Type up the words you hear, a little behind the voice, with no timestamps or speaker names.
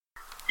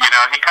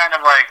he kind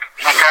of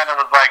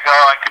was like,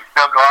 oh, I could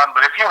still go on,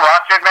 but if you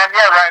watch it, man,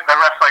 yeah, right. The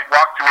ref like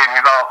walked to me and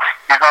he's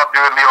all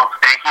doing the old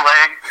stanky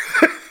leg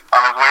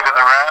on his way to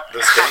the ref.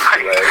 The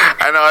stanky leg.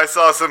 I know. I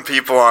saw some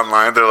people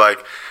online. They're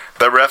like,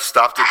 the ref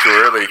stopped it too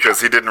early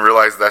because he didn't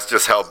realize that's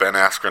just how Ben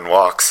Askren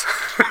walks.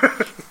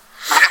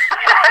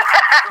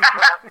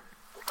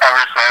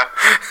 Ever since.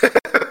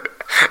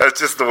 That's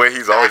just the way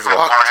he's always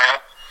walked.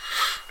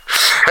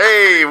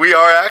 Hey, we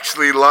are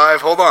actually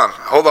live. Hold on.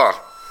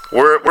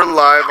 We're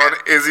live on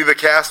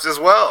IzzyDaCast as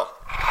well.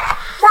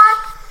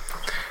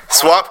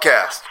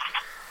 Swapcast.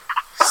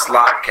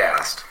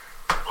 Swapcast.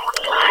 Are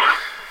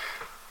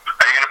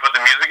you gonna put the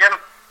music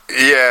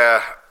in?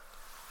 Yeah,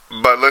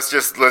 but let's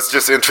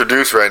just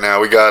introduce right now.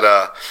 We got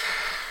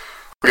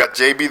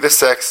JB the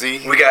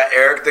Sexy. We got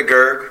Eric the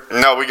Gerg.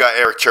 No, we got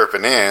Eric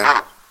chirping in.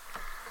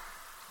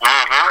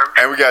 Mm-hmm.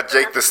 And we got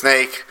Jake the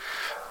Snake.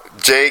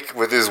 Jake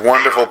with his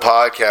wonderful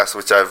podcast,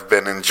 which I've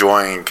been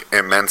enjoying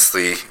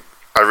immensely.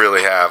 I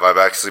really have. I've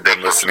actually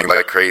been listening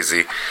like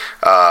crazy.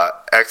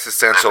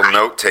 Existential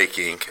Note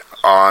Taking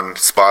on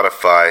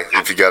Spotify.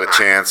 If you got a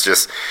chance,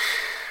 just,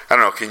 I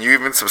don't know, can you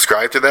even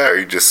subscribe to that, or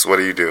you just, what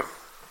do you do?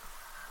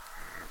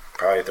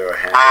 Probably throw a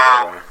hand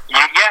over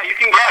yeah, you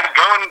can go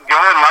and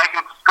like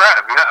and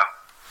subscribe, yeah.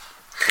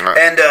 Right.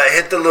 And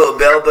hit the little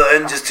bell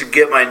button just to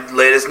get my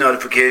latest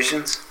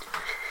notifications.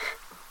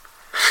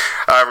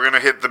 Alright, we're going to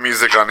hit the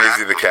music on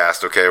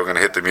IzzyDaCast, okay? We're going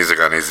to hit the music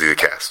on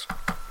IzzyDaCast.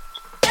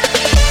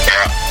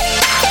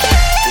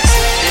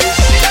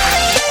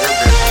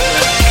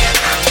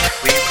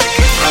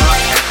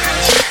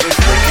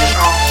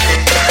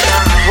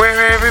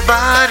 Where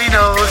everybody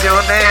knows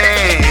your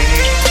name.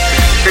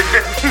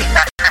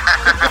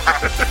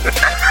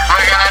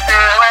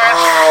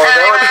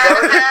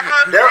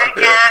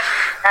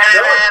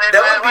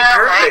 That would be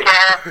perfect.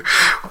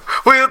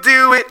 We'll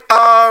do it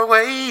our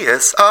way,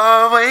 yes,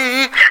 our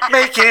way,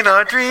 making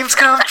our dreams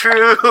come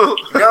true.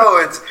 No,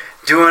 it's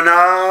doing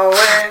our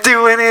way.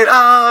 Doing it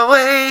our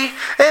way.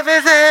 If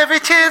it's every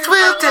chance,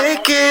 we'll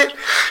take it.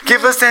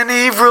 Give us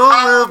any rule,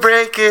 we'll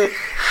break it.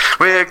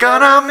 We're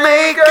gonna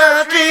make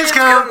our dreams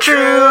come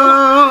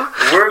true.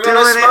 We're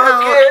gonna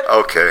smoke it.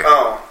 Okay.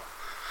 Oh.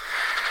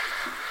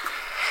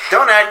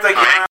 Don't act like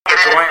you have a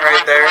joint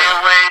right there.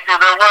 Way to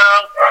the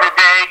world.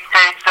 Today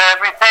takes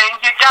everything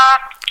you got.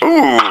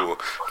 Ooh,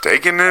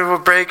 taking a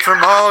break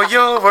from all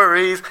your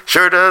worries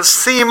sure does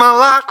seem a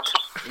lot.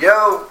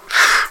 Yo.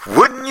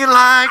 Wouldn't you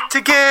like to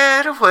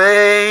get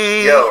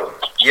away? Yo,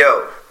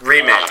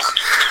 remix.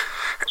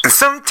 And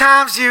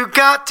sometimes you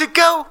got to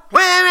go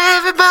where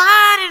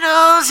everybody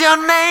knows your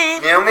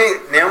name.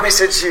 Naomi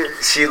said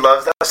she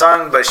loves that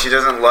song, but she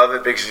doesn't love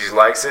it because she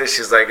likes it.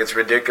 She's like, it's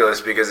ridiculous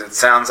because it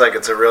sounds like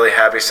it's a really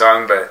happy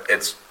song, but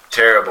it's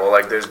terrible.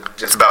 Like there's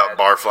just it's about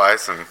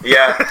barflies and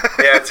yeah,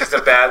 it's just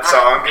a bad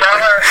song.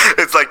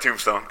 It's like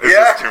Tombstone.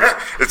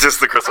 It's just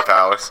the Crystal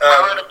Palace.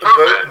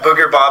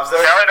 Booger Bob's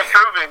there. Tell her to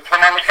prove it. Come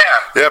on the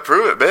cast. Yeah,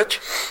 prove it, bitch.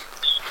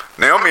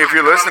 Naomi, if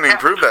you're listening,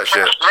 prove that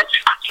shit.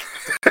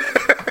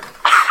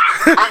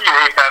 You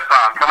hate that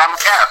song. Come on the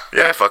cast.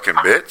 Yeah, fucking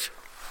bitch.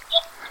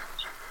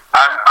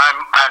 I'm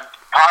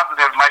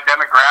positive my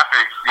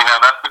demographics.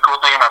 That's the cool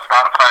thing about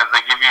Spotify is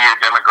they give you your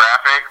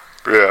demographics.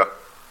 Yeah.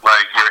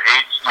 Like your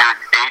age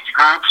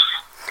groups.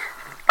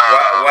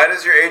 Why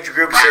does your age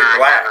group say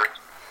black?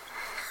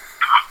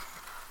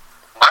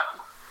 What?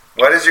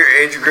 Why does your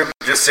age group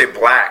just say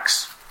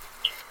blacks?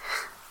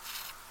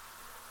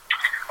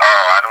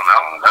 Oh, I don't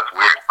know. That's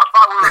weird. I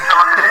thought we were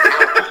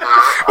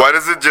talking. Why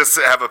does it just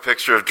have a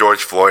picture of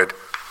George Floyd?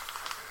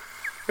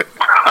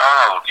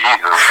 Oh,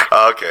 Jesus.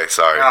 Okay,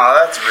 sorry. Oh,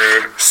 that's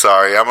rude.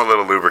 Sorry, I'm a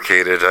little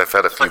lubricated. I've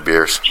had a few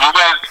beers. You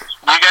guys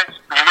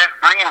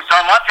bringing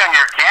so much on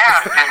your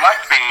cast. It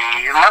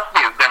must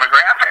be a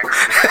demographic.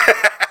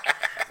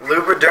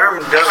 Lubriderm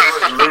does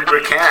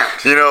lubricant.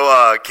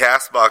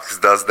 Castbox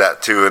does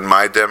that too, and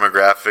my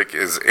demographic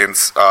is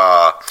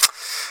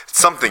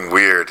something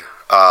weird.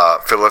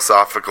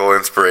 Philosophical,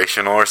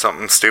 inspirational, or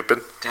something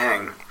stupid.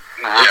 Dang.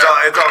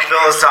 It's all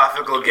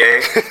philosophical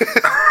gay.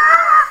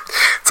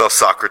 It's all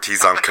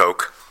Socrates on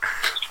coke.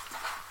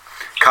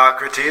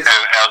 Cockroaches.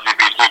 And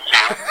LGBTQ.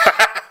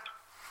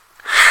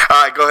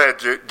 All right, go ahead,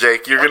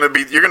 Jake. You're gonna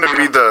be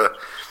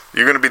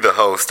the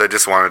host. I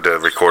just wanted to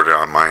record it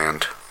on my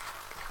end.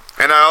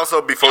 And I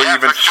also before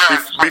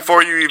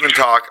you even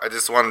talk, I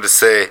just wanted to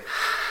say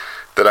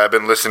that I've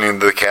been listening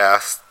to the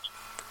cast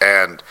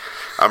and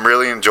I'm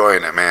really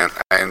enjoying it, man.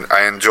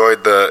 I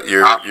enjoyed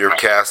your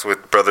cast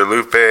with Brother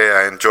Lupe.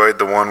 I enjoyed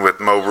the one with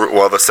Mo.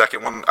 Well, the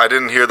second one. I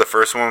didn't hear the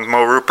first one with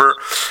Mo Rupert,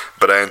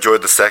 but I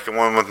enjoyed the second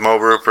one with Mo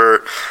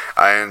Rupert.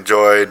 I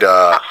enjoyed.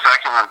 The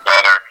second one's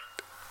better.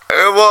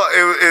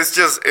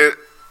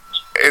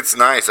 It's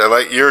nice.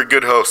 You're a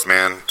good host,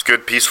 man. It's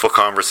good, peaceful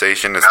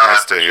conversation. It's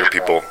nice to hear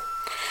people.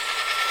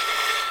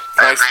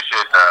 I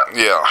appreciate that.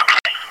 Yeah.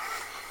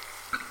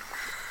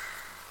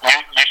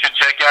 You should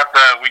check out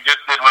we just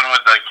did one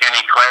with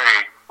Kenny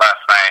Clary last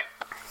night,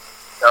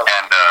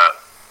 and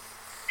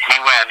he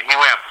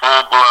went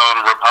full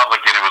blown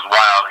Republican. It was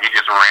wild. He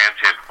just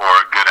ranted for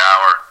a good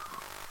hour.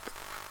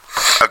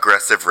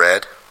 Aggressive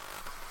Red.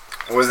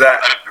 Was that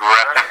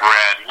Aggressive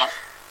Red?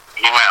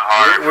 He went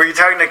hard. Were you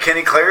talking to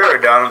Kenny Clare or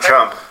Donald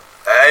Trump?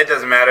 It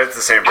doesn't matter. It's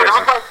the same person.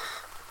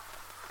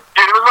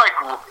 It was like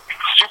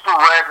Super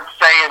Red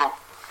saying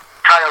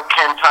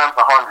Kaioken times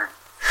 100.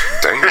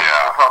 Damn.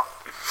 Yeah.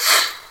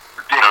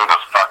 Dude, who the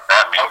fuck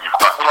that means, you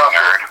fucking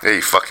nerd? Hey,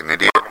 you fucking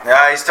idiot.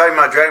 Nah, he's talking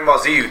about Dragon Ball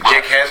Z, you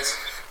dickheads.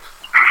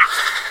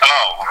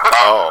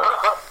 Oh.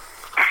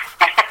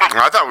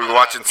 I thought we were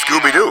watching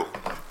Scooby-Doo.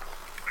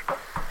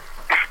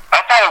 I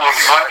thought it was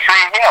One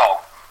Tree Hill.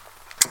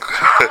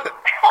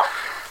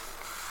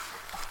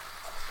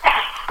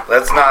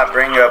 Let's not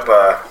bring up,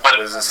 what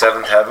is it,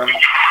 Seventh Heaven?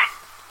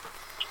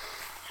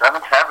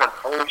 Seventh Heaven,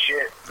 holy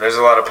shit. There's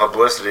a lot of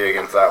publicity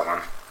against that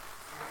one.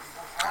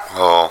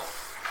 Oh.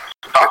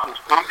 Awesome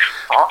spooks,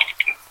 huh?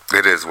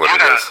 It is what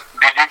it is.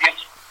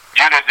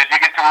 Judah, did you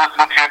get to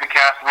listen to the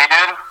cast we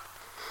did?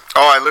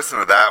 Oh, I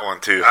listened to that one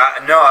too.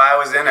 No, I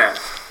was in it.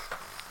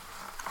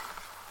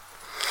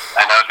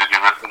 I know, did you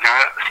listen to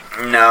it?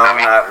 No,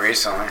 not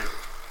recently.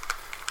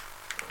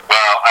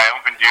 Well, I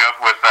opened you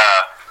up with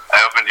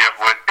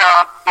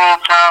Don't Be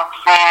So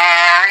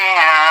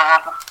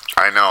Serious.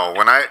 I know.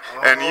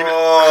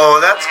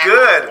 That's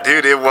good.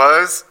 Dude, it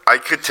was. I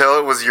could tell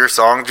it was your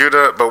song,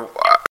 Judah, but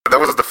that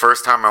was the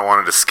first time I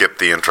wanted to skip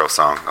the intro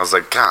song. I was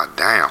like, God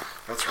damn.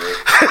 That's rude.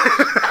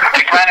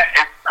 It's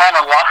kind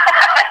of long.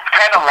 It's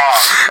kind of long.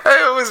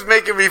 It was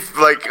making me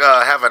like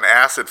have an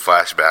acid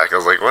flashback. I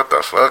was like, what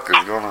the fuck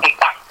is going on?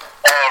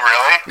 Oh,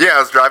 really? Yeah, I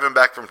was driving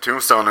back from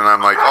Tombstone, and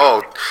I'm like,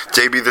 oh,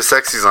 JB the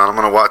Sexy's on. I'm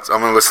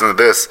gonna listen to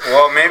this.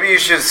 Well, maybe you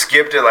should have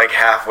skipped it like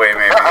halfway,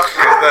 maybe,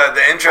 because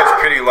the intro's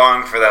pretty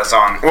long for that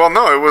song. Well,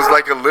 no, it was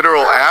like a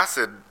literal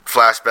acid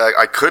flashback.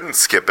 I couldn't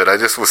skip it. I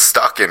just was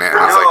stuck in it. And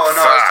I was like, I was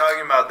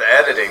talking about the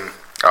editing.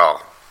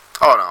 Oh,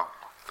 no.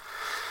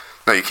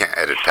 No, you can't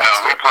edit past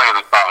No, we it. play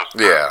the songs.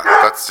 Yeah,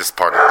 that's just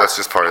part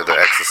of the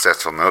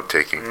existential note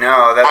taking.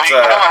 No, that's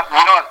You know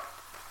what?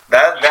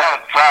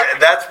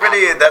 that's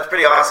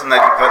pretty awesome that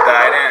you put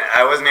that.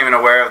 I wasn't even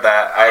aware of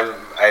that.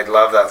 I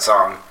love that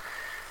song.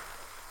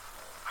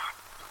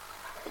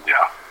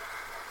 Yeah.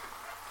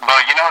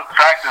 But you know what's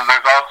cracked is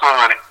there's also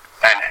an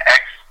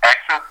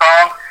exit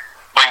song,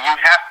 but you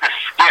have to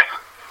skip.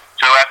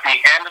 So at the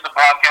end of the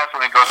podcast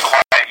when it goes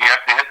quiet, you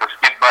have to hit the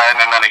skip button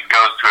and then it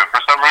goes to it.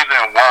 For some reason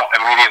it won't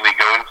immediately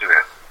go into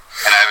it.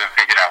 And I haven't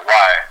figured out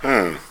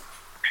why.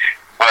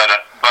 But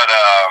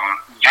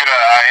Judah,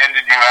 I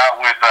ended you out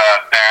with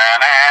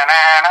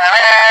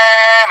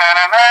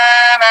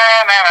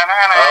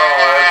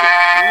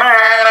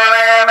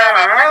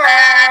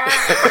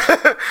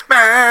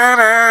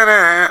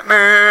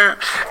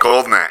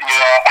Gold Neck.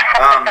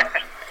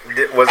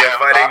 Was I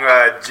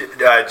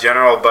fighting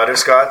General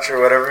Butterscotch or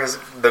whatever is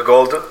the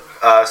gold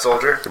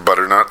soldier? The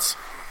Butternuts.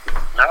 Oh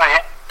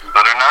yeah,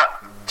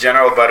 Butternut.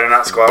 General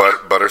Butternut Squash.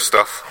 Butter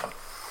stuff.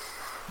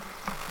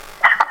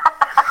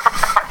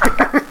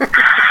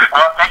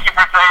 Well, thank you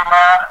for saying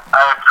that.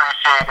 I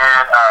appreciate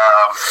it.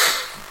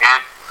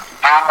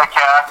 Doing the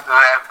cast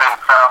has been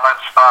so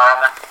much fun,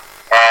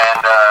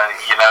 and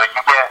you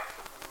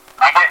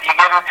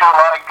get into a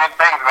lot of good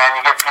things, man.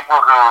 You get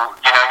people who,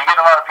 you get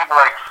a lot of people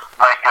like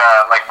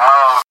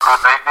Mo, who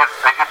they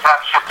just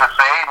have shit to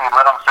say, and you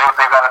let them say what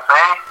they gotta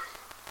say,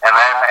 and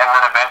then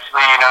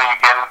eventually, you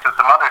get into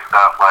some other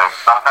stuff. Like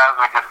sometimes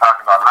we just talk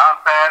about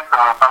nonsense, and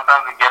then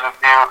sometimes we get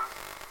into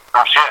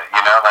some shit,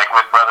 like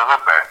with Brother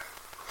Lupe.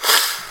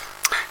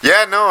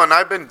 Yeah, no, and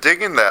I've been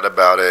digging that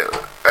about it,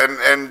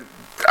 and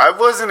I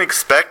wasn't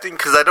expecting,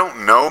 because I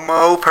don't know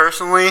Mo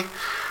personally,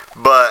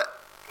 but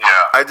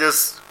I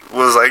just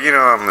was like,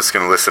 I'm just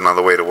gonna listen on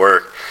the way to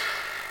work.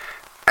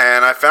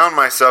 And I found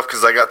myself,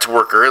 because I got to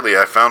work early,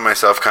 I found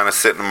myself kind of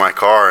sitting in my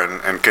car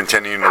and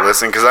continuing to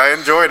listen, because I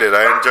enjoyed it.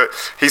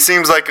 He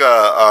seems like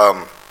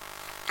a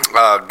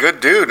good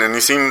dude, and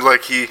he seems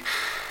like he,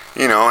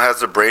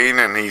 has a brain,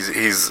 and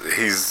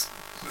he's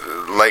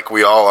like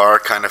we all are,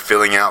 kind of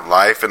filling out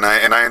life. And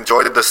I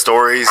enjoyed the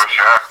stories. For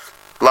sure.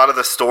 A lot of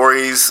the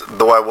stories,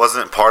 though I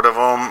wasn't part of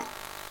them,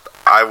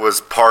 I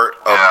was part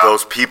of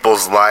those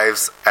people's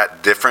lives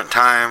at different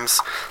times.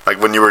 Like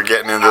when you were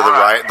getting into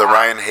the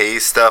Ryan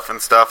Hayes stuff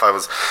and stuff, I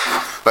was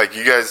like,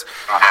 you guys,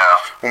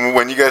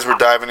 when you guys were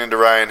diving into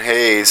Ryan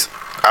Hayes,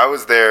 I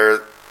was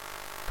there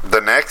the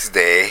next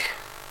day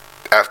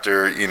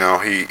after he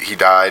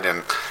died,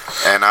 and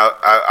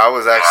I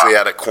was actually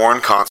at a Korn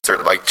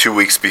concert like 2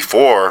 weeks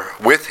before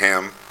with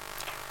him.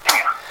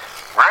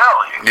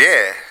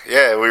 Really?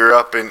 Yeah, we were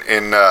up in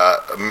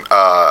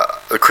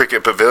the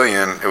Cricket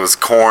Pavilion. It was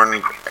Korn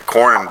and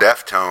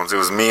Deftones. It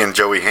was me and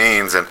Joey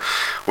Haynes, and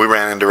we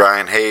ran into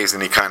Ryan Hayes,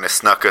 and he kind of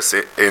snuck us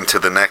into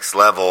the next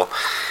level,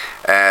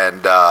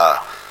 and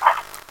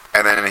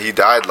then he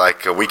died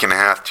like a week and a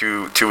half,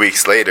 two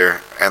weeks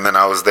later, and then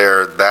I was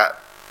there the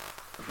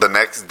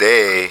next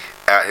day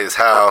at his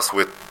house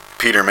with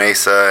Peter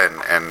Mesa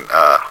and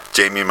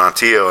Jamie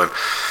Montiel,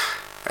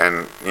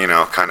 and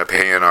kind of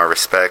paying our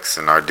respects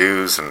and our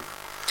dues. And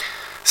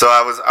so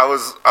I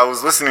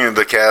was listening to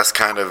the cast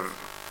kind of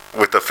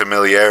with a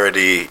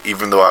familiarity,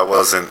 even though I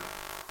wasn't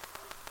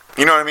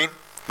You know what I mean?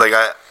 Like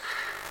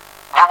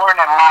You weren't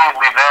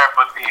immediately there,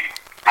 but the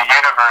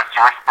universe,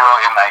 you were still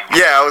in that universe.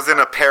 Yeah, I was in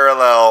a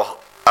parallel.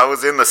 I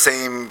was in the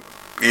same,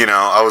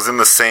 I was in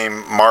the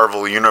same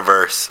Marvel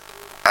universe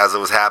as it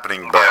was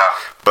happening,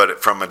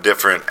 but from a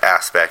different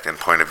aspect and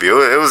point of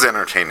view. It was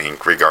entertaining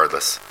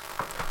regardless.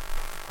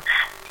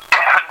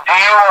 Do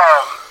you,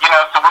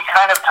 so we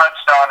kind of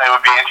touched on, it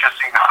would be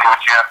interesting to see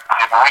what you have to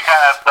say, but we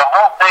kind of, the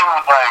whole thing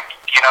was like,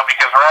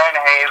 because Ryan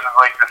Hayes is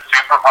like the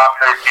super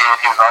popular kid,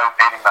 he was always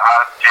dating the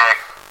hottest chick,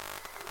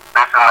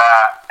 this and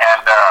that,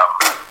 and,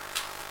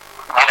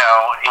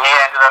 he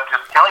ended up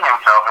just killing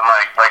himself, and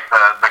like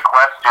the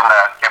question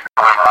that kept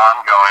going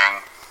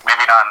ongoing,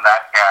 maybe not in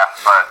that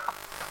cast, but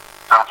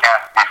some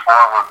cast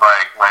before was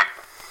like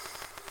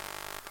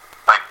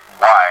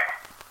why?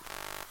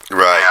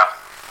 Right. Yeah.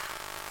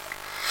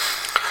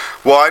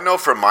 Well, I know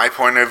from my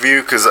point of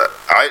view, because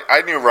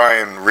I knew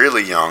Ryan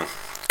really young,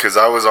 because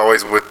I was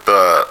always with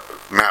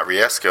Matt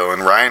Riesco,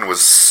 and Ryan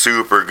was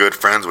super good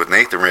friends with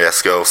Nathan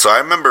Riesco. So I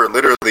remember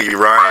literally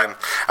Ryan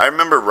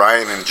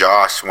and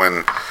Josh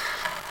when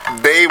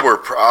they were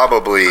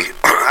probably,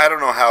 I don't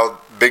know how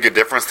big a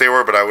difference they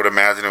were, but I would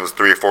imagine it was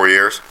 3 or 4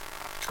 years.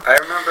 I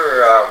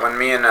remember when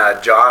me and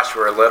Josh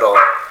were little,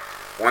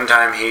 one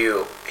time he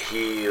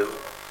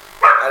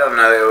I don't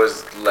know, it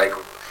was like,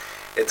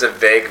 it's a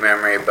vague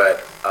memory,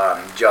 but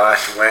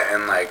Josh went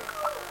and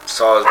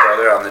saw his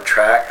brother on the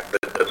track,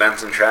 the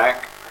Benson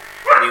track,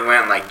 and he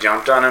went and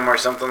jumped on him or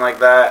something like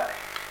that,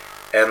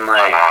 and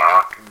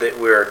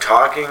we were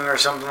talking or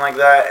something like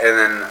that, and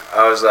then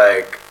I was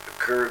like,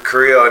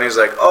 Carrillo, and he was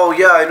like, oh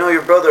yeah, I know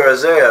your brother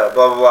Isaiah,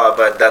 blah blah blah,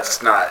 but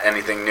that's not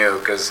anything new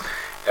because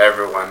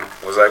everyone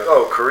was like,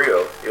 oh,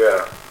 Carrillo,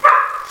 yeah.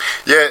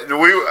 Yeah,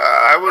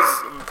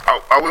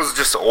 I was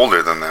just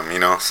older than them,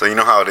 so you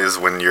know how it is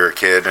when you're a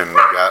kid and you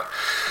got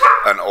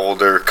an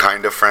older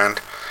kind of friend.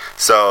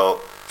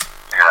 So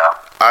yeah.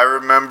 I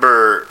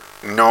remember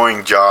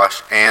knowing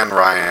Josh and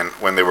Ryan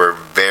when they were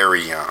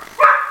very young.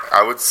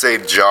 I would say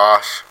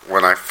Josh,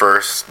 when I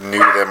first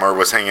knew them or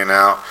was hanging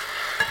out,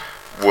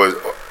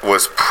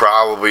 was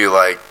probably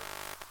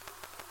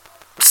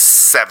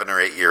 7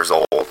 or 8 years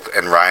old,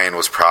 and Ryan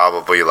was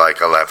probably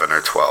 11 or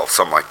 12,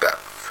 something like that.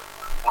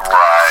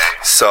 Right.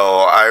 So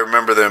I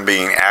remember them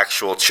being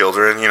actual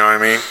children, you know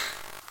what I mean?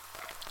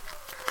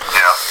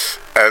 Yeah.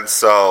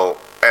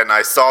 And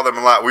I saw them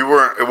a lot.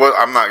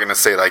 I'm not going to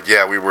say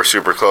we were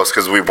super close,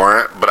 because we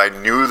weren't, but I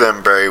knew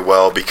them very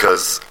well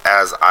because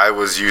as I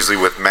was usually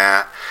with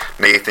Matt,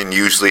 Nathan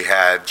usually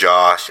had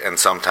Josh and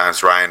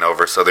sometimes Ryan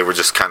over, so they were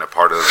just kind of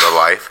part of the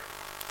life.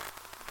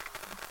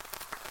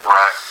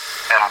 Right.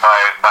 And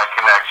by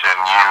connection,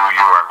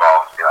 you were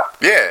involved,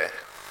 yeah. Yeah.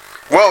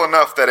 Well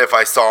enough that if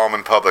I saw them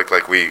in public,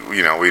 we'd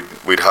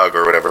hug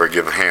or whatever, or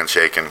give a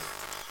handshake, and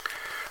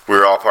we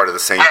were all part of the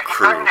same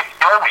crew. You tried to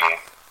kill me.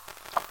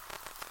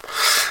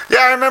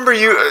 Yeah, I remember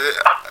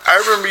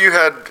you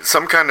had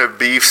some kind of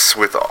beefs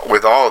with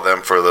all of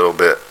them for a little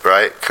bit,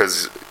 right?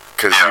 Because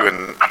you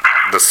and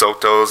the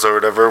Sotos or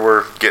whatever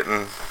were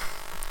getting.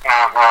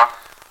 Mm-hmm.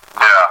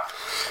 Yeah.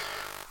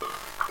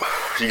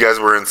 You guys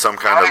were in some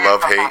kind of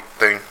love-hate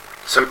thing.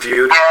 Some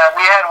feud. Yeah,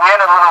 we had a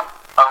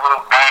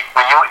little beef,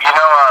 but you want to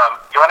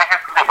hear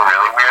something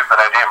really weird that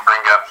I didn't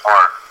bring up for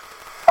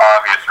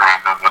obvious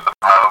reasons with the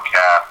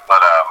podcast,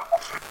 but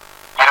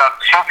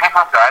 2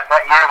 people died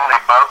that year and they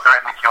both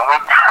threatened to kill me.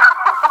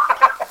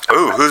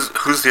 Ooh,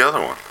 who's the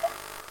other one?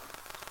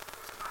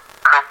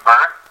 Chris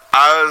Burr.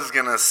 I was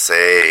gonna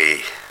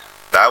say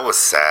that was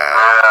sad.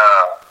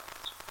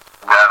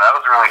 Yeah, that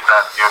was really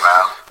sad too,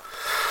 man.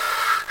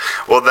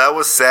 Well, that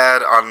was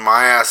sad on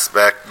my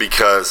aspect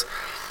because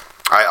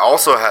I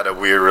also had a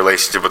weird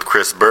relationship with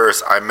Chris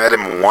Burrs. I met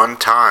him one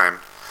time,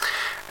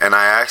 and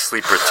I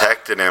actually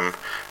protected him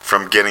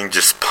from getting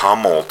just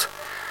pummeled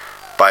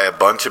by a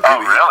bunch of people.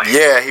 Oh, really?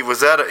 Yeah, he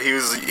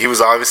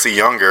was obviously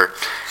younger,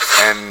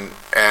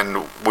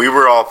 and we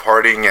were all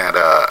partying at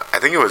I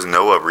think it was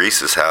Noah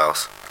Reese's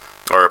house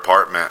or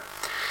apartment.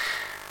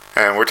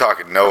 And we're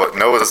talking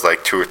Noah's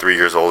 2 or 3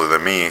 years older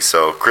than me,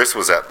 so Chris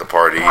was at the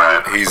party.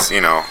 Right. He's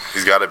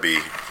got to be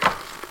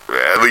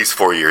at least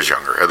 4 years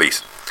younger, at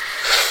least.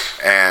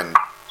 And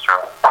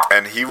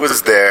he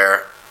was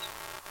there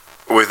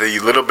with a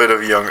little bit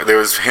of younger. There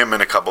was him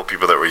and a couple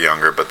people that were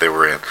younger, but they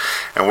were in.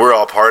 And we're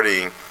all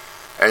partying.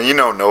 And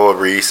Noah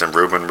Reese and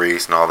Ruben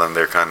Reese and all them,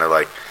 they're kind of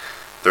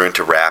they're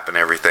into rap and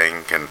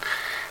everything,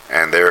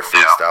 and they're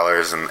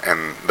freestylers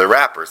and they're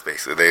rappers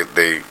basically.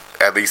 They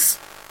at least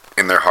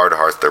in their heart of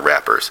hearts, they're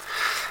rappers.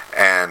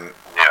 And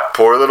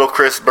poor little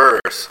Chris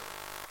Burrs,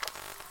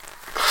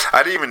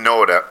 I didn't even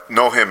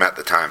know him at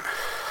the time,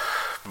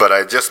 but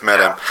I just met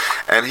him,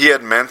 and he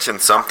had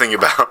mentioned something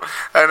about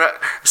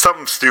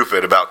something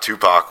stupid about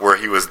Tupac, where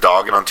he was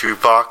dogging on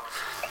Tupac,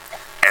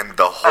 and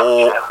the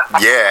whole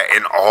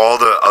and all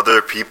the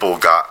other people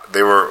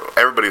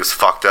everybody was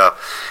fucked up,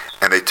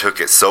 and they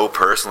took it so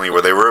personally,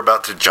 where they were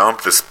about to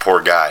jump this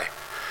poor guy,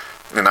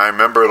 and I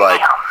remember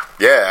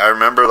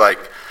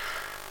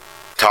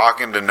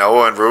talking to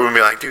Noah and Ruben, be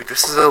like, dude,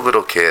 this is a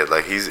little kid.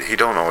 Like he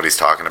don't know what he's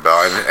talking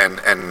about,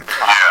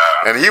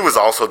 and he was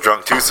also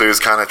drunk too, so he was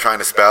kind of trying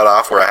to spout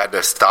off where I had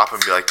to stop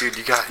and be like, dude,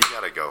 you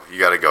gotta go,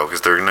 because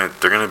they're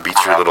gonna beat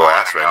your little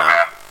ass right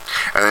now.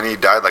 And then he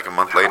died like a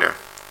month later.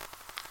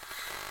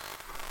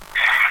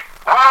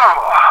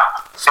 Whoa,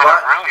 it's a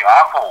really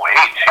awful way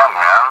too,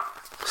 man.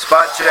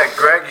 Spot check,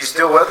 Greg, you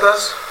still with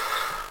us?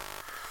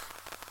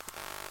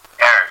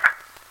 Eric,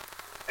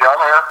 you all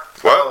there?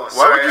 What?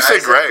 Why would you say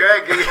Greg?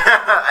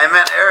 I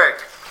meant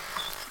Eric.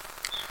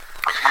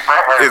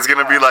 It's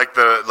gonna be like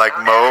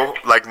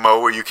Mo,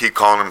 where you keep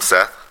calling him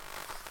Seth.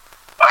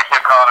 I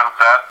keep calling him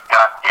Seth.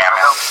 God damn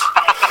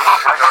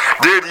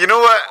it. Dude, you know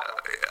what?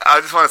 I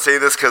just want to say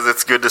this because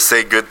it's good to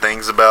say good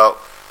things about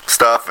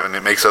stuff, and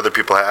it makes other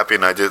people happy.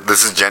 And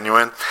this is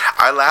genuine.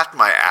 I laughed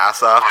my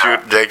ass off,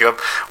 Jacob,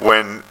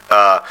 when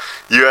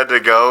you had to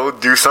go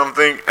do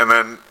something, and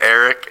then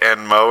Eric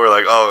and Mo were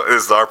like, "Oh,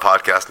 this is our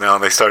podcast now,"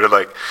 and they started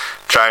like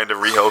trying to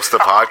rehost the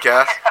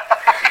podcast.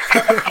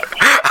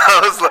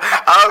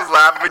 I was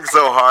laughing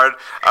so hard.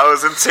 I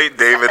was in St.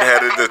 David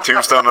headed to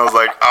Tombstone. I was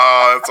like,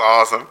 "Oh, that's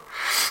awesome!"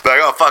 They're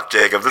like, "Oh, fuck,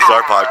 Jacob, this is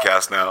our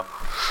podcast now."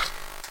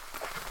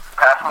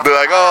 They're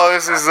like, "Oh,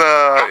 this is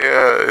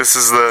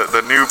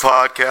the new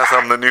podcast.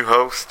 I'm the new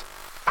host."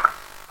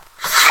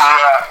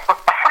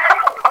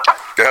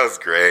 That was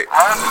great.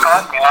 That's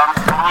fun, man.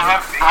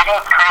 You know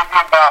what's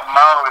crazy about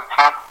Mo is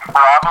he's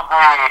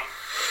probably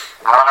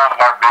one of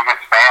our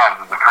biggest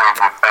fans. Is the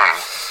craziest thing.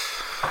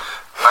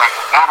 Like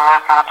he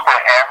listens to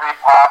every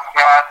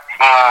podcast.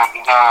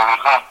 He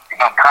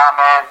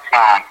comments.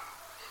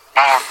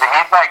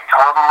 He's like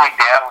totally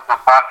down with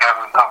this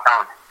podcast and stuff.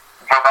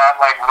 For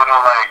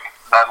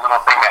that little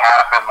thing that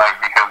happened,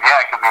 because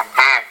he's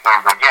gay, so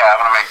he's like, I'm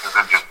gonna make this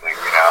interesting,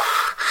 you know.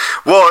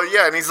 Well,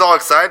 yeah, and he's all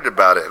excited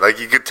about it. Like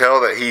you could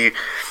tell that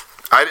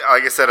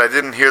like I said, I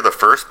didn't hear the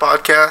first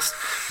podcast,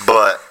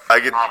 but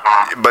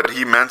but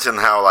he mentioned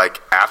how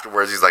like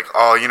afterwards he's like,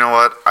 "Oh, you know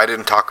what? I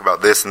didn't talk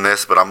about this and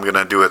this, but I'm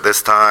gonna do it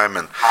this time."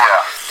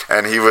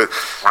 And he was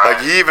like,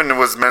 he even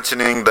was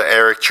mentioning the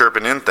Eric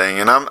chirping in thing,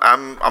 and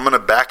I'm gonna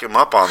back him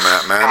up on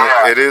that,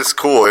 man. It is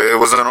cool.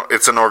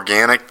 It's an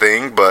organic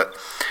thing, but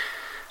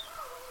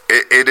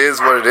it is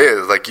what it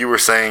is. Like you were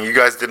saying, you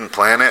guys didn't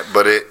plan it,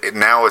 but it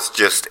now it's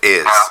just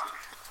is.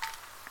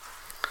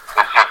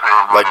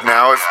 Like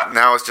now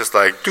it's just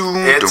like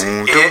It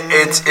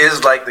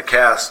is like the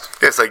cast.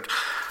 It's like,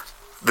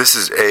 this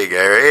is hey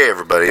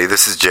everybody,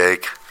 this is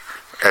Jake.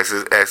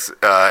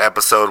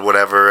 Episode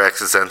whatever,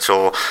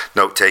 Existential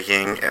Note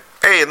Taking.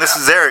 Hey, and this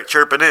is Eric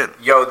chirping in.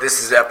 Yo, this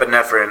is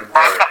epinephrine.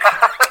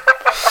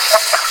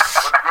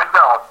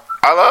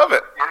 I love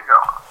it. Here you go.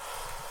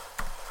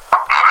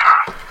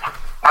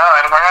 No,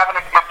 and we're having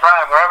a good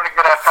time. We're having a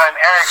good time.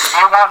 Eric, do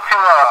you want to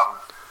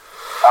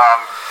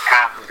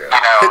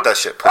because hit that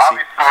shit, pussy.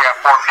 Obviously we have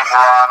 4 people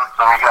on,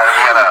 so we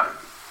gotta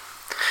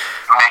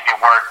make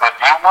it work. But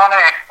do you want to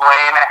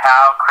explain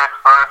how Chris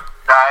first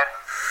died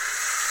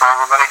for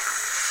everybody?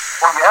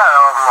 Well,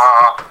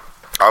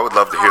 I would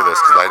love to hear this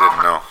because I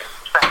didn't know.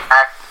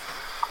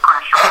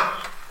 Pretty sure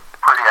it's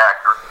pretty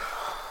accurate.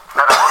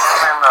 That I was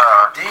in the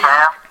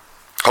camp.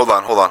 Hold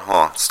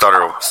on. Start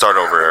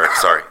over, Eric.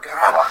 Sorry.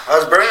 I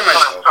was burning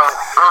myself.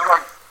 So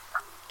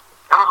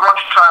it was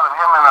lunchtime, and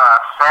him and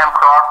Sam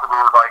Crawford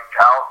were like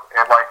out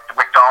at like the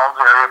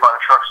McDonald's area by the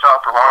truck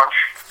stop for lunch.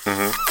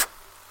 Mm-hmm.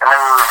 And they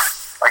were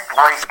like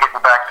late getting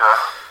back to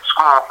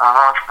school from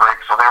lunch break,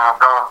 so they were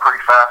going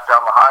pretty fast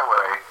down the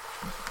highway.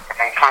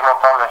 And he came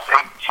up on this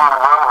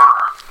 18-wheeler,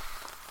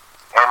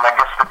 and I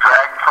guess the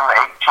drag from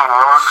the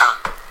 18-wheeler, because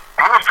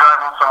he was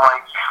driving some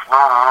like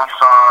little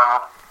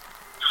Nissan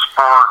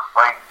Sport,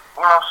 like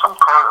some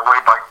car that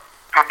weighed like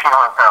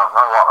 1,500 pounds,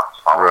 not a lot.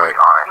 Right.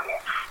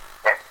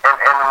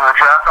 And the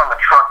draft on the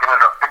truck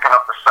ended up picking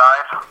up the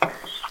side,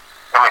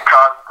 and it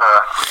caused the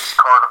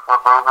car to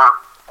flip over.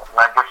 And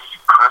I guess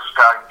Chris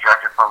got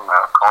ejected from the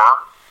car.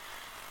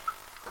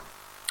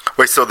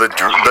 Wait, so the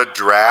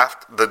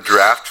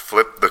draft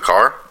flipped the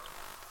car?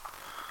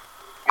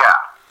 Yeah.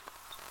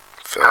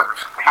 Fuck.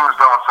 He was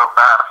going so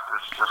fast.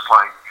 It's just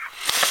like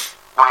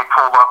when he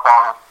pulled up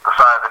on the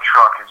side of the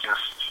truck, it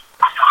just.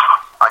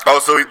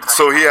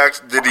 So he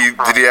actually did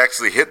he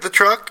actually hit the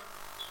truck,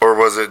 or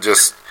was it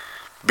just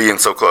being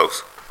so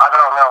close? I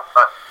don't know,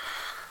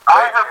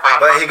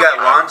 but he got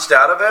launched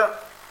out of it?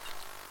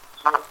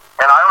 And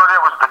I heard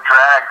it was the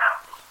drag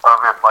of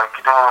it, like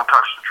he didn't even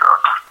touch the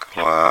truck.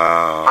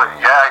 Wow. But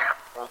yeah,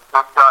 he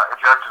got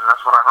ejected,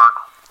 that's what I heard.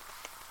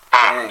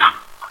 Dang.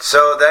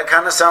 So that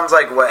kind of sounds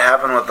like what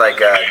happened with like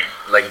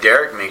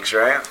Derek Meeks,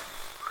 right?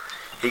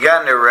 He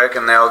got into a wreck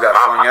and they all got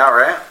flung out,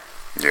 right?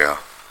 Yeah.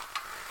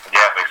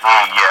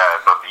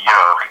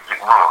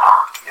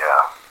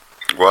 Yeah.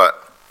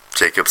 What?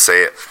 Jacob,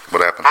 say it.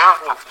 What happened?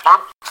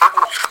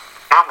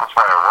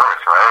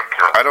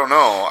 I don't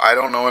know. I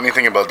don't know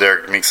anything about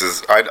Derek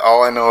Meeks'.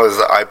 All I know is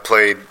I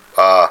played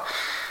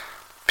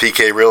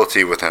PK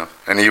Realty with him,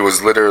 and he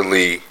was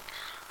literally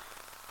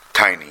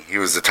tiny. He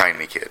was a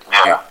tiny kid.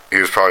 Yeah. He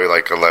was probably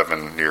like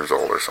 11 years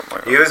old or something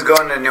like that. He was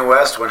going to New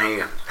West when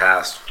he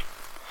passed.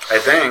 I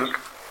think.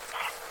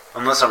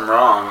 Unless I'm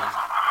wrong.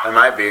 I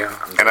might be.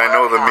 And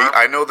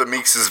I know the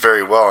Meekses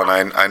very well,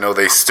 and I know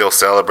they still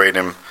celebrate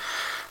him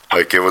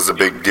like it was a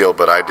big deal,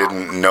 but I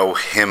didn't know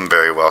him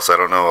very well, so I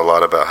don't know a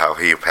lot about how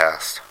he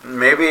passed.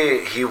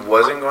 Maybe he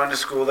wasn't going to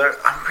school there.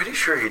 I'm pretty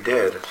sure he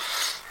did.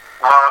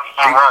 Well,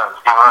 he was.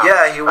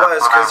 Yeah, he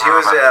was, because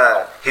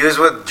he was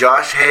with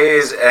Josh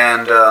Hayes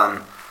and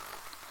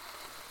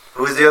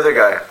who was the other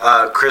guy?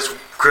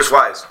 Chris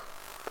Wise.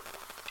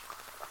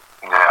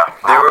 Yeah.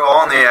 They were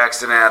all in the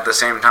accident at the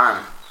same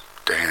time.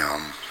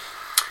 Damn.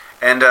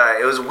 And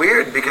it was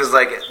weird because,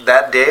 like,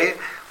 that day,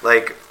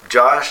 like,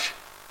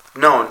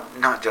 no,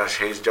 not Josh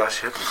Hayes,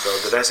 Josh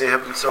Hippenstill. Did I say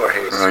Hippenstill or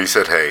Hayes? No, you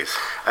said Hayes.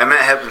 I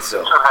meant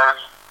Hippenstill.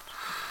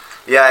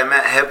 Yeah, I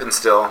meant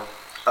Hippenstill.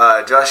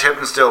 Josh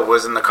Hippenstill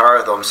was in the car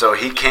with him, so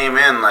he came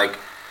in, like,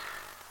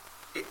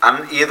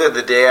 either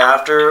the day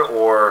after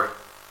or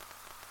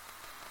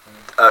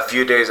a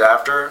few days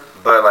after,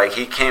 but, like,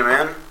 he came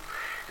in,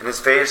 and his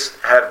face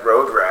had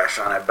road rash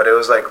on it, but it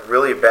was, like,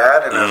 really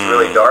bad, and it was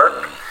really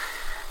dark,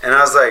 and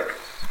I was like,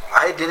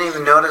 I didn't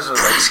even notice it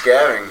was, like,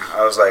 scabbing.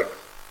 I was like,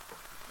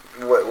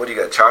 what do you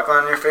got,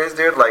 chocolate on your face,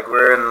 dude? Like,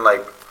 we're in,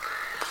 like,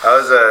 I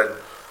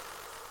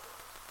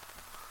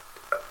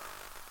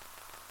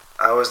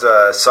was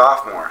a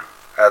sophomore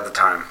at the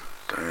time.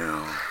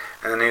 Damn.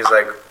 And then he's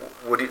like,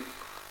 what do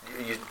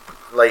you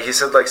like, he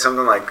said, like,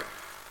 something like,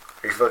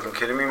 are you fucking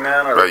kidding me,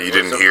 man? Or, But you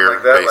didn't hear,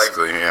 like that.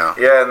 basically, like, yeah.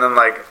 Yeah, and then,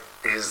 like,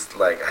 he's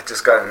like, I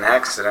just got in an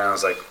accident. I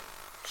was like,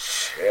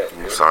 shit,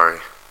 I'm dude. sorry.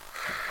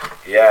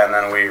 Yeah, and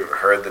then we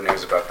heard the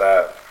news about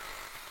that.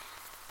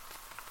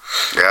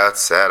 Yeah,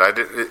 it's sad.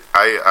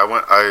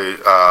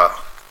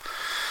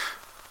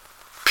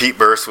 Pete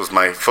Burse was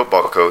my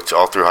football coach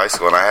all through high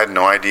school, and I had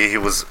no idea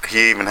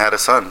he even had a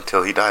son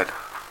until he died.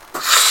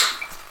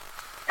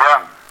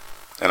 Yeah.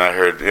 And I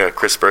heard, yeah,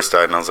 Chris Burse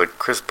died, and I was like,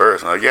 Chris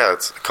Burse? And I'm like, yeah,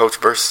 it's Coach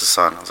Burse's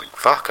son. I was like,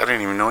 fuck, I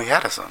didn't even know he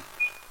had a son.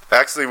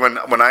 Actually, when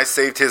I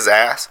saved his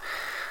ass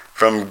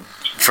from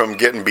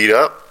getting beat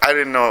up, I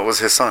didn't know it was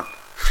his son.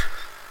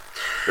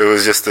 It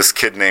was just this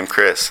kid named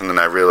Chris, and then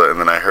I realized, and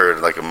then I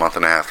heard like a month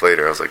and a half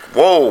later, I was like,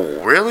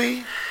 whoa,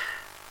 really?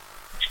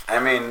 I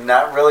mean,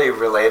 not really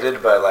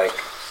related, but, like,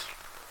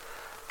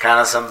 kind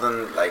of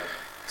something, like,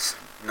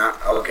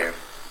 not, okay.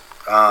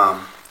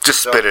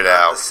 Just So spit it not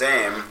out. the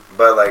same,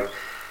 but, like,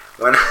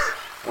 when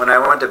I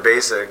went to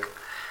basic,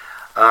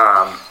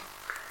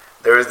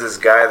 there was this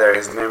guy there.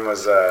 His name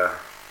was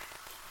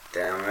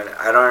damn it,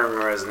 I don't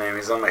remember his name.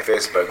 He's on my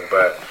Facebook,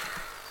 but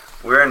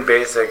we were in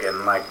basic,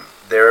 and, like,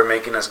 they were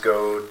making us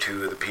go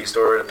to the P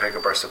store to pick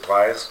up our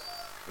supplies.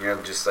 You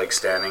know, just, like,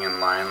 standing in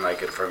line,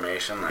 like, in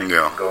formation, like,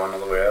 Yeah. going all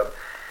the way up.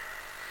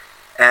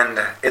 And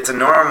it's a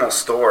normal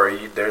store.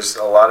 There's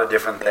a lot of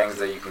different things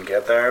that you can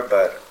get there,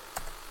 but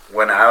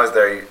when I was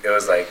there, it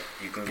was like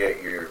you can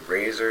get your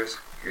razors,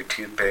 your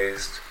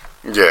toothpaste,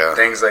 Yeah.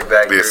 things like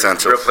that. The your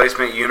essentials.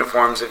 replacement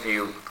uniforms if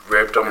you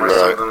ripped them or Right.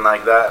 something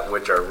like that,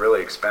 which are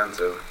really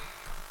expensive.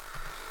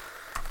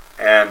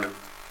 And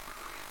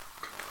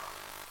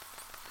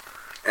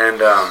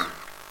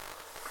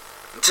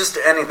just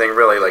anything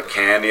really, like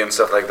candy and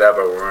stuff like that,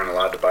 but we weren't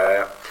allowed to buy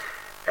it.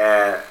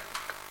 And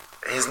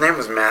his name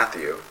was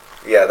Matthew.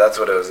 Yeah, that's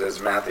what it was. It was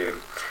Matthew.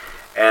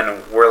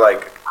 And we're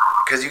like,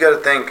 because you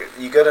got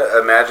to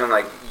imagine,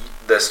 like,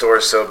 the store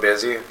is so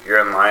busy.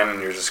 You're in line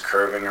and you're just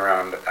curving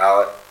around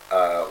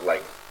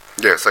like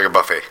Yeah, it's like a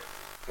buffet.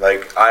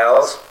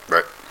 Aisles.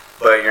 Right.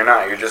 But you're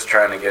not. You're just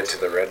trying to get to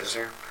the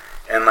register.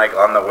 And, like,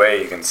 on the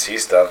way you can see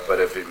stuff, but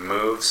if it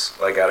moves,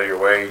 like, out of your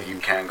way, you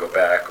can't go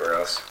back, or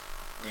else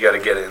you got to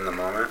get it in the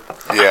moment.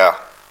 Yeah.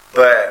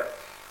 But,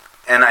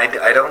 and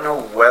I don't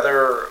know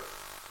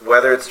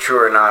whether it's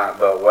true or not,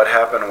 but what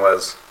happened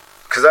was,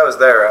 because I was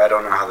there, I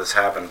don't know how this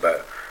happened,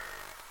 but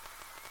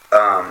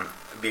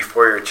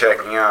before you're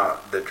checking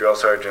out, the drill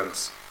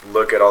sergeants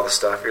look at all the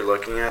stuff you're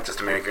looking at just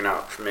to make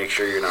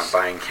sure you're not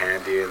buying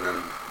candy, and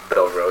then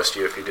they'll roast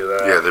you if you do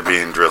that. Yeah, they're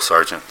being drill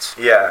sergeants.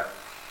 Yeah.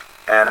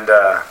 And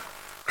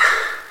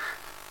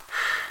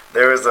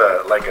there was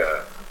a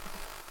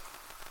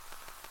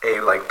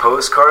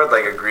postcard,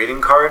 like a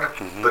greeting card,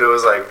 but it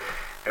was like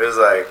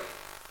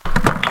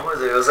what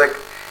was it?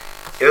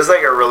 It was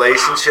like a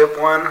relationship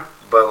one,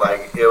 but,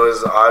 like, it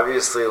was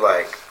obviously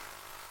like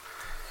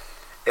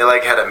it,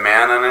 like, had a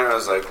man on it. It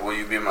was like, will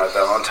you be my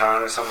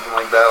Valentine or something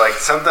like that, like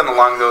something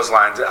along those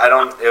lines.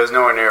 It was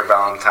nowhere near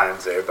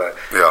Valentine's Day, but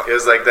Yeah. it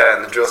was like that.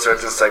 And the drill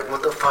sergeant's like,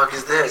 what the fuck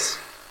is this?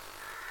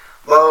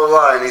 Blah, blah,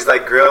 blah. And he's,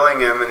 like, grilling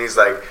him, and he's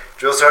like,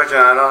 drill sergeant,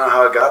 I don't know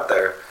how it got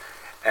there.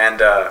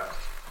 And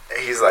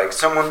he's like,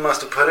 someone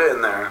must have put it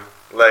in there.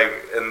 Like,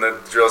 and the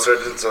drill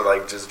sergeants are,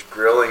 like, just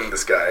grilling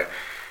this guy.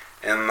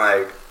 And,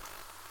 like,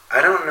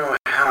 I don't know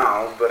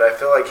how, but I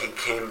feel like he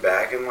came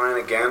back in line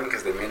again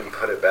because they made him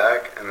put it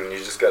back, and then you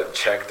just got to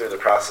check through the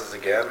process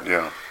again.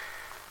 Yeah.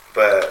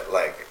 But,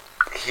 like,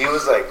 he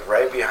was, like,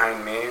 right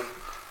behind me,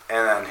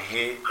 and then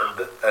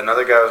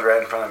another guy was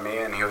right in front of me,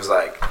 and he was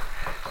like,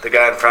 the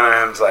guy in front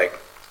of him's like,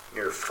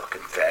 "You're a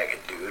fucking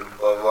faggot, dude."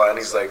 Blah blah. And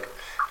he's like,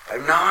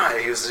 "I'm not."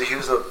 He was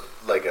a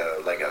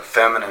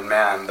feminine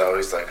man though.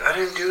 He's like, "I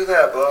didn't do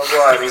that." Blah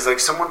blah. And he's like,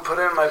 "Someone put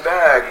it in my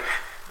bag."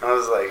 And I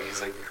was like,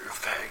 he's like, "You're a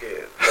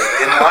faggot."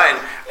 Like in line,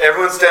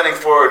 everyone's standing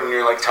forward, and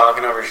you're like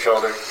talking over your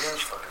shoulder. "You're a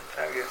fucking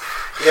faggot."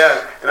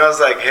 Yeah. And I was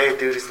like, "Hey,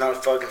 dude, he's not a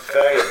fucking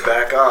faggot.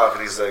 Back off."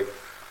 And he's like,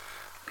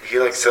 he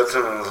like said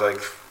something and was like,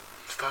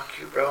 "Fuck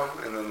you, bro."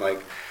 And then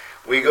like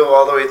we go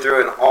all the way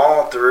through, and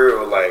all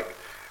through like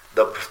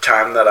the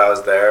time that I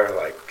was there,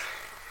 like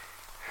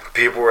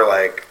people were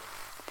like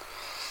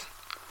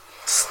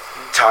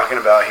talking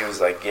about he was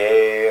like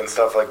gay and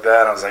stuff like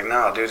that. And I was like,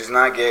 "No, dude, he's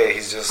not gay.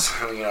 He's just,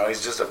 you know,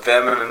 he's just a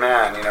feminine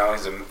man. You know,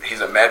 he's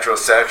a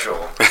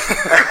metrosexual."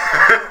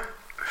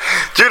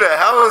 Judah,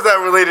 how is that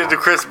related to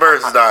Chris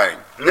Burns dying?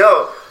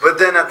 No, but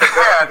then at the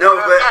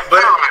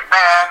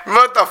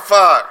What the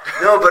fuck?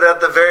 No, but at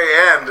the very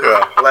end,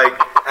 like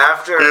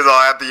after He's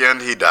all at the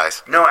end, he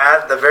dies. No,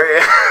 at the very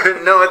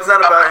end. No, it's not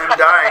about him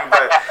dying,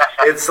 but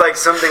it's like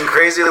something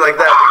crazy like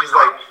that. Because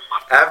like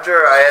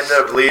after I ended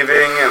up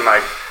leaving and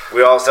like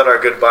we all said our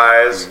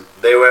goodbyes,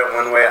 they went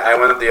one way, I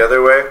went the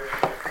other way.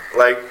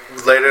 Like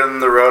later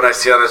in the road, I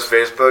see on his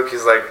Facebook,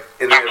 he's like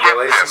in a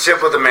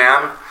relationship with a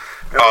man.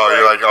 Oh,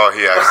 you're like, oh,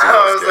 he actually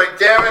I was like,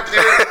 damn it,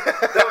 dude,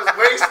 that was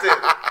wasted.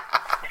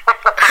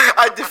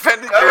 I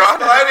defended I your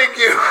was honor. fighting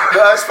you.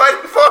 I was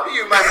fighting for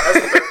you, my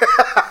husband.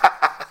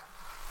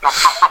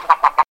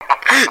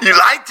 You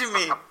lied to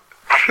me.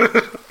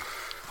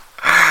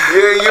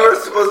 You were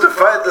supposed to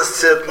fight the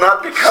Sith,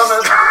 not become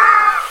it.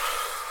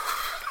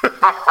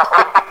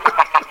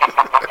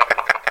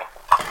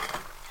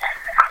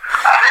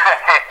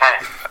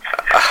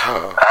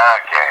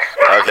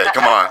 Okay,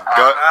 come on.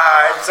 Go.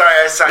 I'm sorry,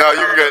 I signed. No,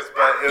 you're good.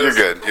 But You're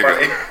good. You're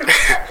good.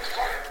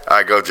 All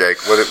right, go, Jake.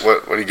 What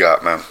do you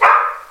got, man? No,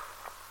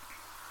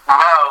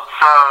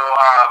 so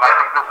I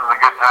think this is a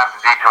good time to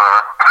detour.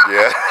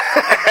 Yeah.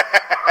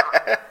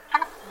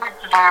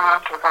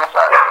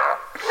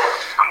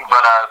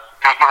 But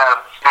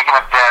speaking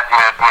of death, you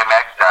know,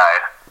 DMX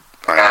died.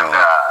 I know.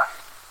 And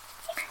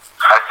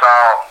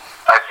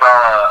I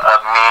saw a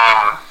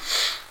meme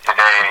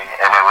today,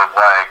 and it was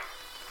like,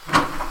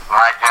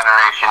 my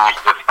generation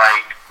used to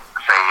fight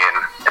saying,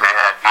 and it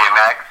had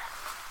DMX,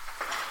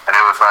 and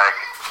it was like,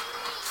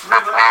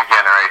 this new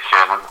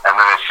generation, and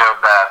then it showed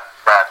that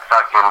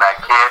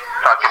kid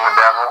fucking the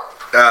devil.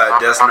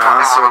 Des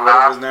Nas or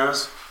whatever his name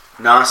is.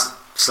 Nas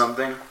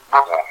something.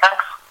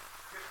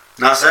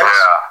 Nas X?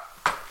 Yeah.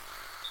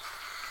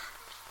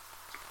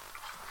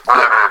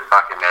 Whatever his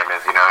fucking name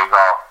is, you know, he's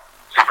all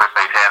super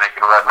satanic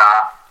and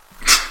whatnot.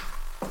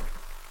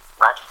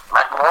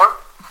 Mac Moore?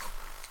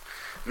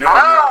 No,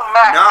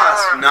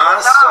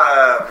 Nas,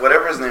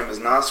 whatever his name is,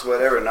 Nas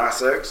whatever,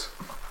 Nas X?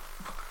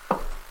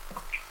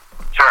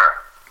 Sure.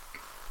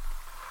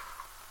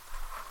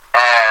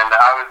 And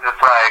I was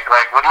just like,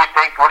 what do you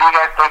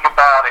guys think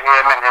about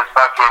him and his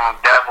fucking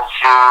devil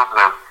shoes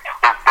and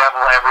his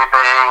devil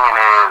everything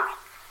and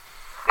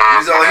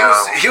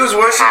he was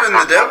worshiping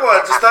the devil.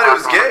 I just thought he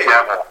was gay.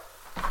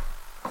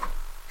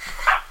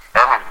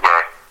 And he's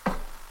gay.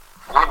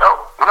 You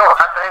know what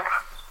I think?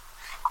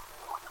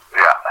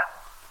 Yeah.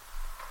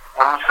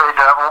 When you say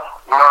devil,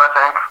 you know what I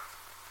think?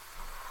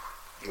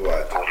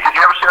 What? Did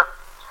you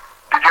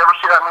ever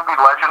see that movie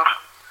Legend?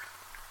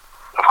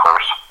 Of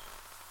course.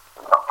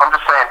 I'm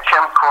just saying,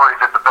 Tim Corey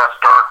did the best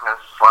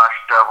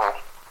darkness/devil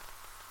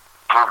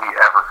movie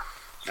ever.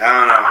 I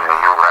don't know.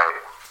 Yeah, you're right.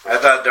 I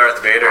thought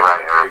Darth Vader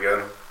did pretty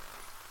good.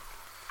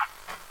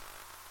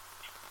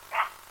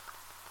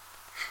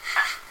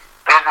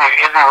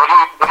 Izzy, what do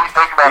you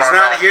think about? He's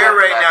not here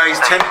right now. He's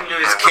tending to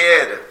his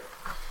kid.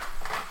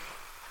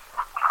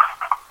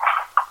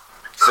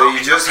 So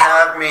you just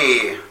have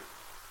me.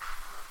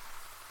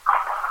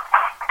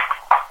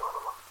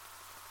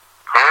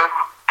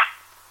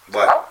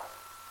 What?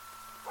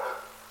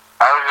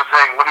 I was just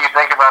saying, what do you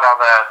think about all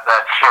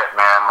that shit,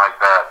 man? Like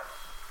that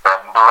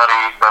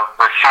bloody,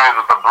 the shoes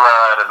with the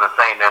blood and the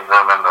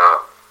Satanism and the...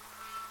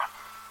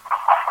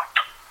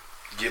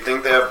 Do you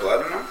think they have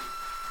blood in them?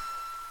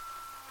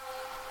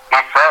 He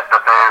said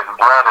that there's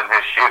blood in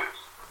his shoes.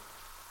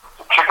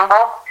 The chicken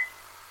ball?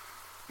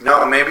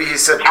 No, maybe he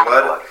said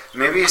blood.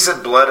 Maybe he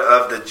said blood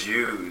of the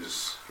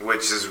Jews,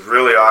 which is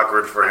really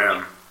awkward for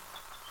him.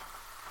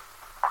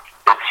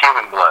 It's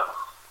human blood.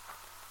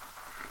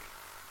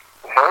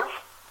 His?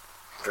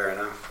 Fair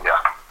enough.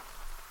 Yeah.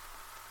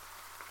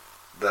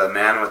 The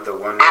man with the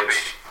one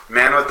rich...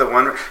 Man with the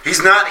one...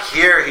 He's not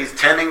here. He's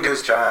tending to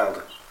his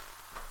child.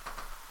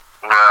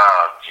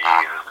 Oh,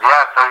 Jesus.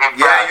 Yeah, so he's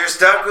Yeah, you're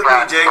stuck with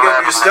me,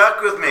 Jacob. You're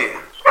stuck with me.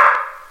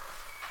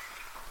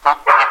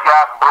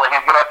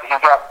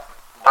 He's got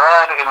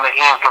blood in the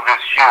ink of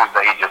his shoes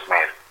that he just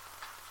made.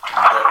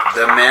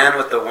 The man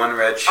with the one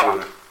red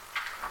shoe.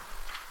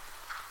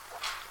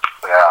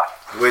 Yeah.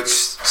 Which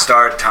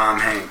starred Tom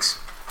Hanks.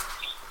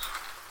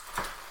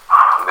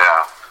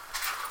 Yeah.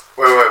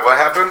 Wait, what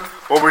happened?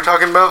 What were we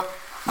talking about?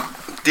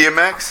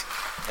 DMX?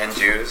 And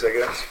Jews, I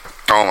guess.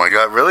 Oh my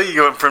God, really?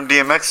 You went from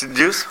DMX to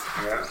Juice?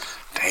 Yeah.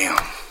 Damn.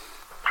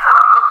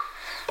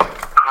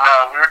 No,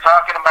 we were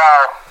talking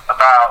about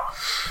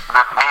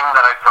this meme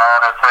that I saw,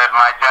 and it said,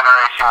 my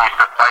generation used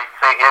to fight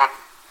Satan,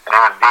 and it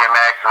was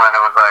DMX, and then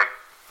it was like,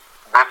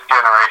 this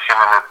generation,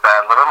 and it's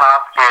that little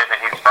mouse kid, and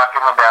he's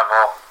fucking the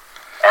devil,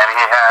 and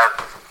he has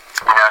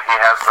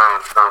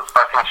those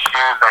fucking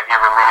shoes that he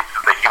released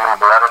with the human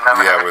blood in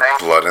them and everything. Yeah,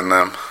 with blood in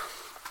them.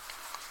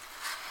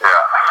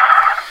 Yeah.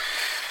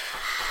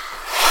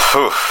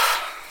 Whew.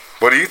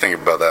 What do you think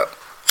about that?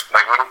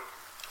 Like,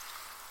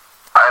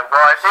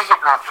 I think it's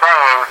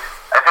insane.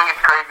 I think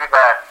it's crazy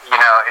that,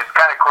 it's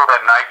kind of cool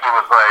that Nike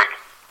was like,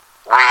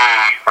 we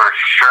for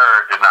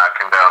sure did not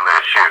condone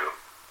this shoe.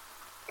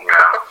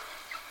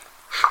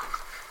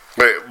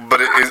 Wait,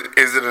 but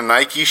is it a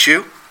Nike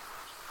shoe?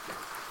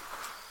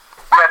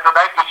 Yeah, it's a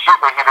Nike shoe,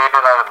 but he made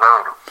it on his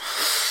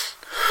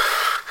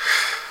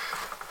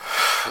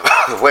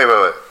own. Wait.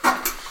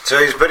 So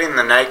he's putting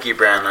the Nike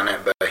brand on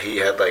it, but he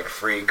had like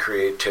free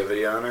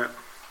creativity on it?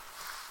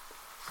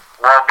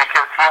 Well,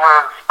 because he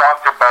was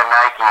sponsored by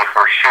Nike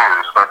for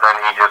shoes, but then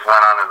he just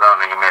went on his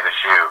own and he made a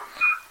shoe.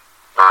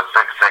 So a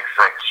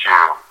 666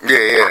 shoe.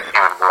 Yeah. With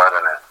human blood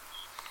in it.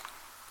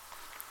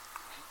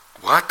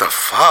 What the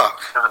fuck?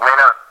 Is it made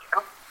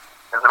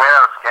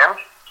out of skin?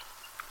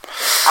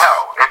 No,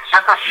 it's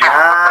just a shoe.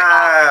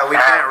 We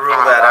can't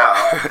rule that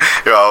out.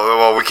 Yeah,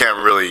 well, we can't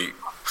really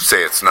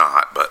say it's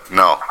not, but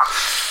no.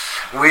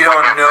 We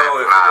don't know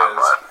if it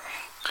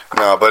is.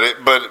 No,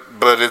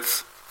 but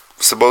it's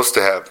supposed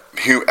to have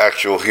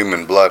actual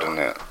human blood in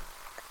it.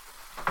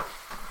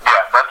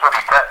 Yeah, that's what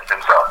he said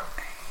himself.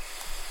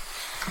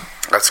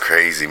 That's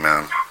crazy,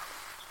 man.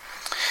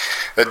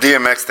 The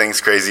DMX thing's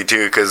crazy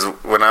too, because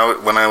when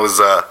I was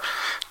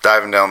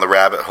diving down the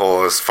rabbit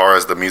hole as far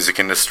as the music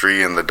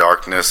industry and the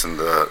darkness and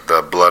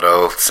the blood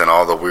oaths and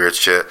all the weird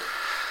shit,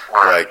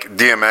 like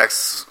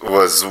DMX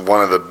was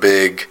one of the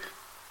big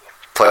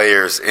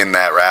players in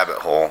that rabbit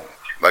hole.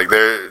 Like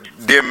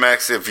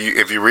DMX,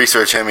 if you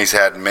research him, he's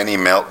had many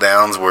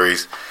meltdowns where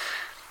he's,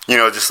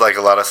 just like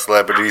a lot of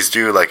celebrities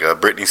do, like a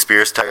Britney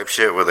Spears type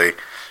shit, where they,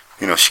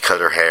 she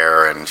cut her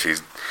hair and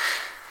she's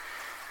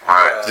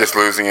just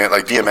losing it.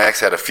 Like DMX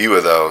had a few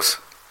of those,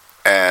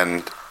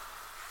 and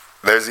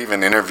there's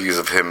even interviews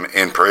of him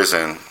in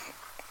prison,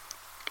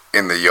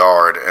 in the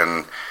yard,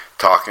 and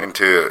talking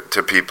to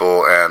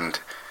people, and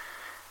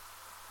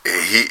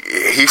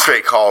he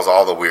straight calls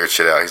all the weird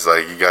shit out. He's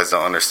like, you guys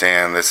don't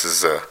understand. This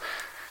is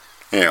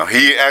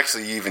he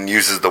actually even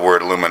uses the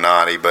word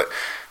Illuminati, but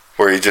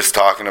where he's just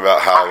talking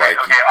about how Okay,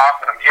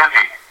 awesome.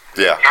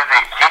 Izzy. Yeah.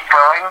 Izzy, keep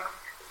going.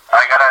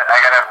 I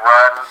gotta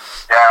run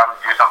down,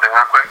 do something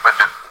real quick, but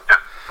just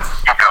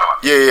keep going.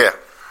 Yeah.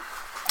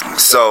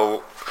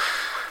 So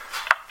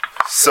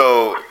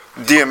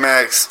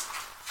DMX,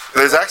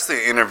 there's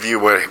actually an interview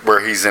where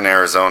he's in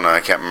Arizona.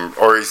 I can't remember,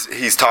 or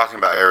he's talking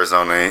about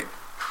Arizona.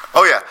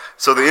 Oh yeah.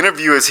 So the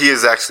interview is he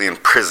is actually in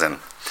prison,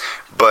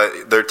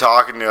 but they're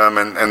talking to him,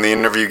 and the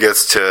interview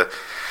gets to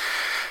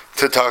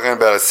talking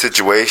about a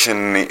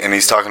situation, and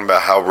he's talking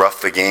about how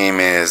rough the game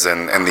is,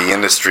 and the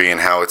industry, and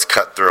how it's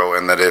cutthroat,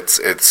 and that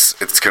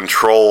it's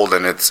controlled,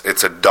 and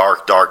it's a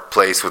dark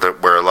place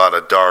where a lot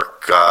of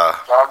dark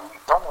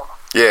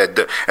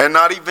and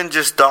not even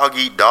just dog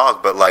eat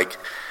dog, but like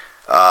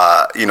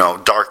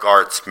dark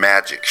arts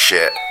magic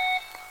shit,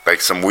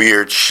 like some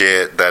weird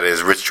shit that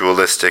is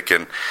ritualistic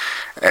and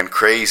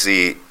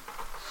crazy.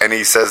 And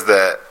he says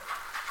that,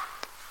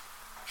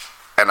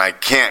 and I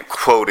can't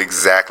quote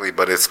exactly,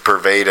 but it's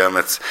verbatim.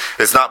 It's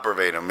not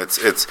verbatim. It's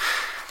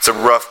a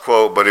rough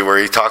quote, but where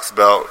he talks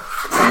about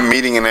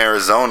meeting in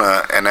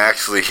Arizona and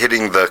actually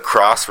hitting the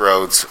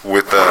crossroads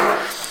with a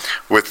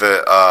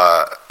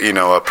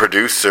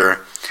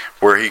producer,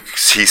 where he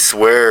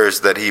swears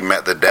that he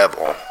met the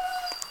devil.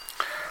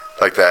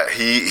 Like that.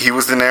 He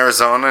was in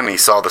Arizona and he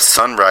saw the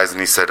sunrise and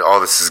he said, "Oh,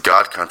 this is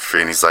God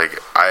country." And he's like,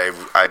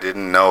 I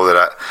didn't know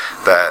that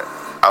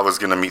I was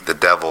gonna meet the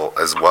devil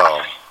as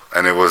well.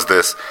 And it was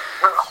this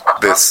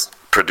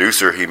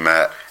producer he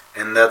met.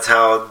 And that's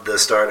how the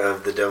start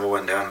of The Devil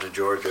Went Down to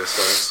Georgia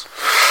starts.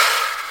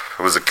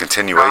 It was a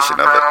continuation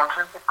of it.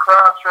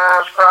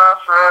 Crossroads.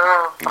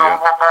 Yeah.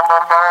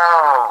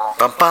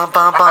 Bum, bum,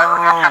 bum,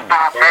 bum.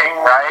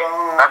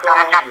 That's what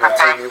it used to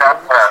take.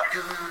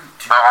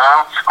 The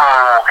old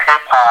school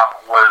hip hop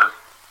was,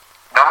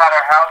 no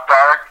matter how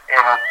dark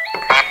and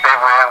deep they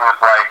went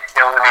with like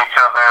killing each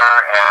other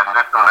and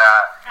this and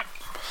that,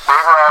 they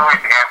were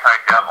always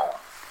anti-devil.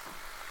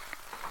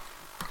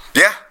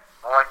 Yeah.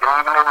 Like,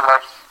 and even in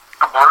like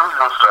the blues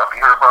and stuff,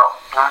 you hear about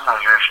blues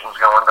musicians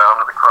going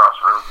down to the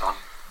crossroads and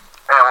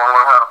hey, I want to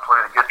learn how to play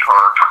the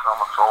guitar because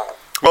I'm a soul.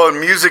 Well, in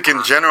music in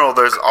general,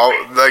 there's all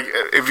like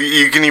if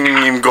you can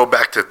even go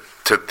back to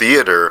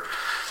theater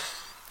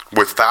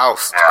with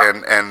Faust,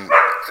 yeah. and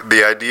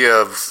the idea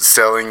of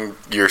selling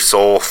your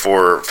soul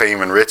for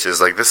fame and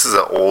riches. Like, this is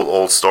an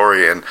old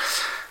story, and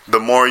the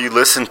more you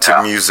listen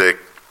to music,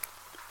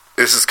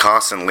 this is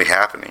constantly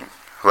happening.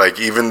 Like,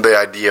 even the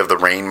idea of the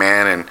Rain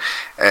Man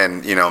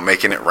and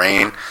making it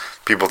rain,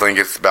 people think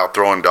it's about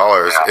throwing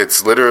dollars. Yeah.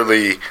 It's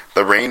literally,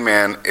 the Rain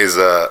Man is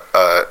a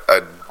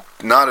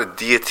not a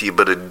deity,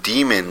 but a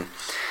demon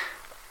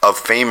of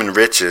fame and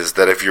riches,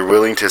 that if you're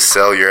willing to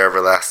sell your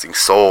everlasting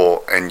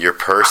soul and your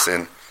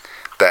person,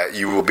 that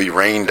you will be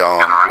rained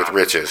on with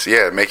riches.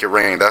 Yeah, make it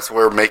rain. That's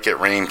where Make It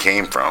Rain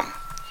came from.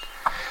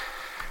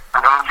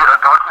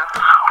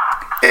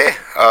 Yeah,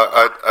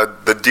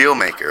 the deal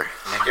maker.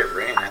 Make it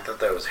rain. I thought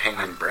that was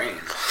hanging brain.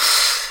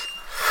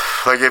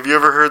 Like, have you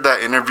ever heard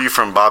that interview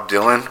from Bob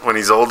Dylan when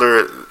he's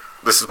older?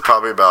 This is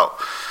probably about,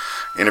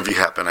 interview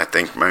happened, I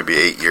think, maybe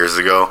 8 years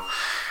ago.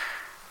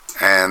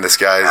 And this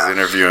guy's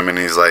interviewing him, and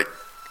he's like,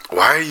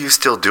 why are you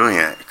still doing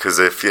it? Because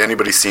if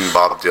anybody's seen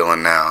Bob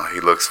Dylan now, he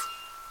looks...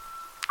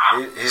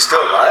 He's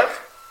still alive?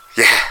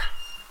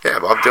 Yeah,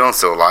 Bob Dylan's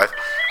still alive.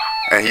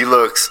 And he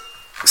looks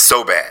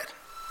so bad.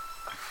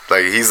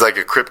 Like, he's like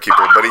a crypt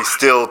keeper, but he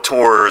still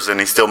tours and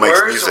he still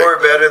makes music. Worse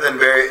or better than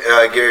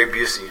Gary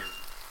Busey?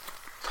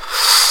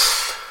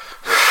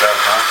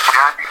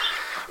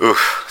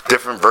 Oof,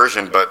 different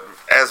version, but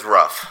as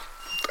rough.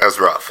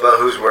 But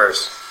who's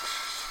worse?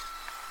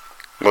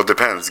 Well, it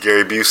depends.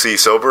 Gary Busey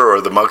sober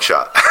or the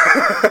mugshot?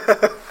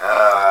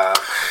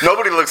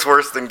 Nobody looks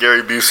worse than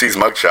Gary Busey's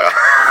mugshot.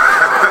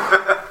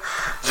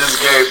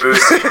 Just Gary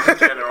Busey in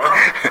general.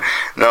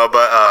 No,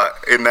 but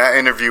in that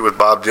interview with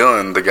Bob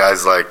Dylan, the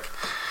guy's like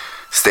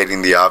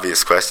stating the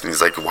obvious question.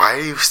 He's like, why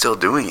are you still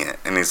doing it?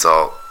 And he's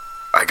all,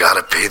 I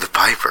gotta pay the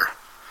piper.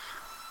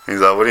 He's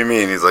like, what do you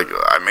mean? He's like,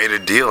 I made a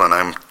deal and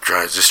I'm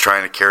just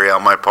trying to carry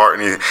out my part.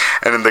 And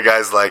then the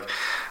guy's like,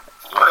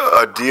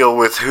 a deal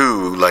with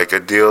who? Like, a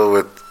deal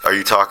with, are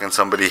you talking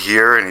somebody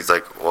here? And he's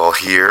like, well,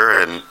 here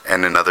and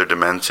in other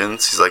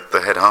dimensions. He's like,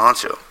 the head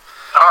honcho.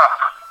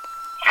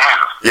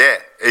 Yeah,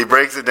 he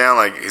breaks it down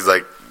like, he's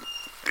like,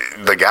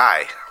 the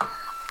guy.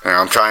 And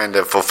I'm trying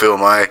to fulfill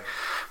my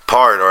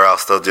part, or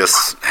else they'll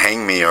just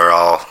hang me, or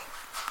I'll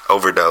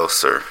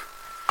overdose, or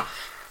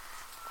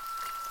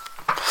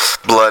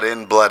blood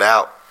in, blood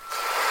out.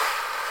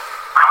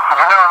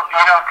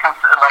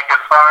 Like, as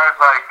far as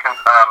like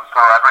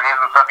celebrities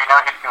and stuff,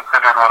 he's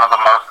considered one of the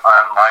most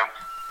unliked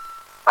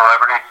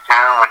celebrities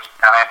too, which is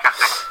kind of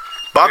interesting.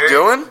 Bob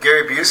Dylan?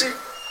 Gary Busey?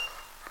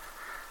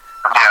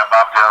 Yeah,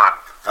 Bob Dylan.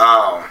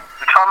 Oh.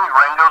 You telling me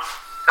Ringo's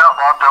got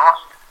Bob Dylan?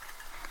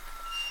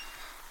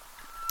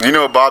 You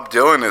know, Bob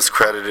Dylan is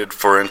credited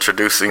for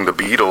introducing the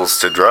Beatles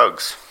to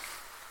drugs.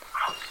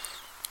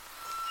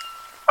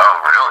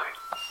 Oh,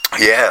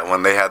 really? Yeah,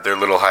 when they had their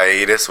little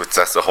hiatus, which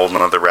that's a whole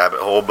nother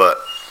rabbit hole, but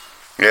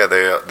yeah,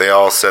 they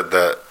all said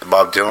that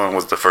Bob Dylan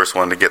was the first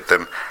one to get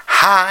them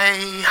high.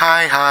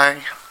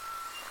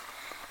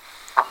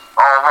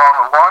 All on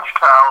the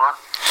watchtower.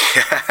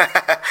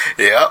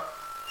 Yep.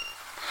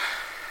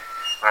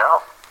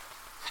 Well.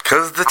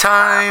 'Cause the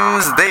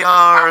times, they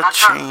are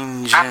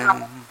changing.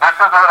 This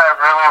is what I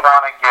really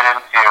want to get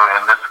into,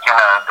 and this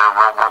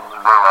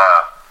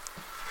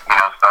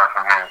we'll start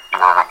from here and see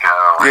where we go.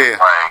 Yeah.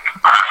 Like,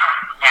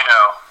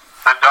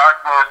 the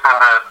darkness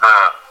and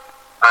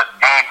the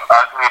deep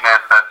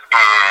ugliness that's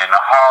in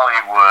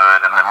Hollywood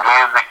and the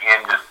music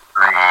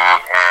industry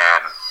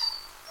and,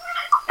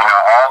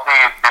 all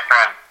these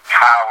different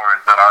powers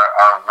that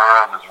our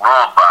world is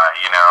ruled by,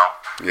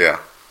 Yeah.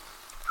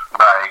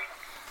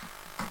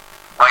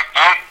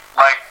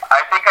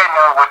 I think I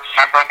know what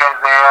you think,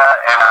 Isaiah,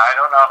 and I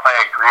don't know if I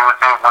agree with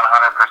it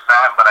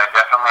 100%, but I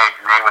definitely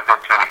agree with it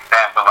to an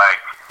extent. But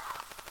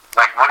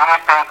what do you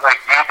think? Like,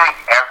 do you think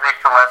every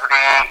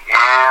celebrity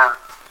is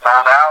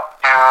sold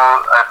out to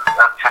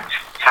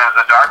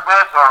the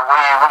darkness, or what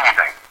do you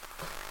think?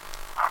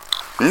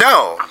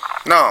 No.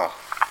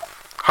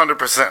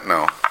 100%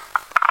 no.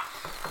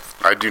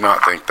 I do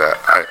not think that.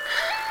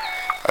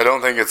 I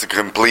don't think it's a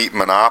complete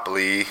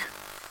monopoly.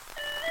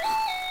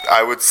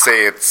 I would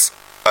say it's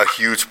a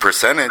huge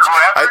percentage.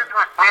 Whoever's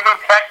receiving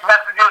text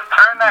messages,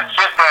 turn that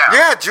shit down.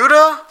 Yeah,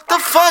 Judah. What the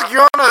fuck?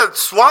 You're on a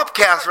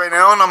Swapcast right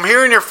now, and I'm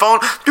hearing your phone.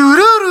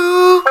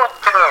 Doo-doo-doo.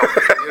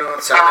 You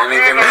don't sound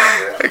anything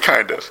like it.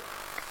 Kind of.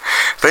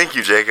 Thank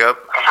you, Jacob.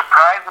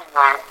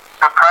 Surprisingly,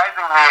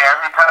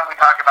 every time we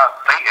talk about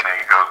Satan,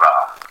 it goes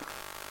off.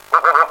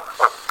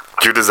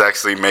 Judah's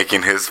actually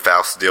making his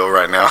Faust deal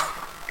right now.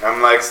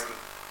 I'm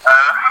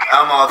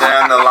all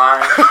down the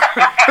line.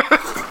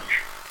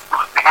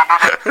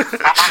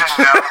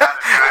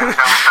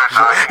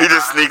 He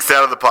just sneaks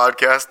out of the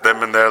podcast,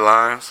 them in their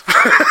lines.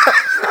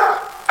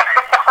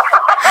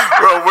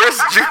 Bro, where's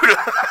Judah?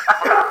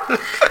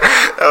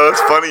 That was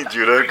funny,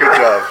 Judah. Good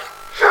job.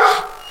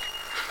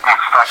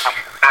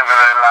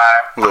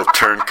 Little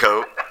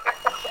turncoat.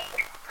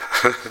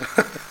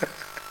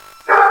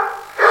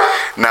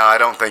 No, I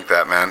don't think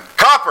that, man.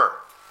 Copper!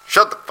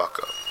 Shut the fuck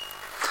up.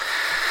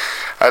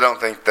 I don't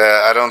think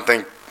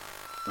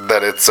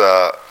that it's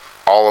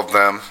all of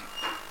them.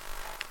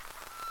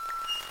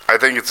 I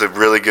think it's a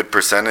really good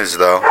percentage,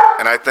 though.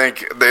 And I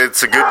think that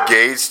it's a good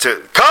gauge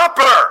to...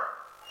 Copper!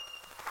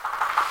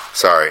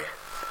 Sorry.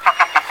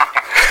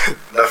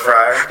 The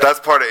Friar? That's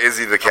part of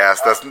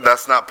IzzyDaCast.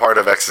 That's not part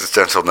of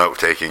Existential Note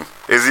Taking.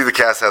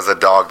 IzzyDaCast has a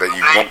dog that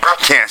you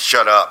can't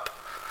shut up.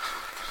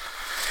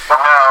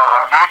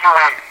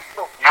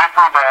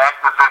 Usually the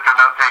existential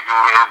note taking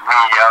is me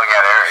yelling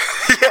at Eric.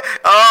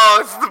 Yeah. Oh,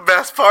 it's the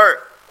best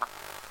part.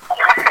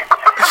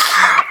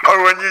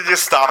 Or when you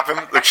just stop him,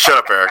 like, shut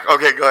up, Eric.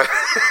 Okay, go ahead.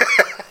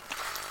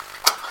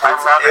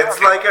 It's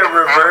like a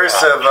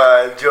reverse of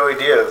Joey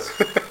Diaz.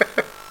 It's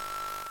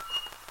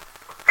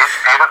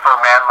beautiful,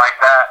 man, like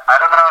that. I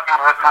don't know if you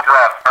listened to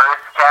that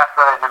first cast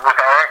that I did with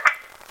Eric.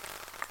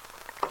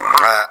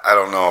 I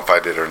don't know if I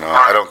did or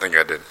not. I don't think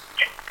I did.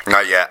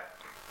 Not yet.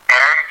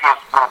 Eric is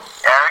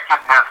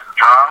just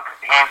drunk.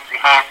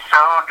 He's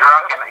so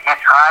drunk and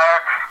he's higher.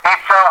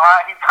 He's so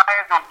high. He's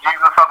higher than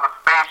Jesus on the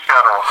space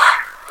shuttle.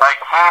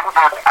 Like, he's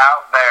just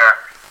out there,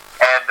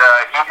 and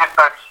he just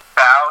starts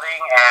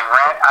shouting and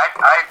rant. I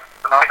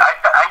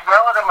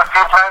yell at him a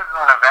few times, and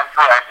then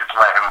eventually I just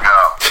let him go.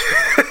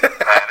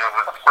 And it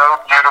was so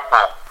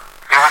beautiful.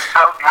 It was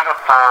so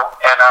beautiful,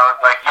 and I was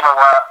like, you know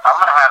what? I'm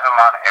gonna have him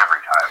on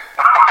every time.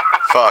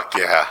 Fuck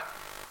yeah.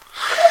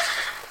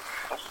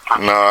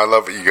 No, I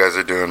love what you guys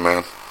are doing,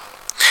 man.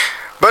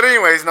 But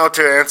anyways, no,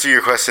 to answer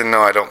your question,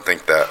 no, I don't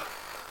think that.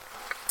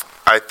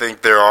 I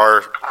think there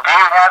are... Do you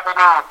have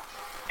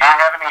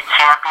any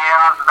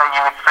champions that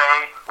you would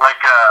say? Like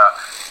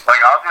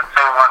I'll just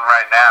say one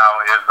right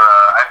now is,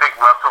 I think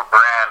Russell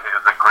Brand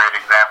is a great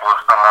example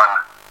of someone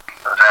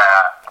that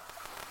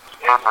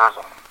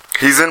is...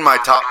 He's in my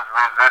top... Is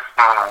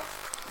resisting...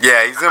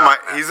 Yeah,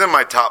 he's in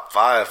my top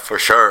 5 for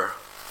sure.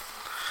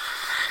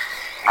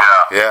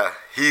 Yeah. Yeah,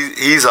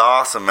 he's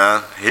awesome,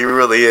 man. He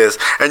really is.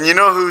 And you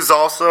know who's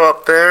also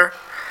up there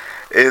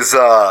is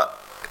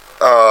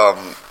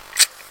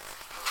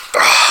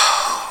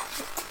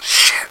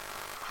shit.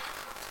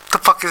 What the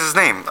fuck is his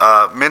name?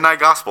 Midnight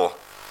Gospel.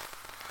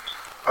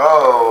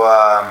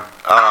 Yeah.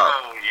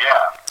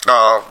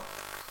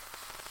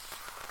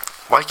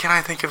 Why can't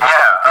I think of his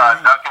Yeah,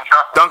 name?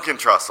 Duncan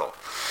Trussell.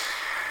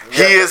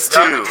 Yeah, He is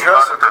too.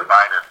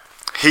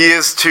 He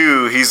is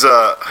too. He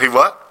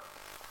what?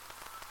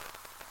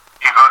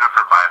 He voted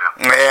for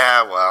Biden.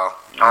 Yeah, well,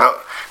 no,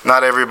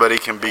 not everybody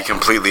can be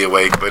completely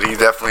awake, but he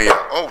definitely.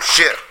 Oh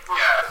shit!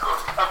 Yeah, of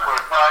course.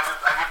 Well, I just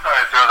thought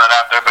I'd throw that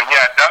out there. But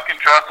yeah, Duncan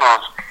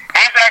Trussell's,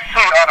 he's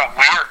actually he's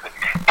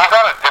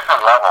on a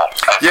different level.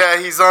 Yeah,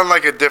 he's on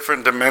like a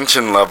different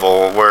dimension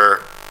level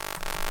where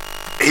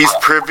he's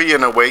privy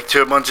and awake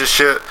to a bunch of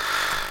shit,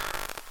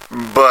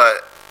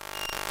 but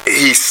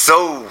he's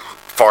so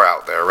far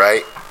out there,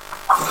 right?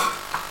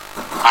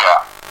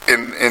 Yeah.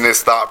 In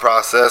his thought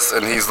process,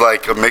 and he's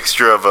like a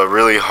mixture of a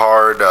really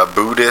hard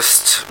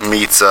Buddhist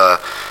meets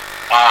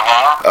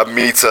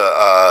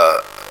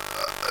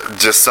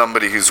just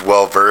somebody who's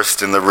well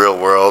versed in the real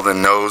world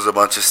and knows a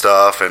bunch of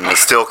stuff and is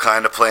still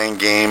kind of playing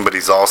game, but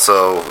he's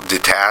also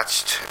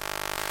detached.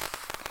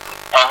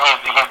 And he's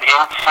into a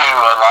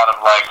lot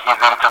of he's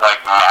into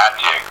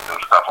magic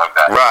and stuff like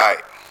that.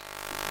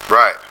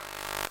 Right.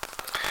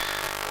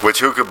 Which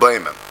who could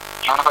blame him?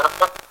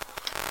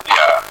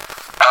 Yeah.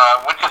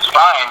 Which is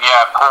fine,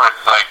 yeah, of course.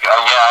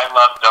 I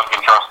love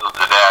Duncan Trussell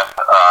to death.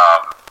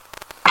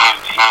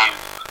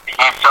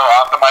 He's so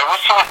awesome. I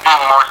wish he was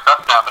doing more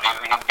stuff now, but he's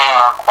being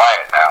more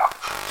quiet now.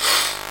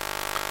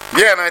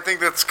 Yeah, and I think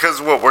that's because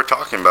what we're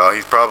talking about.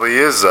 He probably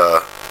is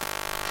a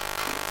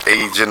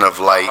agent of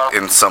light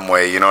in some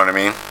way. You know what I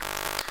mean?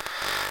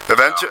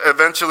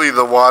 Eventually,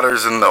 the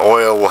waters and the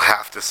oil will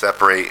have to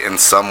separate in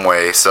some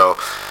way. So,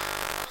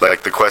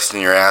 like the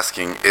question you're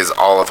asking, is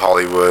all of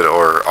Hollywood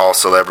or all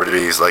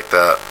celebrities like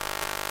that?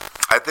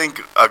 I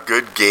think a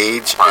good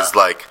gauge is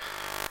like,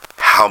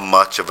 how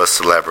much of a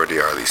celebrity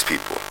are these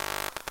people?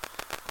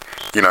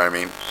 You know what I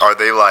mean? Are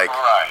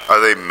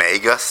they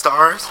mega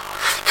stars?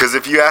 Because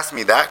if you ask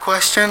me that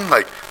question,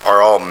 like,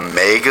 are all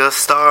mega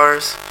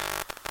stars?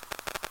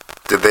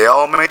 Did they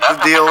all make the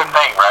deal? That's a good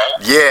thing, right?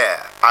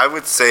 Yeah, I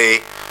would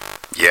say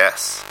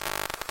yes.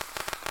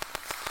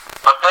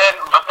 But then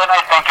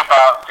I think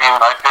about,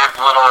 there's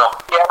little...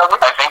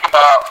 I think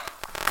about...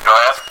 Go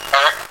ahead,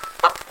 Eric.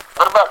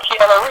 What about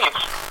Keanu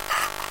Reeves?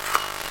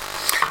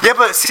 Yeah,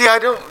 but see, I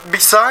don't...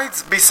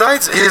 Besides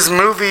his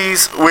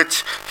movies,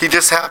 which he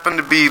just happened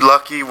to be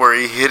lucky where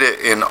he hit it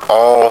in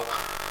all...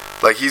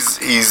 Like,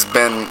 he's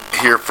been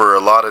here for a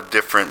lot of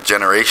different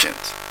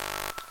generations.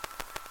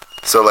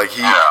 So, like,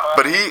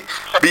 But he...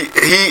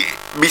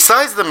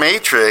 Besides The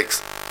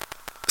Matrix...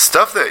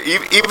 Stuff that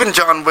even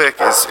John Wick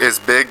is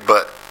big,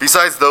 but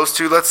besides those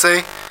two, let's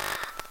say,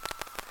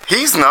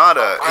 he's not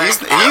a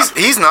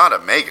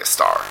mega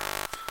star.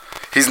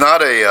 He's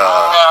not a.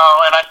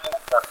 No, and I think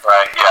that's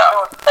right.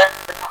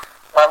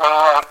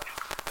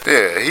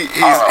 Yeah.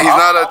 He's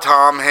not a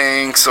Tom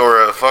Hanks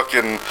or a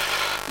fucking,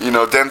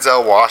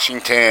 Denzel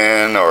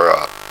Washington or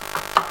a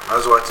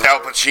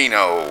Al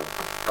Pacino.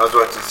 I was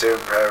watching Saving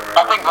Private Ryan. I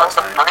think that's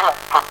a pretty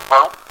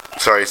woke.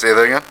 Sorry, say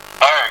that again.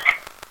 Eric.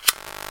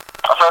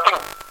 So I think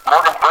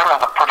Morgan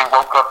Freeman's a pretty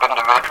woke up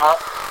individual.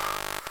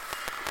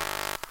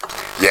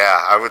 Yeah,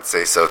 I would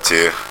say so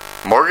too.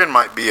 Morgan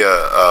might be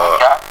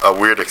a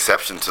weird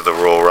exception to the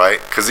rule,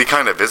 right? Because he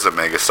kind of is a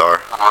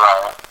megastar.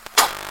 Right.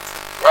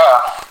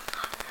 Yeah.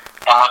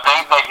 And the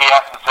things that he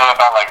has to say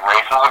about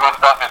racism and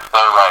stuff is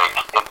so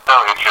it's so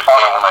interesting.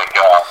 interesting, like, he's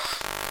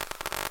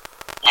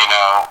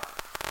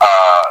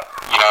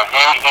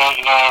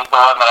the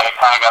one that I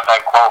kind of got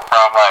that quote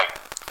from, like,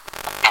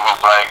 he was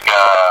like,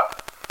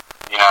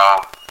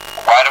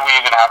 why do we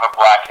even have a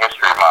Black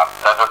History Month?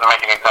 That doesn't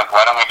make any sense.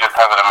 Why don't we just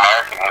have an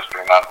American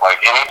History Month? Like,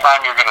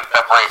 anytime you're going to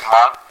separate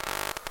months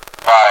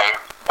by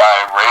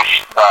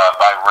race,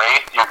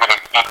 you're going to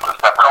keep the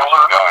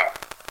separation going.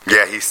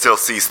 Yeah, he still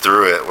sees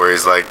through it, where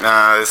he's like,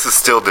 nah, this is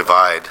still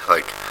divide.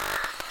 Like,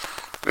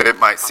 it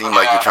might seem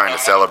like you're trying to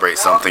celebrate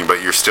something,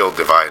 but you're still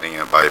dividing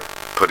it by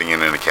putting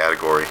it in a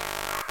category.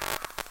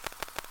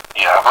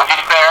 Yeah, what did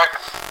you say, Eric?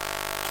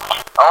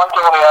 I liked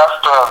it when he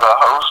asked the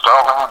host, I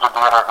don't know who did the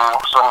interview,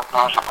 some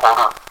news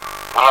reporter,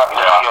 he was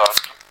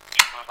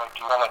like, do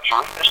you want a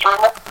Jewish history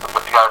month?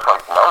 But the guy was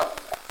like, no.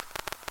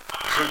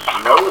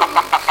 No.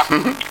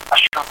 I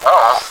sure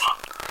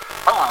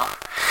know.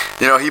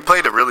 You know, he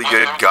played a really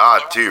good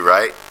God, too,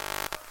 right?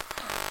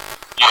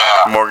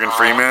 Yeah. Morgan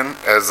Freeman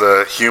as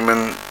a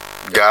human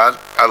God.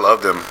 I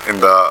loved him in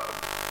the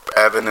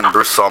Evan and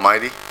Bruce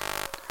Almighty.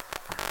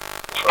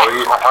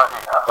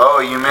 Oh,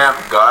 you meant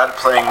God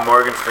playing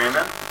Morgan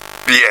Freeman?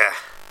 Yeah,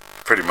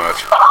 pretty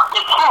much. Wow,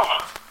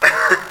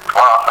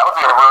 that would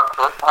be a road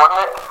trip, wouldn't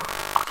it?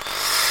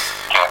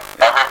 Okay,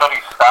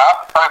 everybody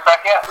stop for a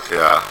second.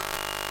 Yeah.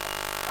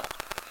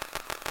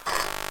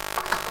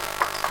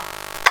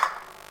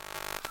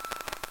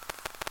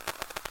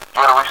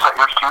 You gotta reset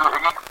yours too,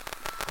 Iggy?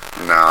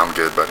 No, I'm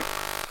good, buddy. So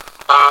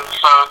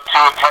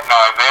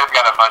Isaiah's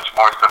got a bunch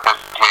more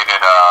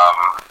sophisticated,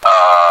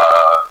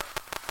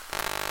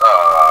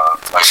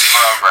 like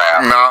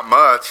program. Not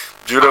much.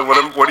 Judah,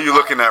 what are you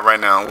looking at right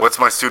now? What's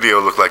my studio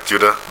look like,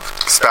 Judah?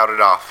 Spout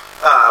it off.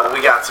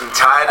 We got some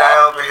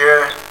tie-dye over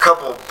here, a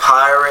couple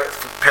pirate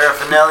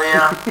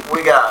paraphernalia.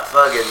 We got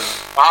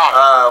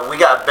we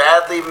got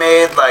badly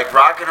made, like,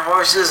 rocking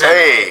horses.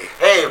 Hey,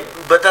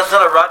 but that's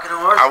not a rocking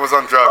horse. I was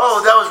on drugs.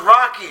 Oh, that was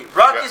Rocky.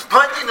 Rocky's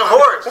punching the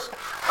horse.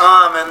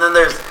 And then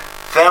there's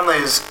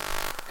families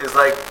is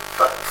like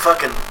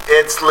fucking.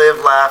 It's live,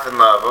 laugh, and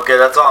love. Okay,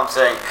 that's all I'm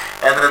saying.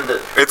 And then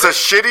it's a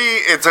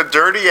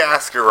dirty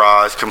ass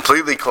garage,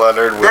 completely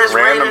cluttered with there's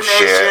random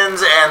shit.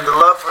 Nations and the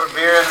love for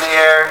beer in the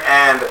air.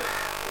 And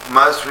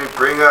must we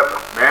bring up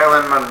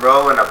Marilyn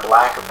Monroe in a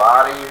black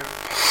body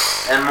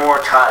and more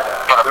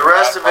tie-dye? The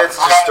rest of it's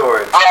just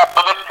storage. Yeah,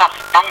 but it's a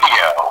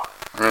studio.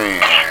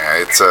 Yeah,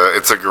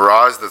 it's a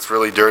garage that's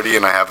really dirty,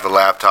 and I have the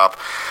laptop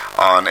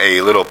on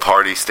a little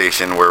party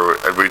station where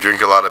we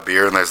drink a lot of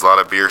beer, and there's a lot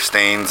of beer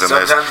stains. And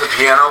sometimes the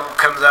piano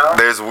comes out.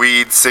 There's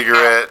weed,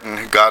 cigarette,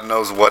 and God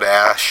knows what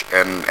ash,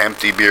 and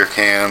empty beer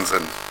cans,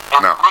 and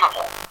no.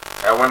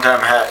 At one time,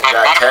 got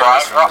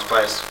tetanus from this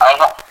place. I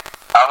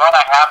want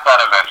to have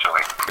that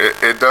eventually.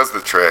 It does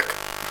the trick.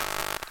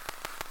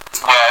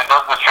 Yeah, it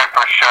does the trick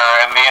for sure.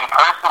 And the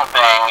in-person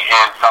thing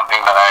is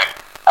something that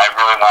I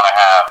really want to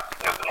have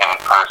is in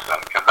person,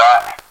 because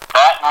that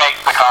makes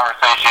the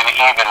conversation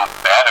even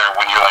better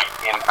when you're like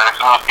in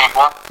person with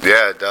people.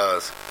 Yeah, it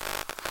does.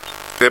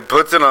 It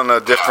puts it on a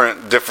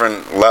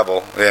different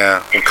level.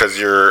 Yeah, because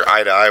you're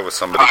eye to eye with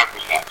somebody.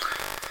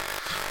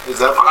 100%. Is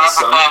that from the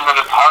sun? But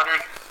it's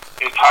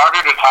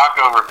harder to talk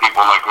over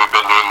people like we've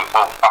been doing this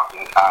whole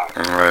fucking time.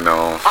 I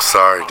know.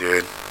 Sorry,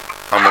 dude.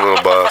 I'm a little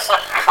buzzed.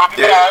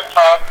 Yeah, it's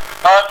fun.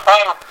 No, it's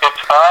fun.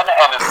 It's fun,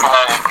 and it's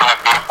gonna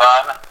be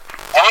fun.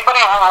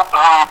 Anybody who's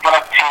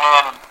gonna tune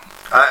in,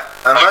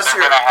 unless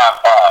you're you're gonna have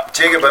fun.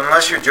 Jacob,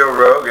 unless you're Joe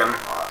Rogan,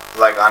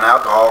 like on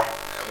alcohol,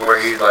 where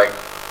he like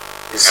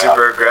is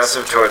super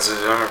aggressive towards his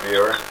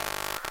interviewer.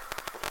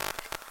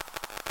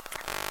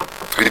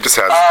 He just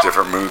has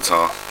different moods,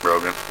 huh,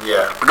 Rogan?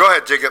 Yeah. But go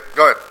ahead, Jacob.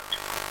 Go ahead.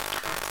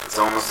 It's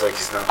almost like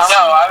he's not. No,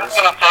 I was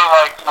gonna say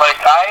like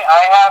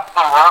I have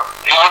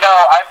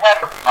I've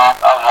had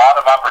a lot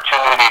of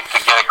opportunities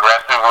to get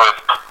aggressive with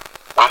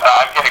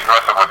I get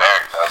aggressive with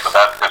Eric though, so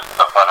that's just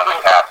the fun of the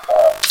cast.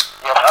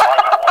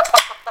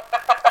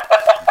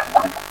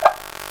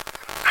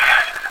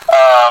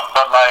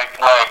 But like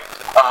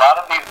a lot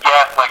of these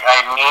guests, like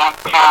I need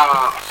to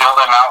fill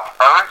them out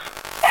first,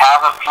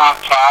 have a few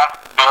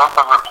casts build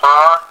the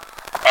rapport,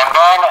 and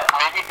then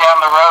maybe down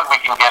the road we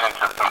can get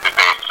into some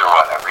debates or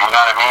whatever. You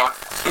know what I mean?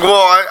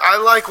 Well, I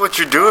like what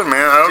you're doing,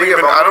 man. I don't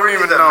even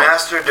the know.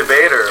 Master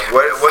debater.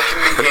 What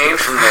can be gained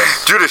from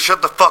this? Judah,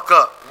 shut the fuck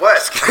up.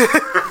 What?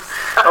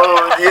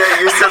 Oh yeah,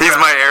 you said He's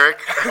my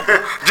Eric.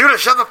 Judah,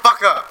 shut the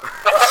fuck up.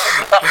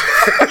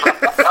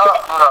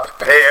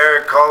 Hey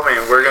Eric, call me.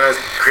 We're gonna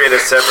create a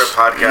separate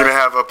podcast. You're gonna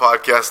have a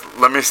podcast.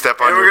 Let me step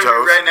on your we're gonna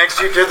toes. be right next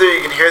to each other.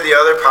 You can hear the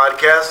other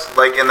podcast,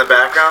 like in the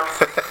background.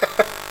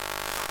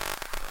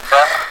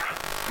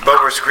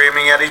 But we're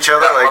screaming at each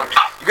other like,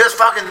 you guys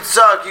fucking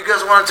suck. You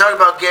guys want to talk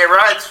about gay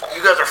rights?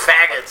 You guys are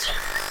faggots.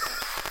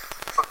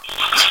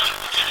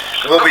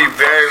 We'll be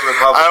very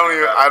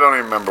Republican. I don't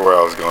even remember where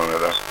I was going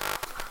with that.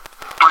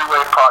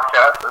 Three-way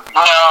podcast. No,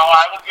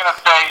 I was gonna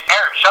say,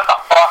 Eric, shut the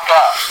fuck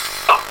up.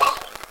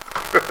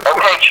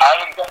 Okay,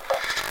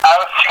 I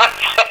was gonna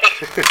say,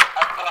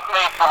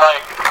 so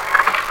like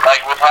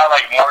with how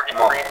like Morgan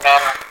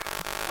Freeman,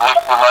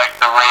 listen to like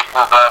the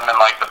racism and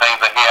like the things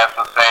that he has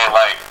to say,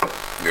 like,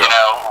 you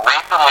know,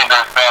 recently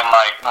there's been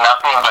like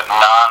nothing but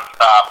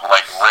non-stop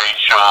like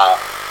racial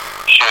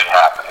shit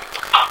happening.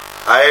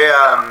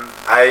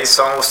 I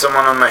saw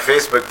someone on my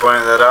Facebook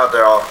pointing that out.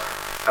 They're all,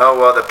 oh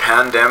well, the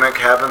pandemic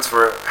happens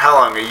for how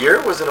long? A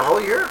year? Was it a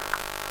whole year?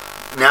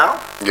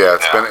 Now? Yeah,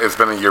 it's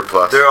been a year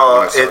plus. They're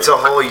all, it's a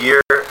whole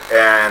year,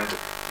 and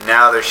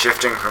now they're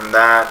shifting from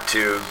that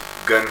to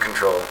gun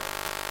control.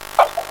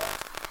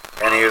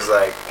 And he was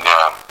like,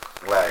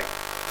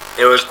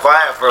 it was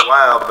quiet for a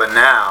while, but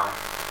now.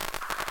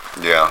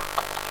 Yeah.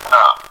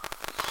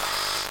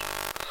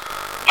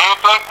 Do you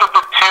think that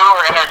the two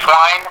are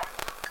intertwined?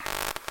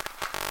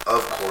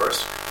 Of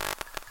course.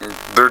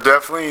 They're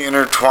definitely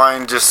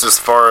intertwined just as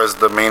far as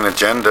the main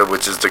agenda,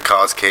 which is to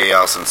cause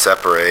chaos and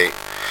separate.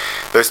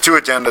 There's two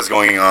agendas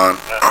going on.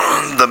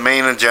 The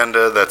main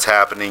agenda that's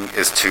happening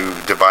is to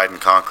divide and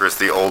conquer. It's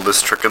the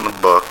oldest trick in the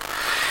book,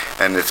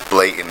 and it's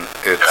blatant.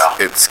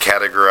 It's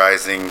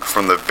categorizing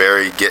from the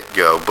very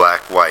get-go,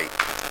 black, white,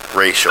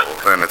 racial,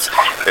 and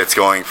it's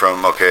going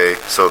from, okay,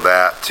 so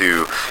that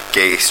to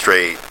gay,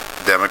 straight,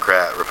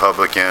 Democrat,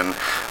 Republican,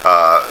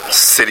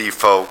 city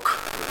folk,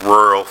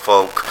 rural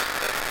folk,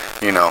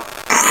 you know,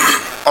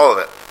 all of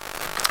it.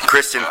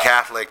 Christian,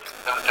 Catholic,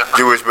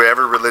 Jewish, but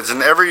every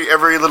religion, every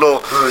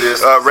little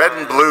red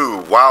and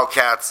blue,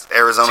 Wildcats,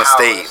 Arizona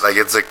State, like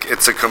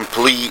it's a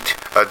complete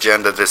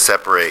agenda to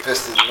separate.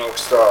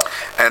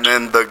 And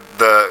then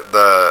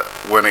the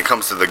when it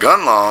comes to the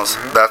gun laws,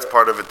 that's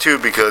part of it too,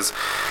 because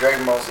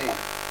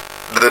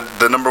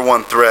the number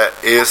one threat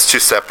is to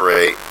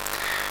separate.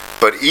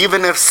 But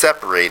even if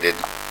separated,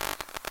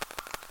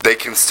 they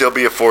can still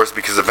be a force,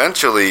 because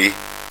eventually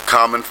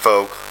common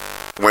folk,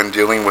 when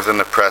dealing with an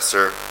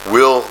oppressor,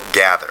 will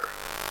gather.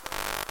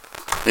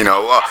 You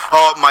know,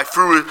 my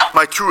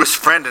truest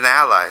friend and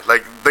ally.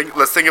 Like,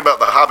 let's think about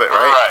The Hobbit,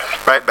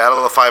 right? Right? Battle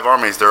of the Five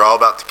Armies. They're all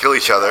about to kill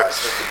each other.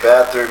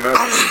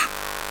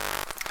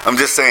 I'm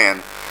just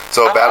saying.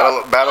 So,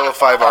 Battle of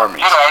Five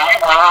Armies.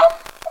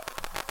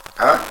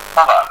 Huh?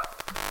 Hold on.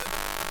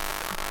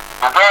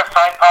 Is there a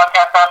side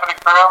podcast happening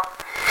for real?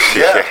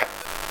 Yeah.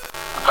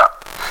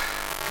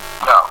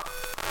 No.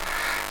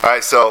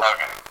 Alright, so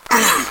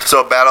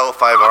Battle of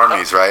Five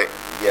Armies, right?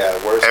 Yeah,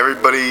 worse.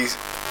 Everybody's,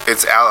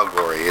 it's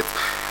allegory.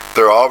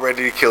 They're all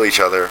ready to kill each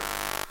other.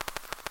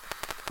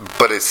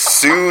 But as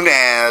soon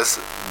as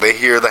they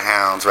hear the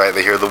hounds, right?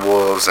 They hear the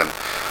wolves and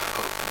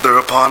they're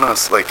upon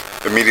us. Like,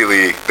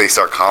 immediately they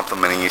start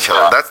complimenting each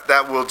other.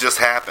 That will just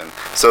happen.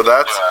 So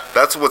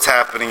that's what's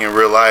happening in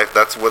real life.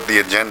 That's what the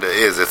agenda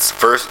is. It's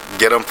first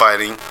get them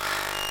fighting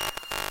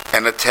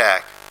and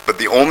attack. But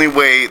the only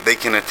way they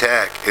can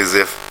attack is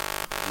if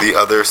the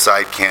other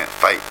side can't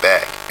fight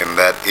back. And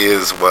that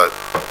is what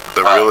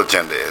the real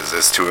agenda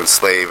is to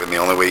enslave. And the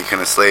only way you can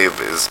enslave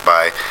is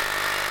by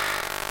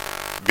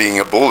being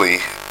a bully.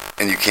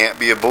 And you can't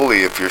be a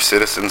bully if your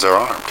citizens are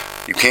armed.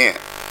 You can't.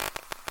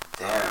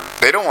 Damn.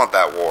 They don't want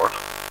that war.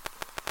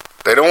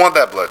 They don't want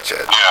that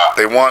bloodshed. Yeah.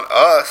 They want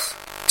us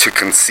to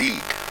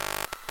concede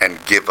and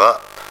give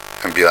up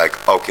and be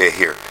like, okay,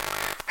 here,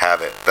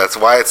 have it. That's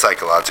why it's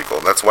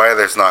psychological. That's why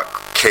there's not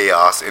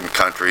chaos in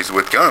countries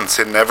with guns.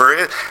 It never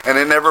is, and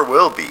it never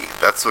will be.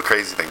 That's the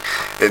crazy thing.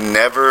 It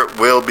never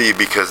will be,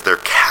 because they're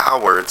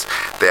cowards.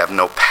 They have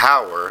no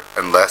power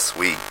unless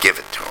we give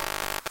it to them.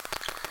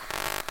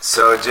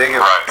 So,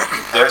 Jacob,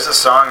 there's a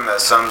song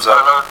that sums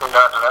up.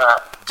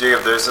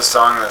 Jacob, there's a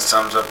song that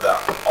sums up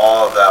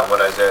all of that,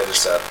 what Isaiah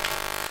just said.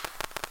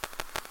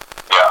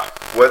 Yeah.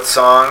 What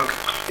song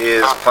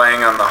is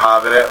playing on The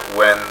Hobbit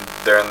when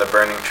they're in the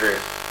burning tree?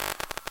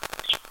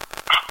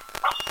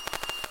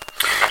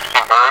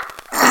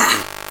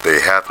 They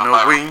have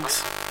no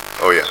wings.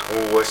 Oh, yeah.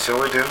 Oh, what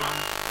shall we do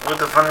with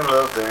the funny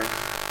little thing?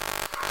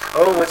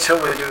 Oh, what shall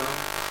we do?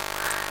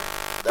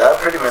 That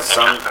pretty much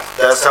summed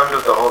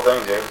up the whole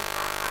thing, Jacob.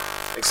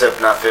 Except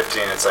not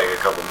 15, it's like a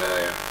couple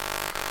million.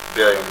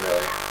 Billion,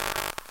 really.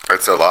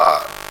 It's a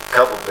lot.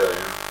 Couple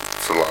billion.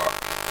 It's a lot.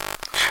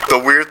 The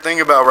weird thing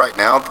about right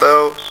now,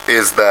 though,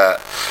 is that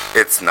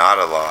it's not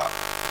a lot.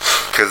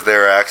 Because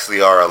there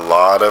actually are a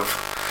lot of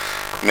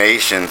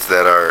nations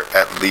that are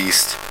at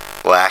least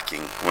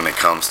lacking when it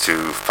comes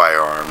to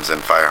firearms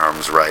and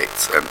firearms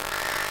rights and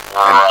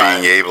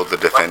being able to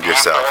defend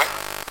yourself.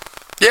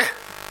 Yeah.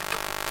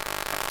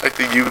 Like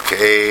the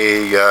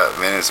UK, you got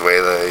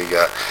Venezuela, you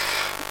got...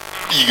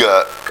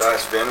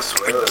 Gosh,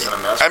 Venezuela's in a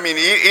mess. I mean,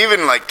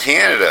 even like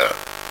Canada.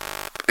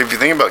 If you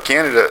think about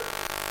Canada,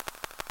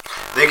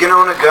 they can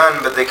own a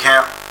gun, but they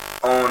can't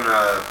own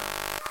a...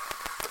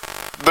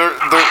 They're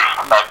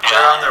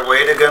on their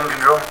way to gun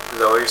control? Is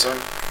that what you're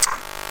saying?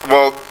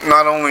 Well,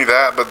 not only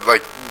that, but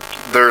like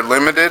they're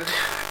limited,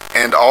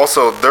 and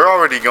also they're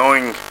already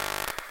going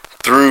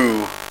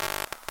through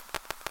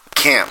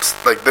camps.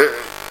 Like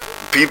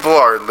people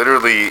are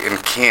literally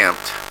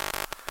encamped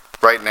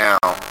right now,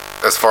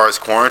 as far as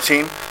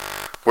quarantine,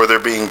 where they're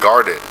being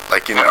guarded,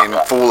 like in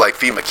full like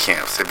FEMA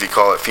camps, if you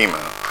call it FEMA.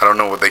 I don't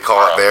know what they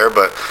call it there,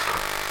 but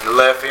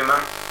Le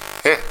FEMA?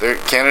 Yeah,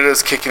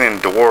 Canada's kicking in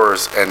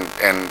doors and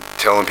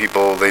telling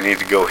people they need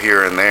to go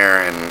here and there,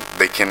 and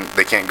they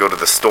can't go to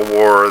the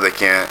store. They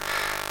can't,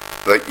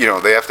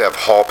 they have to have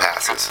hall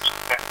passes.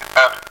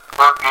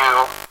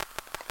 Curfew.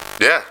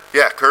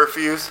 Yeah,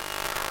 curfews.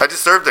 I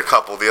just served a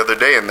couple the other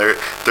day, and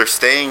they're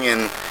staying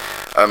in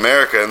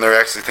America, and they're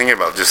actually thinking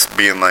about just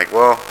being like,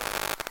 well,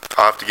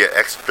 I'll have to get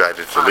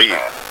extradited to leave,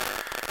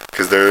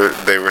 because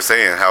they were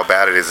saying how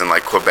bad it is in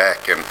like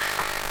Quebec and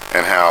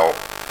how.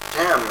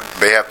 Damn.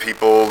 They have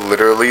people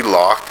literally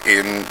locked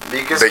in.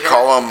 Because they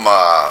call them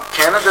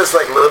Canada's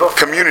like little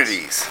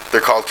communities. They're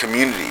called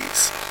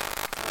communities,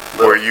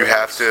 where you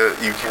have to.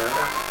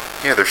 Canada?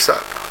 Yeah, they're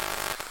stuck.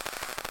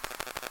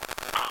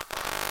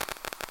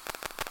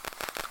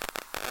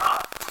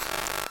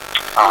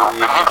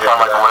 It sounds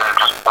like a way to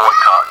just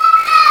boycott.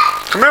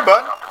 Come here,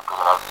 bud.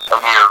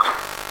 A year.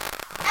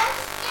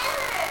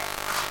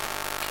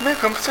 Come here,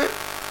 come sit.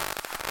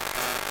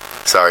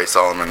 Sorry,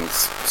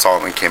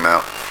 Solomon came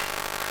out.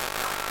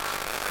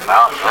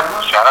 Now,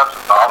 shout out to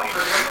Dolly.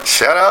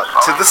 Shout out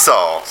to the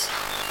Sauls.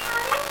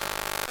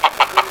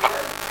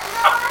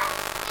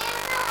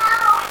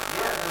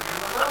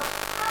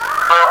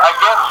 So I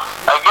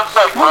guess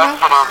that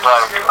question is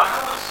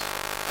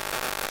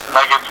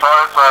like as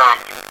far as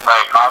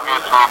like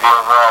obviously the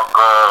overall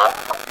goal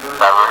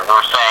that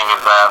we're saying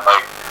is that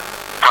like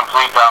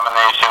complete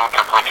domination,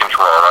 complete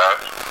control,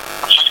 right?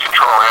 It's just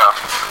control, yeah.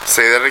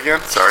 Say that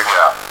again. Sorry.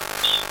 Yeah.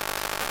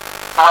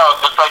 No,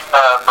 just like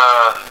the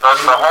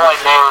whole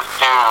idea is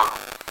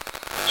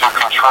to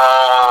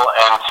control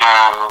and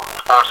to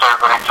force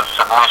everybody to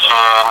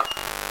submission,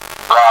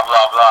 blah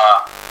blah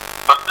blah.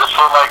 But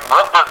so like,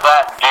 what does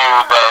that do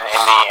then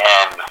in the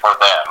end for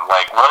them?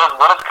 Like, what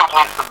does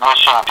complete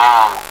submission do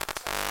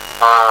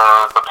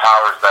for the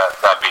powers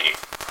that be?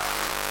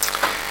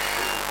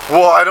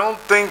 Well, I don't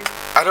think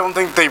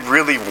they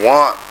really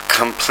want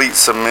complete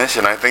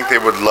submission. I think they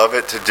would love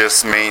it to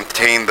just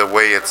maintain the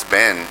way it's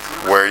been,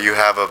 where you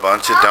have a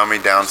bunch of dummy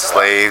down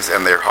slaves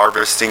and they're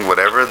harvesting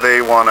whatever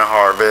they want to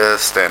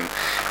harvest and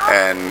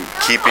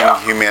keeping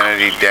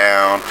humanity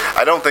down.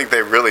 I don't think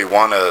they really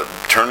want to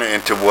turn it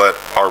into what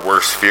our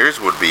worst fears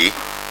would be,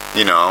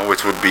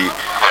 which would be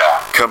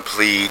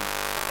complete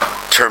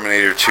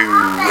Terminator 2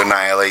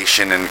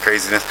 annihilation and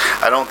craziness.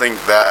 I don't think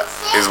that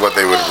is what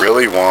they would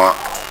really want.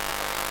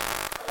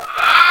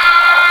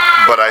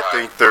 But I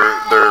think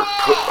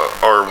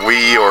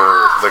we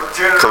or the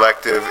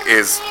collective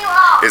is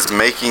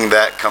making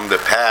that come to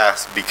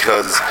pass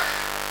because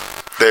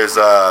there's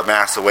a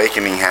mass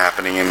awakening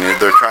happening, and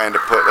they're trying to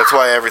put. That's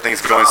why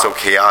everything's going so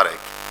chaotic,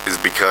 is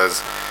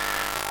because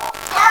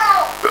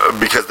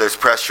there's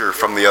pressure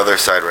from the other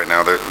side right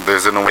now.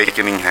 There's an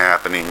awakening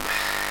happening.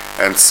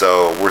 And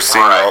so we're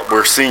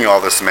seeing all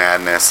this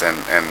madness and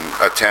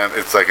attempt.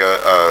 It's like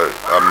a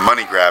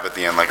money grab at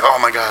the end. Like, oh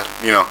my God,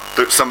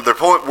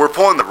 we're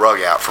pulling the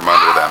rug out from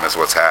under them is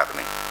what's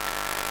happening.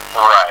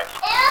 Right.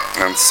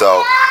 And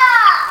so,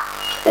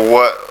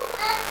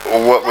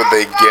 what would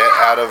they get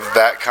out of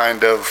that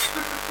kind of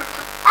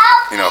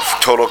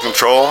total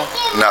control?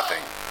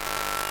 Nothing.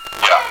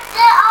 Yeah.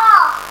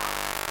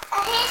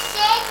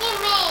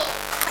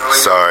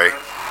 Sorry.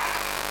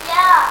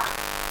 Yeah.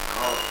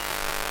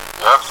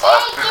 That's fine.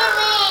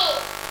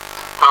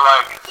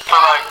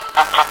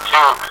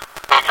 So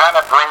they kind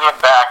of bring it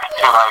back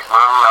to like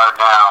where we are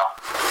now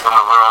in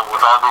the world with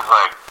all these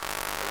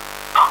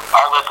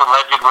all this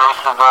alleged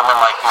racism and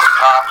like these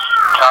cops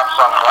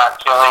on black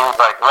killings,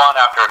 like one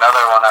after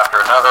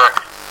another.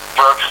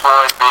 George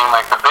Floyd being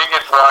like the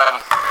biggest one,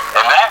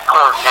 and that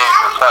court case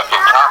is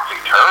fucking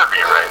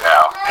topsy-turvy right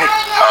now.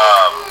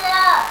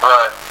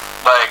 But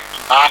like,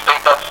 do you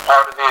think that's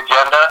part of the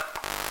agenda?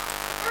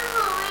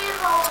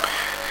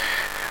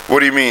 What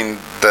do you mean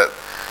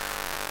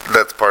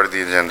that's part of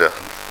the agenda?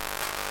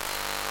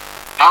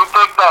 Do you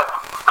think that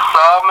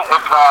some,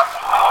 if not,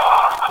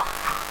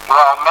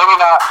 well, maybe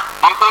not,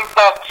 do you think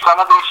that some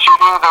of these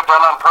shootings are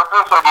done on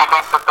purpose, or do you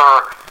think that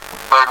they're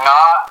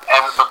not,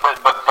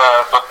 but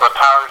the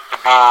powers to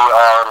be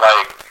are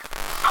like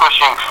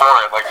pushing for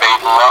it, like they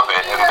love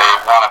it and they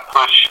want to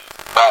push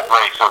that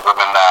racism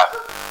and that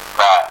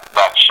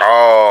shit?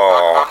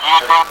 Oh. Or do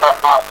you think that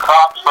the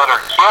cops that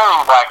are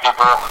killing black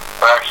people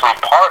are actually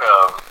part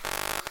of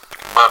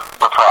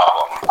the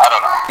problem? I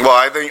don't know. Well,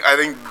 I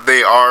think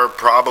they are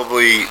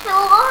probably.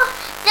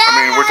 I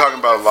mean, we're talking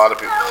about a lot of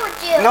people.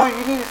 No,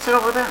 you need to sit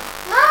over there.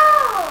 No.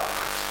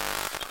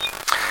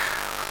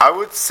 I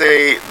would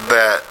say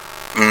that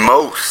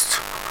most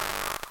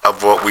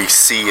of what we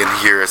see and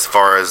hear as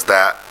far as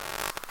that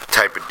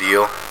type of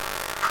deal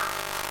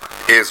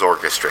is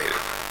orchestrated.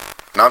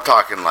 Not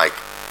talking like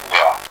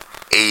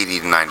 80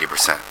 to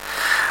 90%.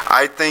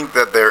 I think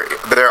that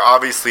there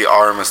obviously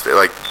are mistakes,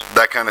 like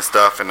that kind of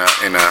stuff in a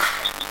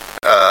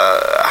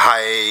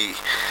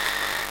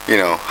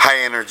high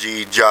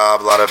energy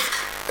job, a lot of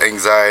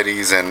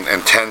anxieties and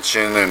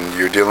tension, and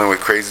you're dealing with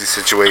crazy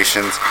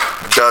situations.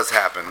 It does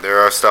happen. There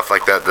are stuff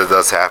like that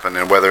does happen,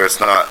 and whether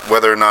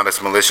or not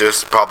it's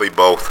malicious, probably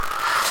both.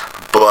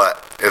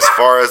 But as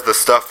far as the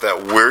stuff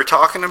that we're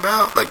talking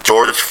about, like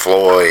George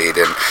Floyd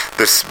and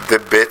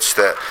the bitch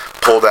that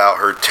pulled out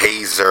her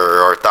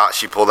taser or thought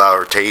she pulled out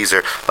her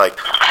taser, like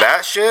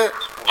that shit.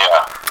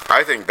 Yeah.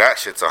 I think that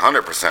shit's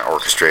 100%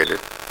 orchestrated.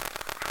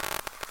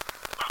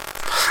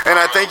 And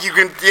I think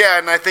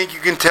you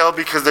can tell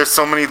because there's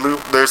so many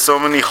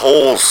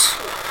holes.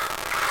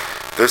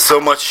 There's so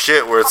much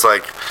shit where it's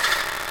like,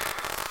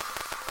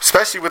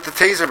 especially with the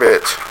taser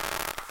bitch.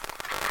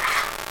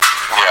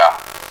 Yeah.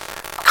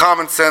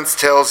 Common sense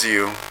tells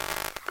you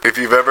if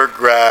you've ever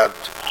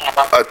grabbed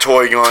a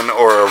toy gun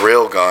or a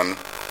real gun,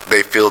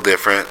 they feel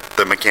different.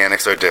 The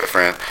mechanics are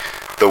different.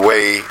 The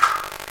way,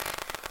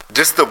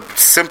 just the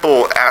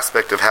simple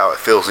aspect of how it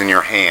feels in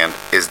your hand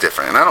is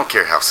different. And I don't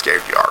care how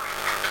scared you are.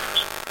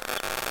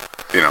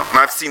 You know, and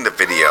I've seen the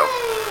video.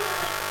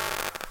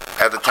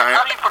 At the time.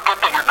 How do you forget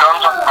that your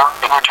guns are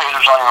and your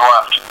taser's on your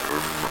left?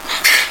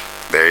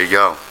 There you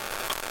go.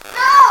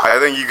 I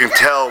think you can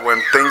tell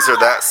when things are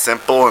that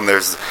simple and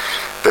there's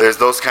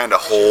those kind of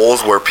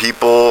holes where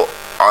people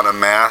on a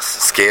mass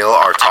scale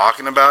are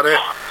talking about it.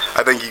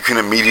 I think you can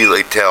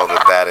immediately tell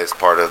that is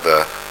part of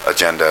the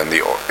agenda and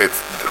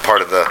it's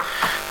part of the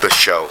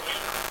show.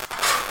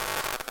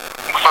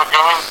 So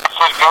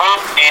going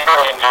deeper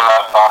into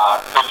that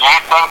thought, do you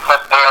think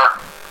that there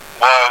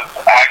was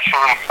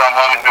actually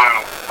someone who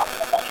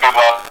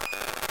loved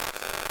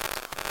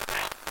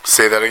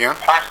Say that again?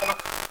 person?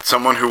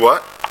 Someone who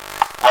what?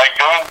 Like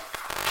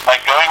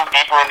going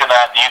deeper into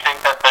that, do you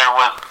think that there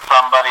was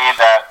somebody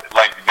that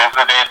like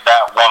visited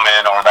that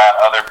woman or that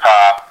other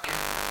cop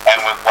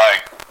and was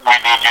like, "We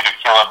need you to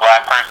kill a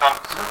black person"?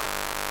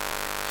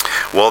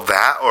 Well,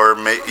 that or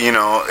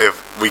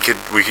if we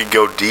could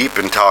go deep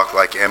and talk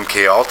like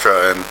MK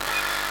Ultra and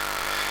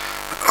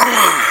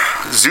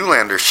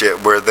Zoolander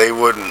shit, where they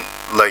wouldn't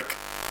like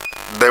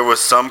there was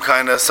some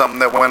kind of something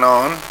that went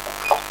on,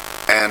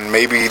 and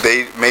maybe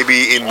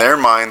in their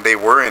mind they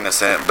were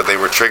innocent, but they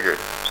were triggered.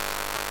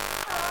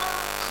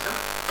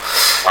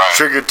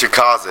 Triggered to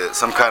cause it,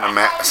 some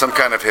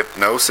kind of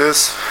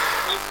hypnosis.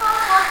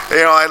 You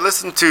know, I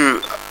listened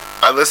to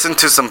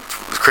some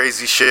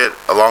crazy shit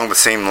along the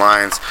same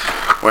lines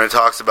when it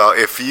talks about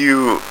if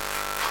you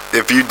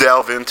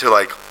delve into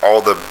like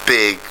all the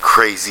big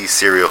crazy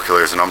serial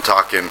killers, and I'm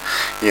talking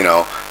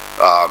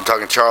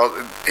Charles.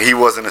 He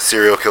wasn't a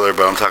serial killer,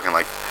 but I'm talking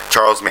like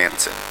Charles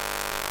Manson,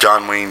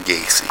 John Wayne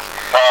Gacy.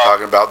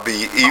 Talking about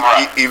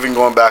even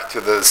going back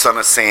to the Son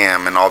of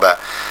Sam and all that.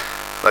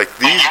 Like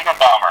these,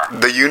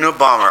 the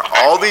Unabomber,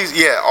 all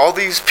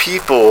these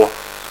people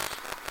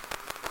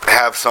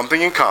have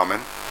something in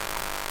common.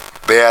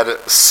 They had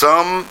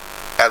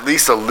at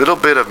least a little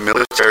bit of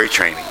military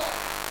training.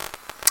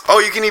 Oh,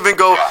 you can even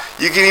go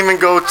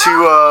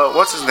to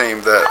what's his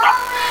name that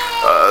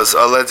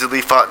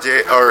allegedly shot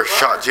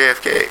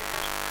JFK,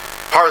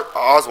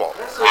 Oswald,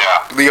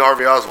 Lee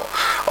Harvey Oswald.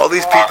 All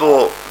these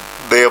people,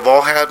 they have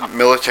all had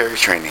military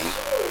training.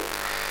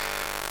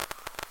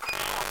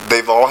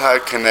 They've all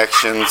had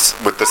connections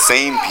with the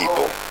same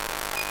people.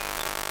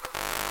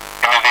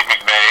 Timothy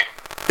McVeigh.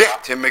 Yeah,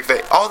 Tim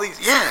McVeigh. All these,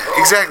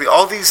 exactly.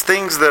 All these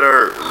things that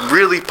are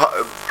really, pop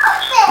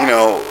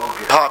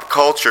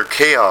culture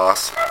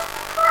chaos.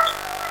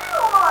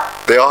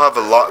 They all have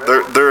a lot.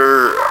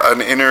 They're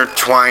an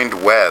intertwined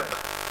web.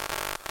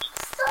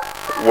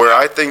 Where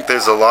I think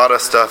there's a lot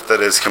of stuff that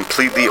is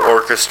completely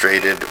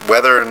orchestrated,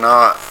 whether or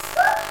not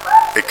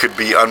it could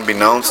be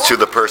unbeknownst to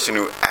the person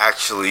who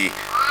actually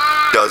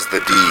does the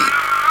deed.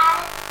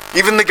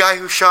 Even the guy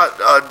who shot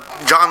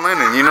John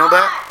Lennon, you know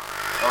that?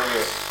 Oh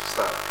yeah,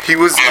 stop. He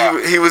was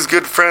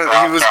good friend.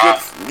 He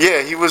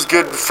was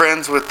good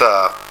friends with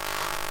oh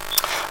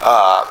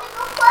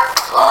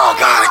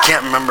God, I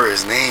can't remember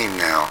his name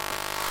now.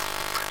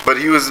 But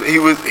he was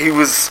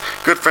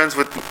good friends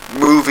with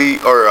movie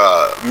or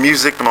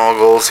music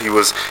moguls. He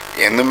was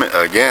he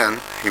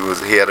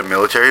had a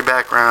military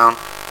background.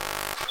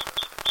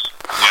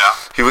 Yeah.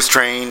 He was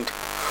trained.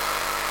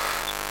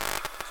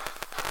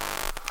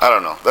 I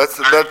don't know. That's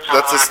his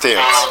stance.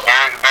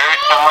 Very, very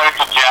similar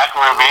to Jack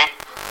Ruby.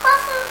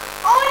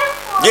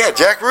 Yeah,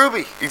 Jack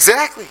Ruby.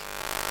 Exactly.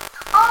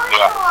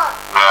 Yeah.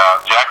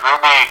 Jack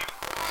Ruby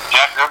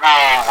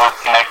was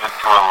connected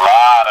to a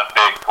lot of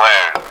big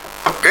players.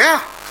 Yeah.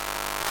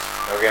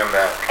 Okay, I'm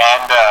back.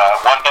 And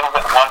one thing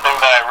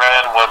that I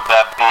read was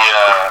that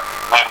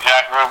when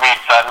Jack Ruby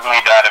suddenly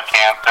died of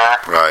cancer,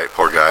 Right.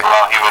 Poor guy.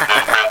 while he was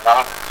in prison,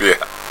 Yeah.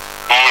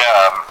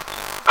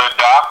 the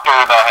doctor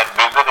that had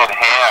visited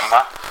him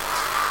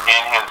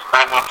in his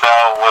prison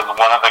cell was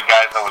one of the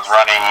guys that was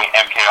running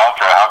MK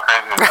Ultra. How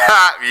crazy is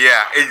that?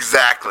 Yeah.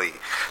 Exactly.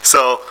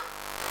 So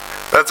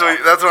that's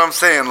what I'm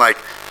saying. Like,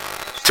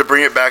 to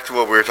bring it back to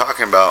what we were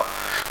talking about.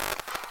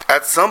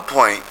 At some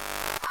point,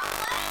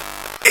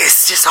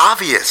 it's just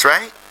obvious,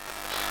 right?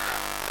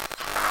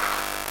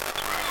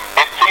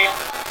 It seems.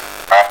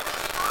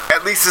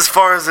 At least as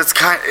far as it's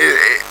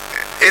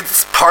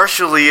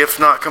partially, if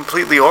not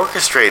completely,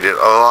 orchestrated. A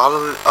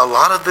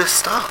lot of this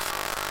stuff.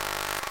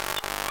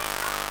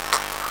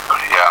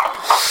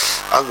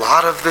 Yeah. A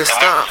lot of this And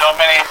stuff. there's so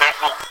many.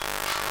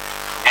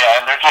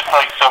 just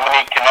like so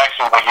many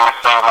connections. Like you were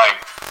saying, like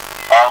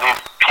all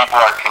these people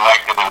are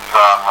connected in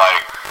some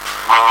like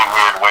really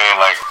weird way.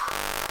 Like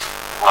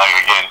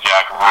again,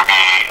 Jack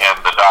Ruby and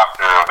the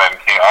Doctor of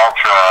MK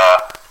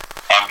Ultra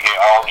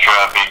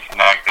being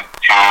connected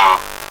to.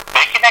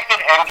 They connected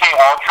MK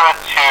Ultra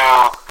to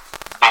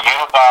the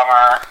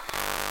Unabomber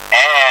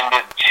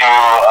and to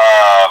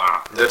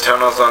the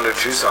tunnels under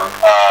Tucson.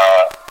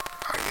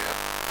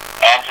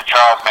 And to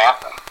Charles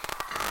Manson.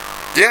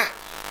 Yeah.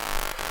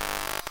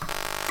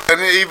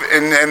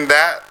 And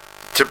that,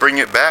 to bring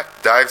it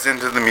back, dives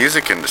into the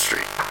music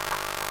industry.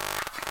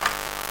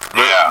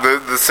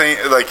 The same,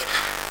 like,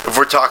 if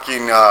we're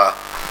talking,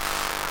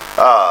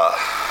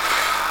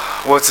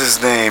 what's his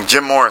name?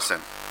 Jim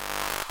Morrison.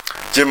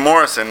 Jim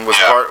Morrison was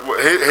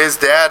his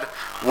dad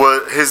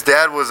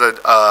was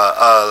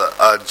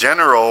a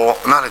general,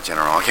 not a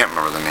general, I can't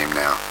remember the name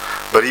now,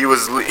 but he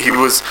was in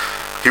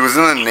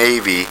the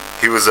Navy.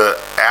 He was an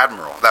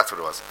admiral. That's what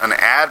it was. An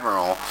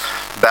admiral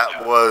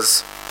that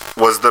was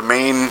the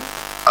main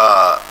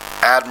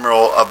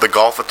admiral of the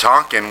Gulf of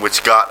Tonkin,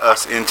 which got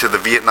us into the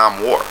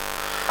Vietnam War.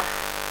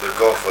 The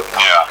Gulf of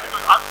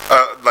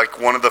Tonkin. Like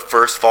one of the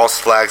first false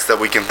flags that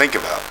we can think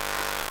about.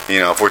 You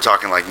know, if we're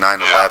talking like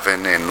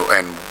 9/11 and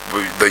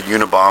the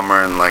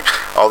Unabomber and like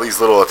all these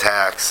little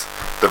attacks,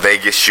 the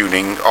Vegas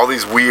shooting, all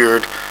these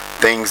weird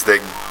things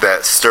that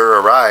stir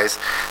a rise.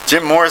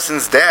 Jim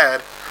Morrison's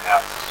dad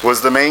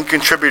was the main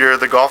contributor of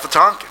the Gulf of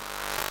Tonkin.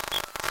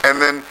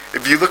 And then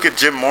if you look at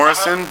Jim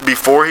Morrison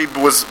before he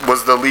was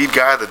the lead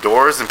guy of the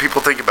Doors, and people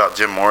think about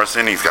Jim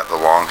Morrison, he's got the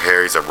long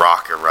hair, he's a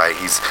rocker, right?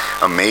 He's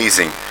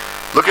amazing.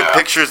 Look at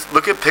pictures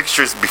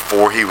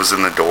before he was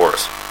in the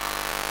Doors.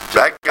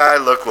 That guy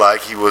looked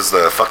like he was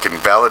the fucking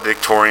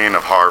valedictorian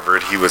of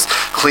Harvard. He was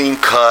clean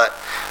cut,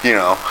 you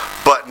know,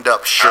 buttoned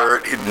up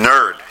shirt,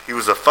 nerd. He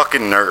was a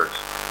fucking nerd.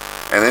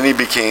 And then he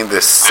became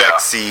this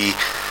sexy,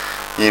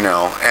 you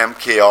know,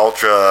 MK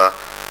Ultra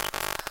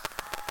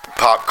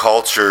pop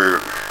culture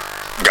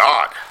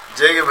god.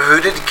 Jacob, who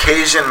did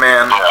Cajun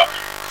Man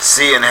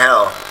see in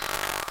hell?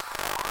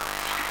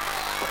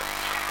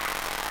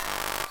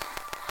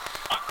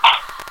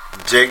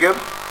 Jacob?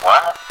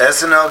 What?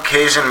 SNL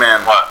Cajun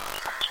Man. What?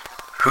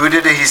 Who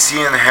did he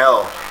see in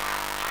hell?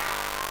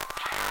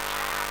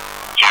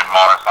 Jim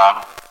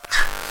Morrison.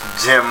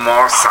 Jim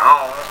Morrison.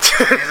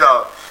 He's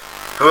all,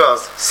 who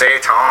else? Satan.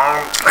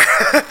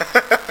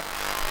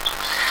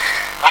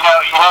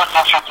 You know what's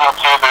interesting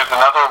too? There's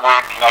another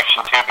weird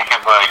connection too,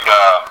 because like,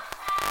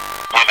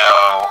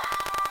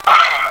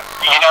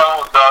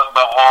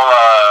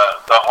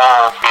 the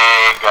whole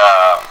big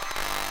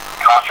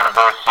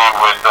controversy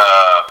with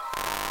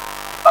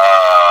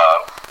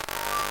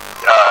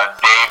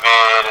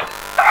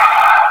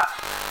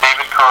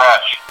David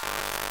Koresh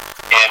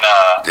in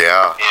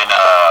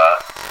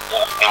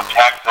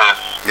Texas.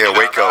 Yeah,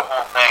 Waco. The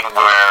whole thing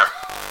where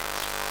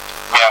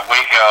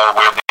Waco,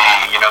 where the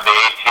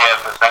ATF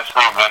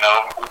essentially went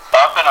over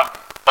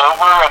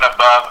and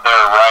above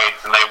their rights,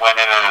 and they went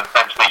in and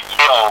essentially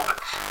killed.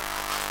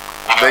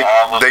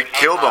 They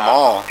killed them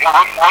all.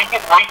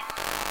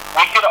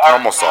 We could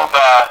argue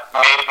that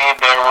maybe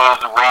there was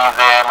a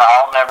reason.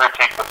 I'll never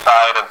take the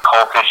side of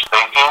cultish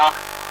thinking,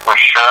 for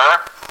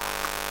sure.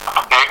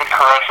 David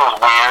Koresh was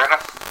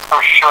weird, for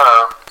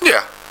sure.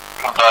 Yeah.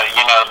 But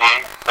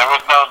there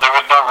was no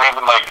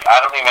reason. Like, I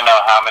don't even know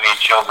how many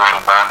children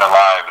burned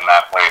alive in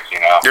that place.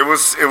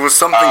 It was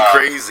something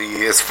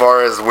crazy as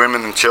far as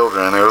women and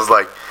children. It was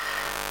like,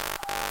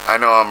 I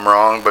know I'm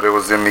wrong, but it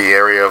was in the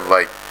area of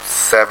like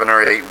 7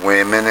 or 8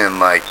 women and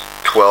like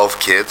 12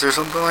 kids or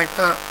something like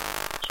that.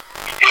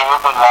 It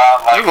was a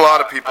lot. Like, there was a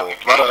lot of people, a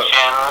lot of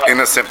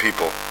innocent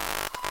people.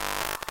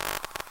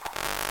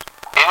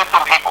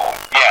 Innocent people,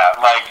 yeah.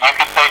 Like, you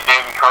could say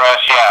David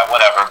Koresh, yeah,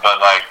 whatever, but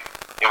like,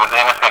 it was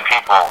innocent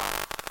people.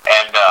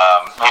 And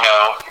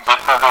this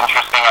is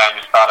interesting. I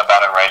just thought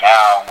about it right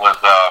now. Was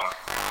the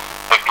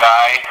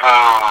guy who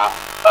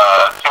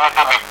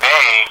Timothy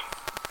McVeigh?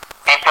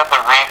 He said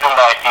the reason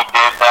that he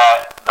did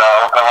the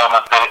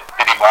Oklahoma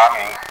City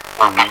bombing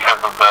was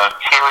because of the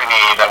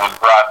tyranny that was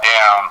brought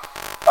down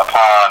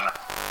upon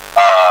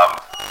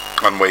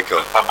Waco.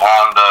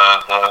 Upon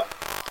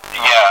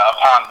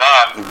upon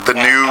them. The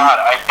new,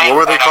 what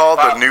were they called?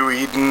 The New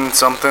Eden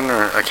something,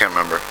 or I can't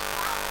remember.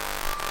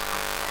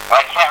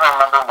 I can't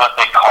remember what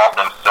they called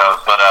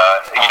themselves, but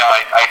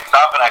I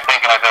stop and I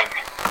think,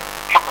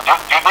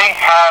 do they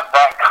have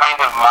that kind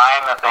of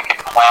mind that they could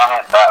plan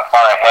it that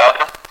far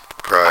ahead?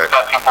 Right.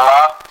 Set people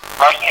off?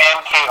 Like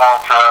MK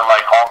Ultra,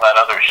 like all that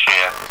other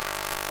shit.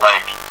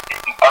 Like,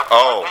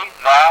 are they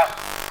that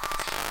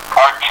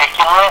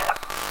articulate?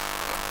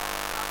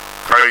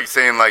 Are you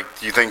saying, like,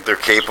 do you think they're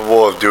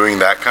capable of doing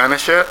that kind of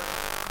shit?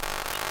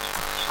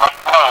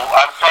 No,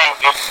 I'm saying,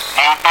 do you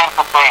think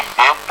that they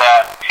did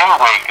that to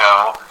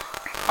Waco,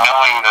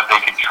 knowing that they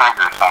could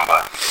trigger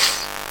somebody?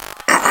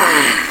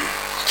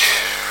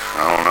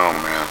 I don't know,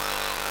 man.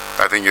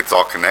 I think it's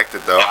all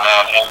connected, though.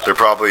 They're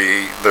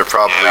probably,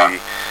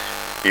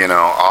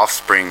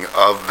 offspring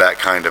of that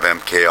kind of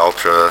MK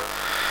Ultra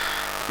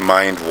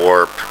mind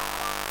warp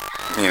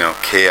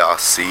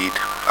chaos seed.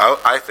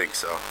 I think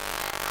so.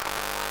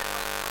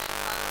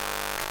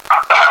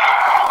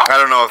 I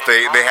don't know if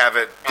they have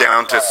it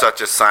down to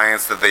such a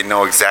science that they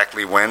know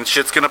exactly when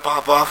shit's gonna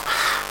pop off,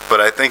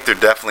 but I think they're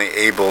definitely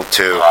able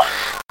to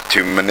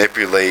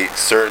manipulate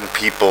certain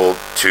people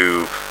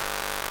to,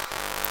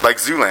 like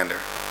Zoolander.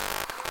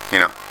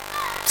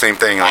 Same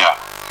thing. Like,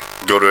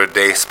 go to a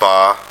day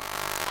spa,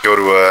 go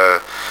to a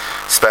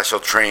special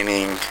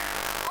training,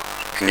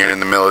 and you're in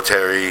the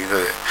military.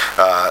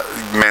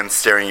 Men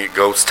staring at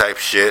ghosts type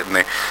shit, and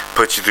they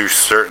put you through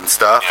certain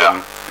stuff,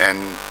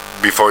 and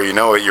before you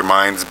know it, your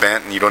mind's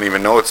bent, and you don't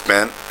even know it's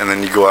bent, and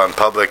then you go out in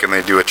public, and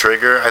they do a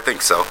trigger. I think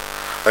so.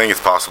 I think it's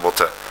possible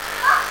to.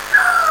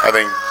 I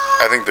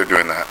think they're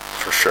doing that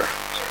for sure.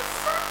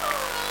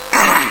 Do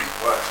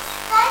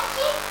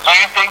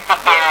you think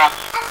that there's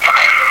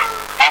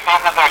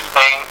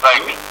things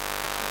like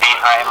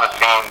behind the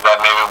scenes that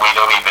maybe we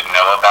don't even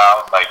know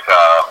about, like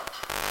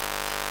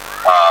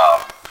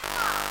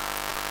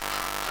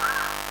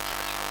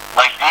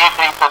do you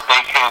think that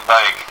they could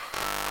like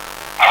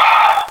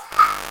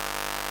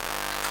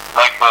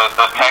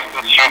the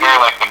Texas shooter,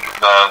 like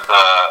the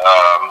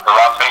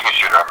Las Vegas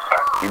shooter, I'm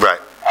sorry.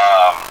 Right.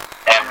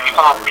 And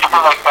people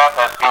like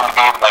that seem to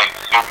be like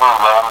super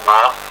lone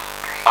wolf.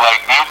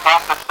 Like, do you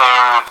think that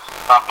there's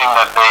something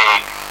that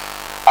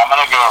I'm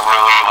gonna go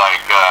really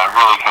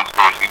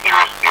conspiracy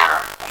theorist here.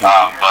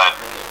 But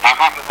do you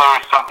think that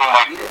there's something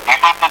do you think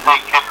that they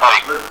could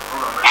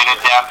get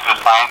it down to the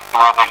science to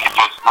where they could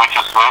just switch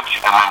a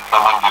switch and then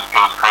someone just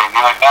goes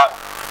crazy like that?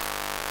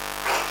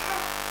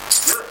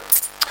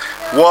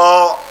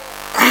 Well,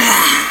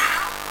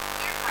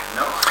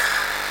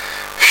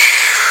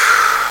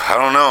 I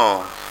don't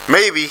know.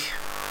 Maybe.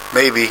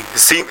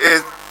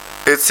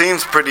 It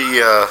seems pretty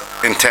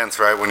intense,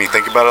 right? When you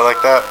think about it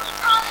like that,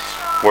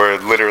 where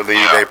literally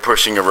they're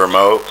pushing a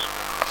remote.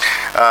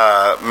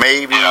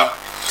 Maybe,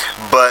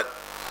 but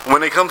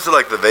when it comes to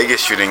like the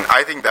Vegas shooting,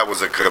 I think that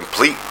was a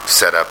complete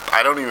setup.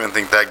 I don't even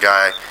think that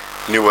guy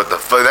knew what the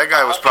fuck. That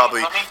guy was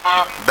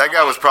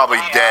probably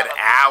dead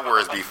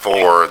hours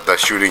before the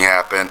shooting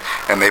happened,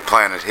 and they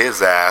planted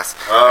his ass.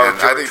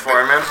 And I think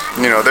Foreman?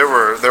 there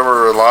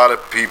were a lot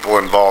of people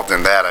involved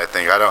in that. I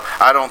think I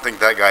don't think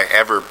that guy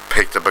ever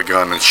picked up a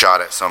gun and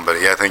shot at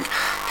somebody. I think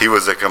he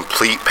was a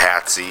complete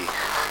patsy,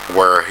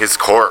 where his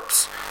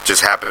corpse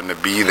just happened to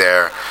be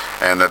there,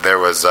 and that there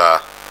was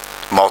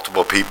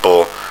multiple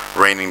people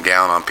raining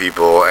down on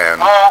people.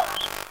 And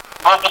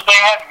but they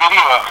had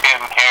video of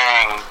him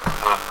carrying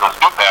the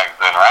suit bags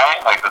in,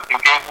 right? Like the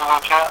suitcases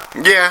and shit?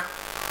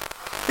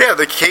 Yeah,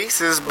 the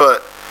cases,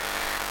 but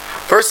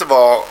first of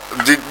all,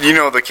 did you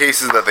know the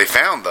cases that they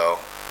found, though,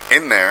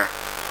 in there?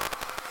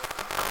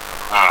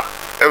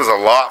 It was a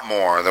lot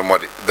more than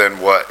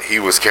what he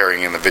was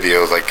carrying in the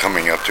videos, like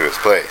coming up to his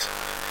place.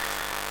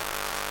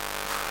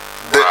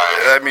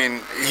 I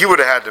mean, he would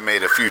have had to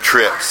made a few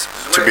trips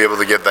to be able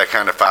to get that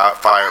kind of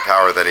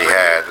firepower that he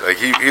had. Like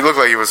he looked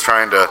like he was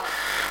trying to,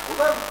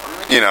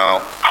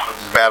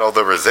 battle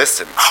the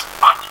resistance.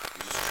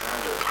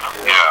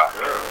 Yeah.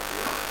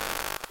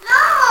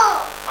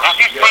 Did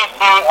you see?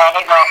 I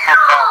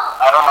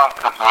don't know if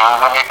this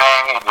means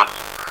anything. It just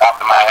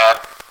popped in my head.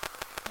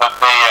 But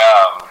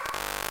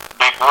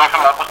they blew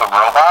him up with a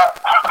robot.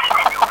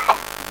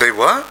 They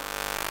what?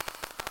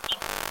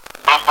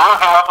 They blew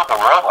him up with a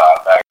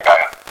robot. That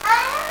guy.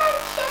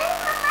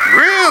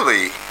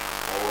 Really?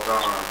 Hold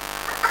on.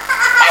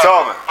 Yeah,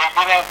 Solomon. They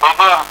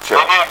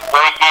didn't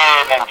break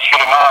in and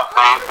shoot him up.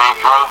 They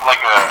drove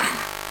like a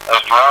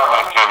drone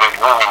into his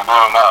room and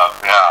blew him up.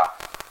 Yeah.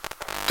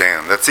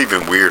 Damn, that's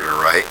even weirder,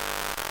 right?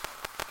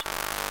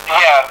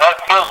 Yeah,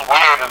 that feels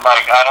weird, and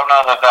I don't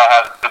know that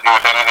has to do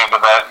with anything,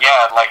 but I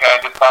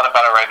just thought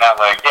about it right now.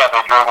 They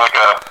drove like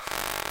a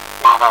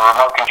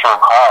remote control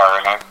car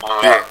and it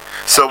blew up.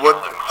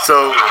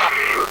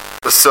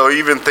 So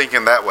even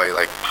thinking that way,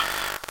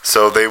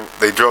 so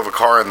they drove a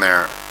car in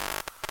there.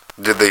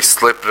 Did they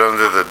slip it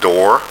under the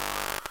door,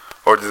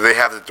 or did they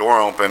have the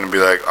door open and be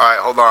like, "All right,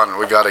 hold on,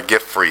 we got a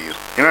gift for you"?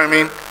 You know what I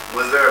mean?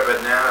 Was there a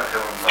banana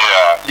peel?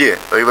 Yeah.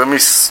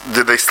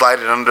 Did they slide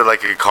it under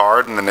like a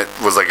card, and then it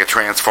was like a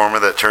transformer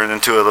that turned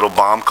into a little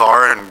bomb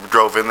car and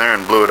drove in there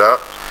and blew it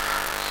up?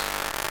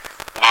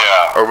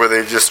 Yeah. Or were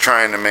they just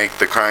trying to make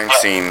the crime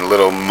scene a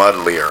little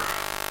muddlier?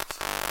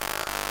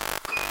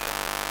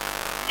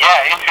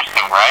 Yeah,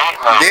 interesting, right?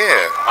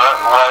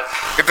 What?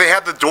 If they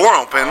had the door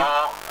open,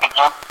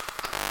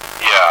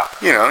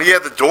 yeah. You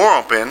had the door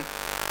open,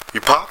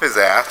 you pop his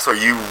ass, or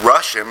you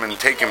rush him and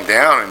take him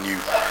down and you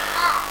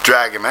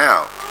drag him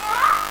out.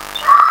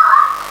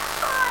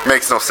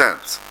 Makes no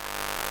sense.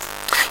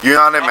 You're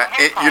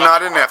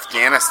not in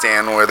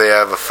Afghanistan where they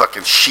have a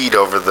fucking sheet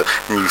over and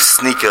you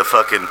sneak a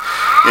fucking,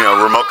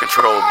 remote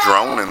control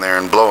drone in there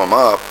and blow him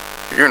up.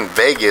 You're in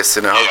Vegas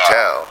in a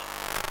hotel.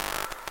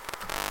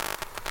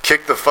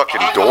 Kick the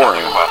fucking door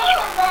in.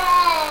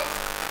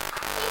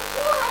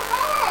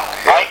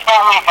 Why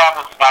can't we have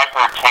a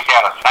sniper take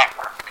out a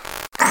sniper?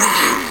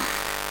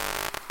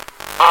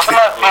 Doesn't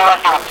that seem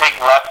like it would take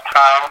less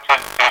time to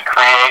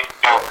create,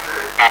 to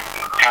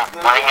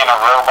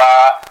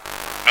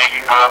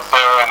you go up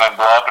there and then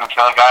blow up and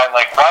kill a guy?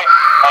 Like, why?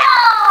 Like,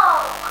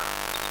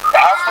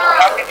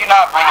 how could you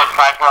not bring a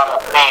sniper on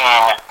the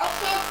scene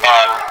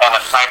and a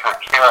sniper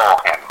kill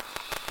him?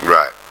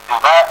 Right. Is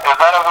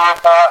that a weird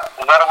thought?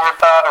 Is that a weird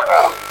thought or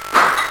no?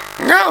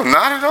 No,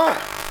 not at all.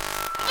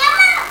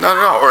 Not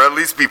at all. Or at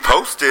least be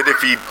posted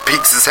if he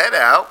peeks his head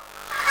out.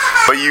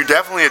 But you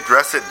definitely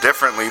address it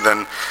differently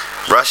than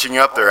rushing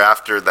up there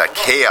after that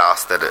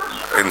chaos that it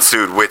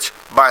ensued. Which,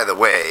 by the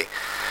way,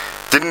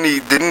 didn't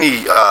he?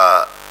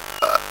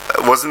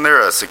 Wasn't there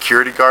a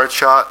security guard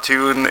shot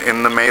too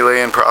in the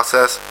melee in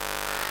process?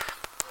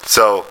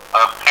 So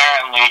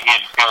apparently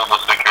he'd killed the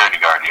security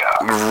guard.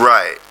 Yeah.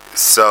 Right.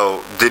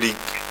 So did he?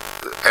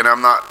 And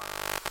I'm not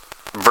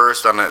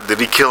versed on it. Did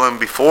he kill him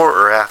before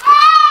or after?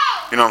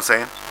 You know what I'm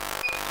saying?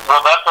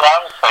 Well, that's what I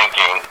was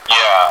thinking.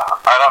 Yeah.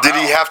 I don't Did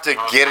know. he have to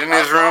get in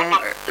his room?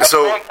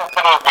 So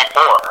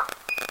before.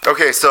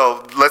 okay,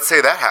 so let's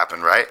say that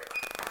happened, right?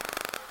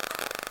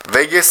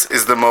 Vegas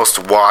is the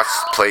most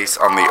watched place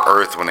on the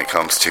earth when it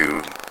comes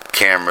to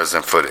cameras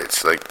and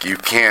footage. Like, you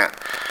can't...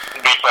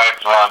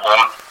 Besides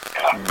London.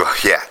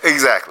 Yeah,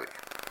 exactly.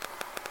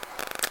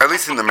 At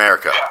least in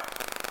America. Yeah.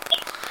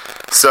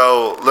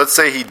 So, let's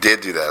say he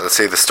did do that. Let's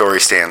say the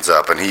story stands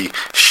up and he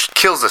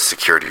kills a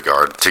security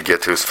guard to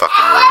get to his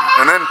fucking room.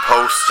 And then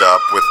posts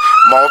up with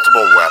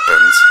multiple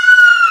weapons.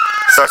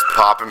 Starts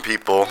popping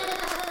people.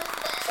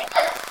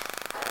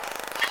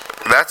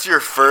 That's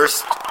your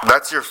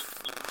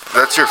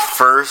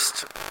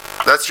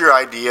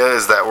idea,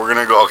 is that we're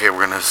gonna go, okay,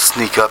 we're gonna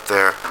sneak up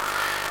there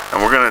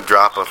and we're gonna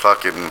drop a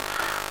fucking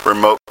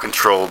remote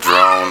control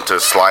drone to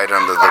slide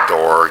under the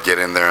door, get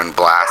in there and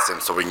blast him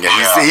so we can get,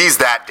 he's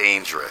that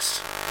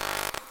dangerous.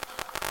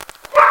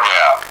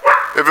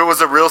 Yeah. If it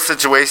was a real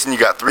situation, you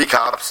got 3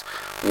 cops,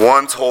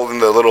 one's holding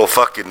the little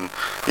fucking,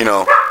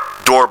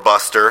 door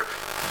buster,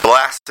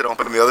 blast it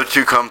open, the other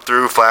 2 come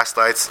through,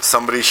 flashlights,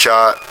 somebody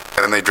shot,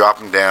 and then they drop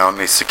him down,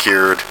 they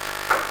secured.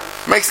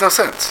 Makes no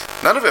sense.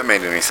 None of it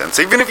made any sense.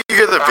 Even if you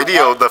hear the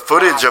video, the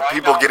footage of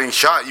people getting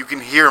shot, you can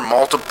hear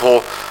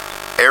multiple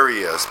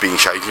areas being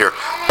shot. You can hear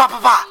ba ba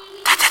ba,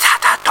 da da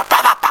da da,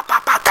 ba ba ba ba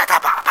ba, da da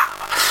ba ba.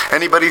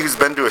 Anybody who's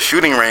been to a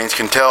shooting range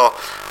can tell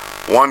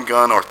 1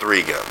 gun or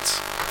 3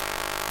 guns.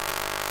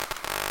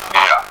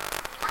 Yeah.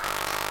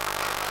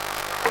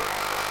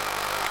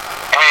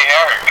 Hey,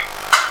 Eric.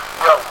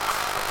 Yo.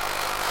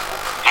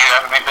 Do you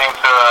have anything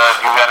to,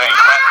 do you got any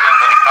questions,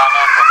 any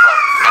comments?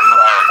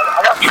 I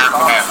got your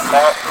comment.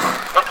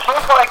 It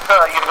seems like,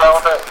 that it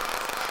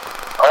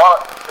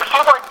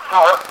seems like,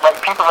 from what,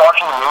 people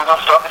watching the news and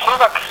stuff, it seems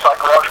like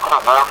psychological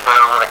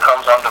warfare when it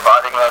comes on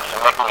dividing us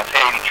and making us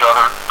hate each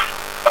other.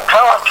 And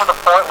kind of like to the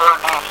point where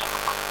these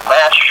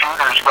mass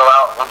shooters go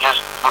out and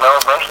just,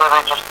 eventually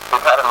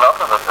they've had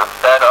enough of it. They're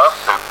fed up,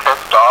 they're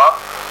pissed off.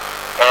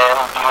 And,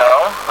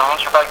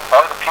 these are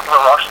probably the people that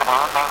watch the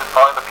news, these are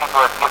probably the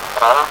people that get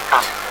bored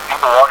because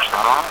people watch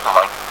the news and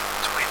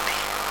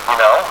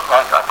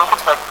I think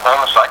it's like a form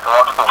of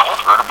psychological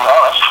warfare, to be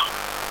honest.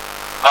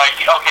 Like,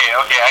 okay, I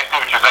see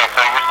what you're saying. So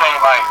you're saying,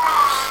 like,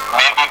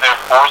 maybe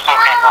they're forcing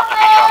people to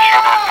become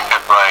shooters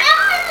because, like,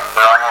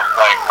 they're almost,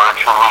 like,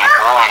 virtually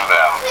bullying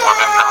them with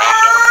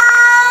information?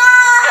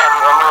 Yeah,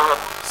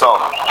 So,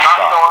 not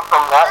going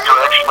from that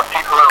direction, the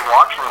people that are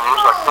watching the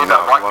news, like,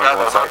 that white guy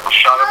that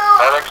shot up the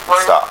FedEx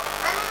place. Stop.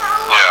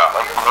 Yeah.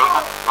 Like,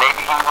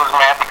 maybe he was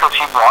mad because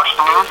he watched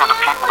the news, or the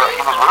people that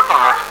he was working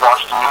with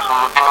watched the news and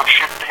were doing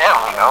shit to him,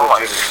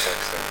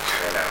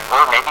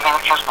 or maybe he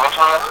was just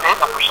mentally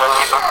unstable for some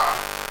reason.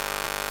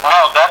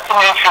 No, that's an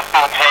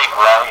interesting take,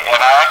 right?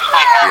 And I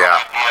actually have an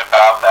idea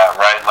about that,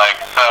 right? Like,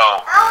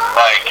 so,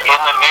 like, in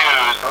the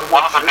news,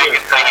 one of the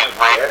biggest things is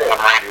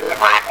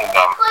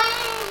racism.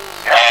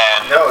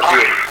 And,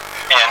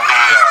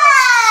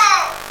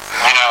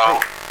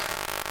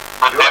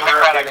 the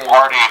Democratic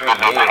Party is in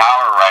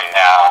power right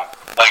now.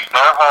 Like,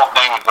 their whole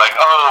thing is like,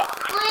 oh,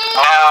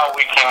 now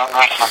we can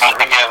be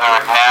together,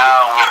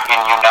 now we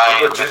can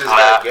unite.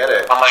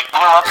 I'm like,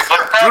 what? The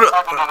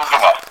Democrats doesn't give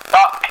a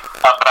fuck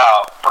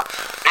about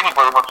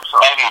anybody.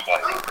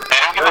 They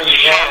don't give a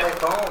shit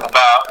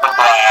about the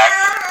blacks.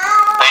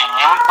 They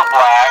use the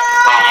blacks,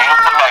 they use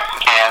the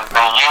Mexicans,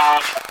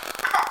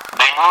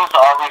 they use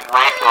all these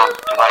races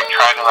to, like,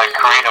 try to, like,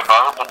 create a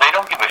vote, but they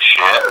don't give a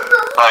shit.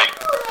 Like,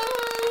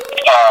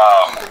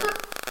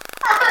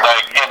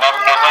 and then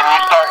if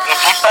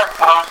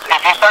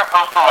you start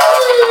posting all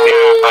over the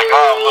news, like,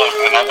 oh, look,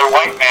 another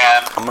white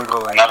man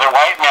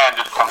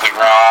did something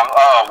wrong.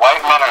 Oh,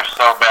 white men are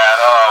so bad.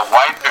 Oh,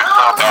 whites are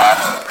so bad.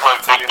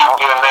 Look, they keep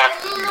doing this.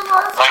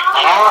 Like,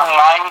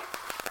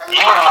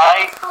 you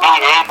might be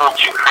able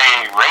to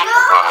create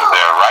racism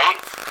there, right?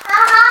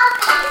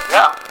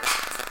 Yeah.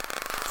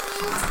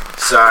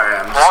 Sorry,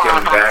 I'm just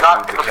getting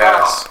back into the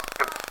cast.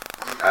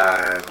 No,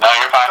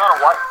 you're fine.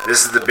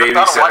 This is the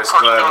Babysitters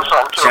Club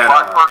channel. A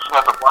black person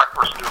as a black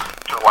person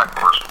to a white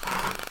person.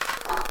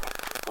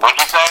 What'd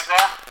you say,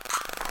 Isaiah?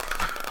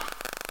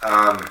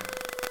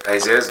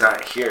 Isaiah's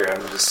not here.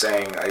 I'm just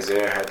saying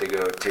Isaiah had to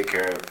go take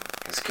care of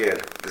his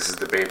kid. This is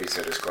the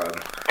Babysitters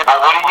Club. Well,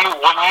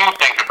 what do you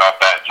think about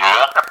that,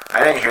 Judah?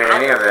 I didn't hear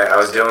any of that. I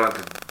was dealing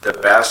with the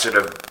bastard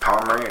of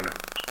Palmerine.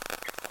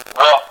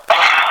 Well,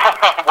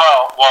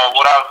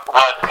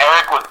 what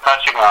Eric was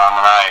touching on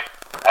when I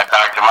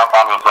backed him up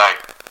on was like,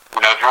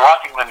 if you're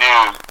watching the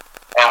news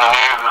and the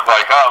news is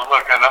like, oh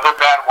look, another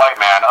bad white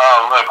man.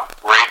 Oh look,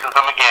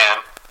 racism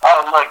again.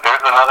 Oh look,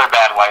 there's another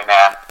bad white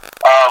man.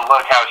 Oh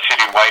look how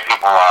shitty white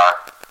people are.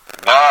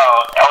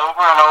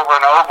 Over and over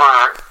and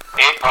over,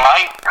 it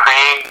might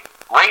create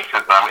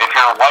racism. If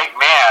you're a white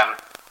man,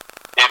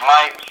 it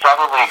might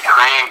subtly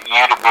create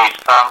you to be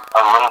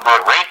a little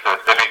bit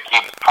racist if it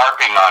keeps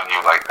harping on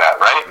you like that,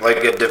 right?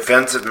 Like a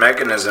defensive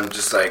mechanism,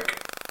 just like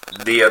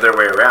the other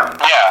way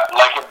around. Yeah,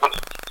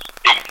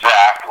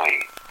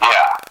 exactly.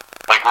 Yeah.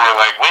 Like we're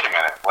like, wait a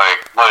minute,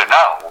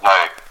 no.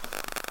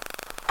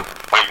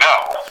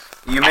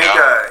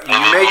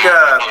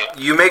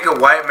 You make a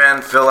white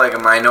man feel like a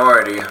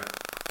minority,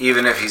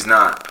 even if he's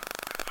not.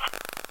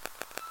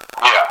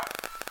 Yeah.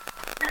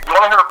 You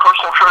want to hear a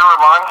personal trigger of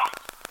mine?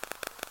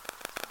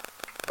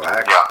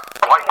 Black? Yeah.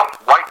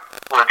 White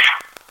privilege.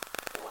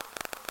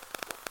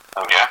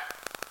 Oh, yeah?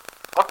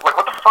 What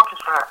the fuck is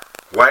that?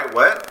 White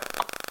what?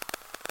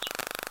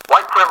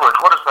 White privilege,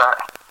 what is that?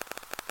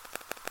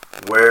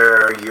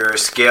 Where you're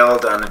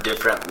scaled on a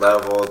different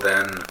level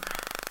than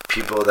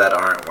people that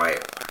aren't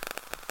white.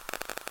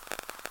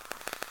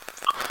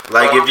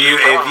 Like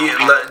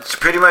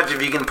pretty much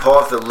if you can pull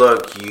off the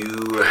look,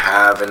 you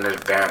have an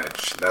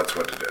advantage. That's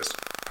what it is.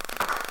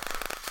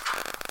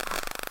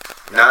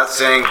 Not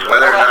saying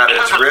whether or not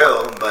it's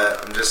real,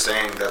 but I'm just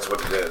saying that's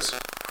what it is.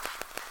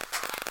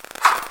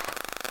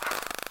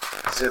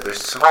 So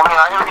there's so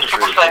I hear these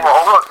people saying,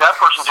 well, look, that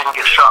person didn't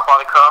get shot by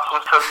the cops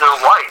because they're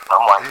white.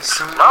 I'm like,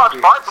 no, it's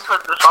fine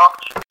because this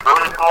officer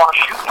really didn't want to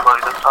shoot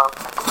anybody this time.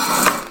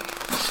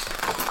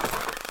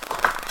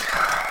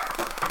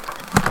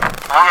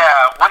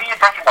 Yeah, what do you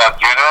think about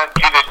Judah?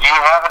 Judah, do you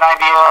have an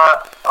idea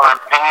or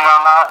opinion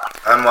on that?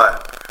 On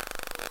what?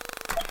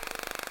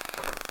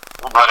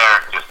 What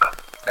Eric just said.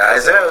 I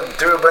said I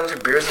threw a bunch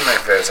of beers in my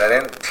face. I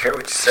didn't hear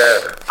what you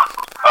said.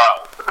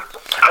 Oh.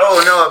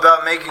 Oh, no,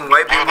 about making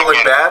white people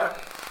look bad?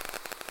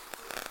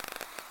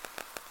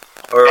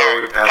 Or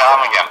are we past Tell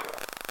him that? again.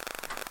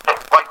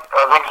 Like,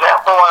 an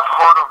example I've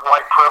heard of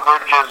white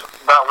privilege is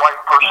that white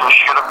person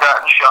should have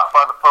gotten shot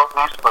by the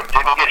police, but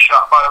didn't get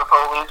shot by the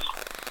police.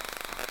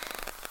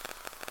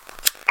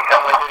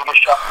 Because they didn't get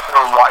shot because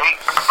they're white.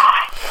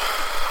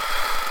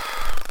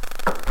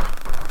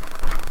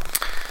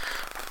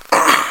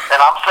 And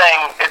I'm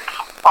saying it's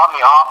on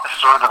the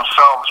officer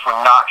themselves for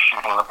not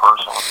shooting the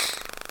person.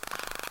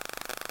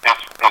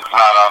 It's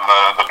not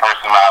on the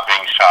person not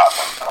being shot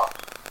themselves.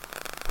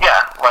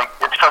 Yeah, like,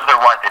 it's because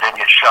they're white, they didn't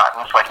get shot.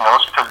 And it's like, no,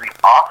 it's because the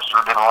officer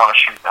didn't want to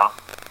shoot them.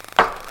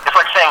 It's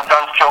like saying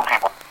guns kill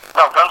people.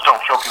 No, guns don't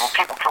kill people,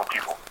 people kill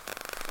people.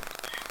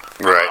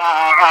 Right.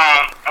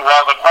 Mm-hmm.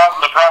 Well, the problem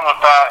with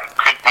that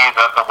could be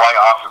that the white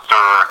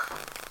officer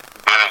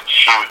didn't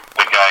shoot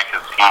the guy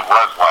because he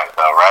was white,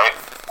 though, right?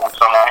 In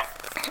some way?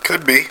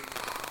 Could be.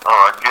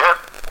 Or I guess.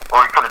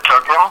 Or he could have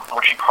took him,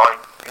 which he probably,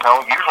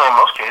 usually in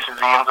most cases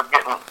he ends up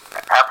getting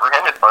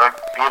apprehended by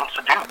being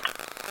subdued.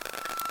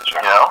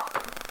 You know?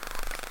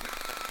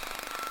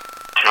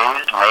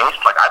 Tased,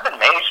 maced, like I've been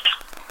maced.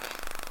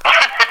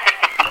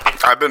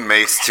 I've been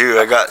maced too.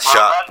 I got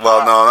shot.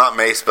 Well, no, not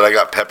maced, but I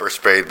got pepper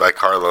sprayed by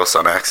Carlos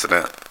on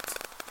accident.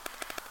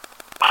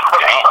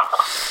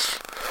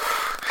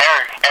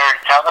 Eric,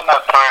 tell them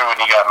that story when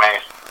you got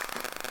maced.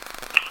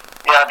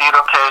 Yeah, dude,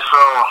 okay, so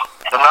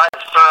the night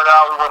it started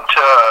out, we went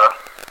to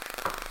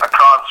a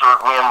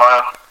concert, me and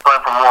my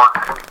friend from work,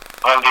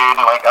 and dude,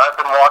 like, I've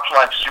been watching,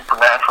 like,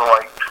 Supernatural,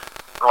 like,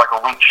 for, like, a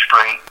week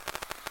straight.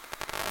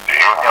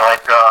 Damn. And,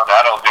 like,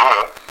 that'll do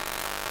it.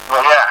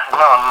 well, yeah,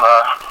 no,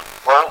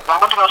 well, we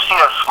went to go see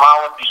a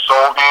Smile Empty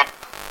Soul, dude,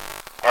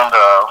 and,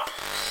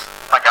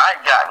 like, I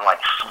had gotten,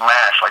 like,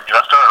 smashed, like, dude,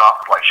 I started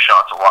off with, like,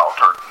 shots of Wild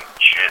Turkey and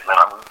shit, and then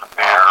I moved to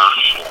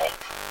beers.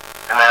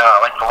 And then,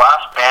 like, the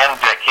last band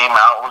that came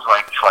out was,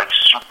 like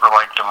super,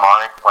 like,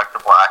 demonic, like,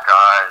 the Black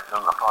Eyes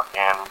and the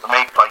fucking,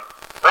 they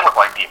look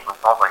like demons.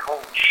 I was like,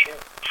 holy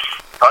shit.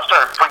 So I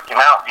started freaking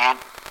out, dude.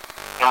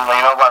 And,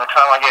 by the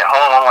time I get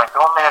home, I'm like,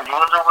 oh, man,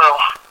 demons are real.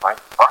 Like,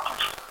 fucking,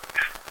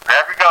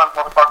 grab your guns,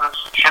 motherfuckers.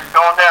 Shit's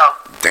going down.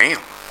 Damn.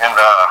 And,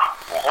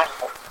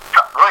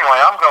 anyway,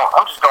 I'm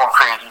just going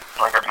crazy,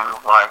 like I do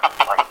when I'm,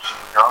 like,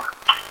 super drunk.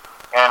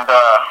 And,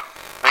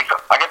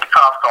 I get the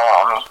cops call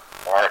on me,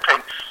 and it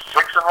takes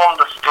 6 of them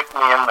to stick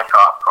me in the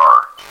cop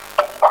car.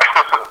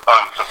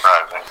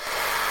 Unsurprising.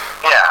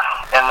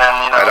 Yeah, and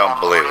then, I don't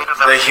believe it.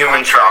 The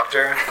human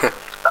tractor?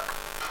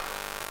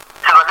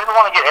 Because I didn't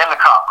want to get in the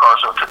cop car,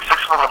 so it took 6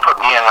 of them to put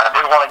me in. I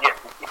didn't want to get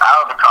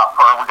out of the cop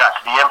car when we got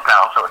to the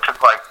impound, so it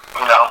took, 9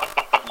 of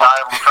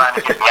them trying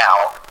to get me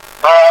out.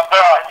 Bro,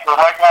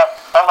 like that,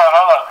 hold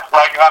on.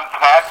 Like on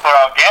Smash, they're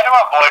all, get him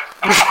up, boy.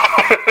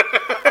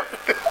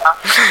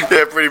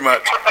 Yeah, pretty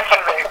much.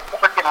 They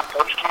freaking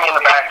pushed me in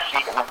the back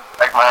seat and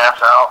take my ass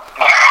out.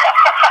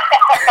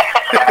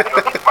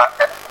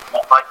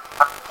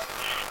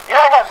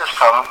 Yeah, I had this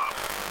coming.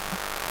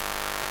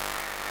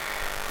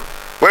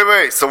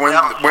 wait. So when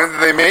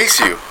did they mace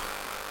you?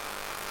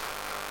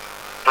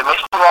 They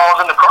maced me while I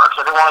was in the car because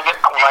I didn't want to get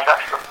when I got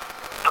to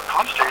the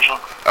police station.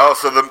 Oh,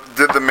 so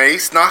did the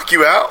mace knock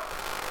you out?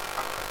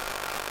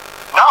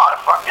 No, I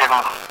fucking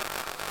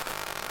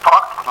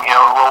fucked me a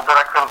little bit.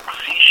 I couldn't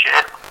see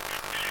shit.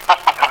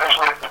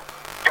 Eventually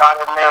got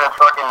in there and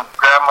fucking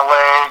grabbed my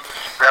legs,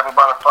 grabbed me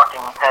by the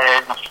fucking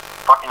head, and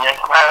fucking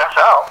yanked my ass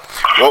out.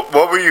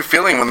 What were you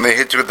feeling when they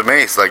hit you with the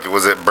mace? Like,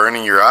 was it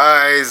burning your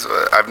eyes?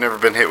 I've never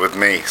been hit with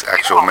mace,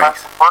 actual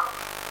mace.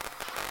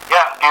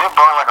 Yeah, dude, it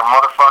burned like a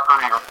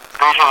motherfucker. Your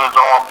vision is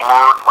all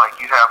blurred. Like,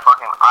 you have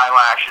fucking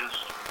eyelashes,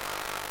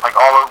 like,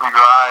 all over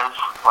your eyes.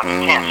 Like, you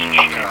can't see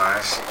shit.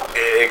 Nice.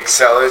 It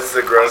accelerates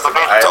the growth of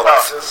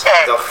eyelashes.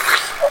 Hey,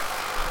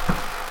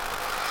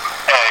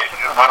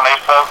 when they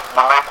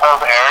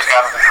pulled Eric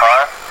out of the car,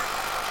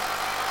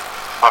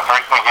 the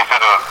first thing he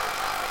said was,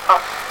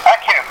 I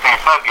can't see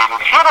fucking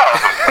shit out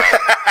of this thing.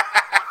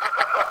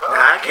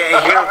 I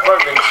can't hear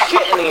fucking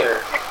shit in here.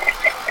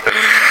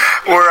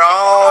 We're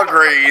all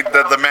agreed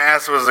that the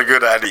mask was a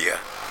good idea.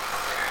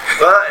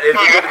 But if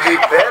you're gonna be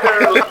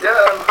better,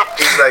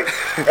 he's like,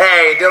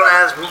 hey, don't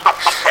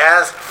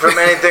ask from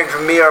anything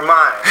from me or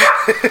mine.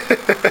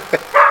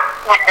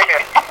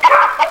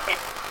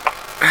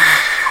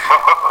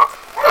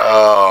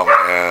 Oh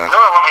man.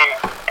 No, hey,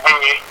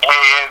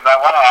 I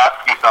want to ask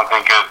you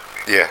something because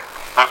Yeah.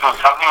 this was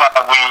something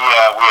that we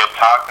had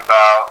talked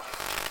about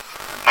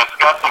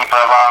discussing for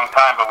a long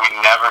time, but we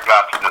never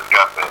got to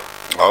discuss it.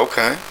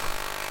 Okay.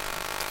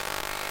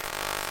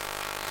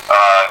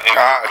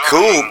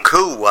 Really,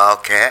 Cool,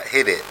 Wildcat,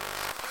 hit it.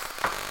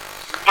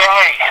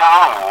 Hey,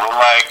 cool.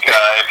 Like,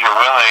 if you're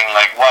willing,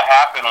 like, what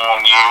happened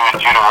when you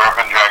and Judah were up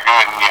in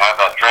Dragoon and you had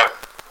that trip?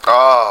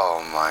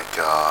 Oh my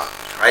god.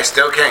 I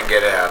still can't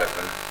get it out of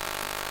him.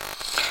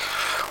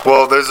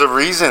 Well, there's a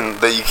reason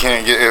that you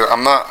can't get it.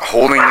 I'm not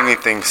holding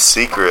anything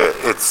secret.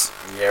 It's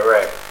Yeah,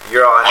 right.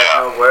 You're all, I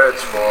have no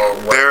words for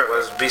what There-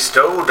 was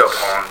bestowed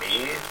upon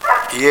me.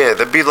 yeah,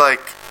 that'd be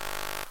like,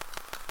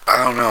 I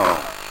don't know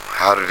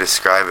how to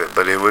describe it,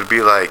 but it would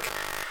be like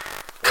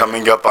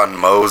coming up on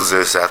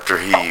Moses after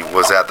he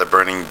was at the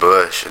burning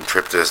bush and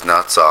tripped his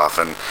nuts off,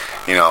 and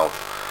you know,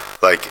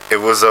 like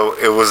it was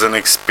an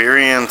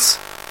experience,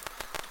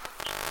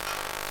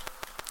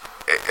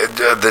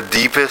 the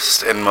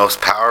deepest and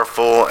most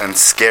powerful and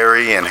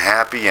scary and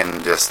happy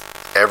and just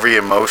every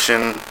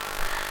emotion.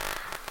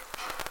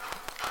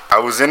 I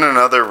was in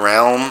another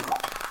realm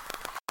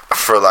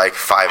for like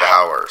 5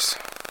 hours.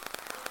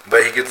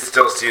 But he could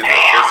still see the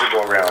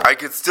physical realm. I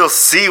could still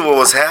see what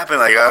was happening.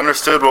 Like, I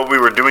understood what we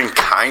were doing,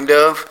 kind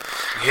of.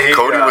 Yeah.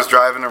 Cody was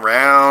driving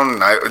around.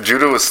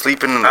 Judah was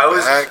sleeping in the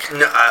back.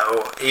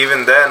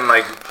 Even then,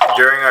 like,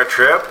 during our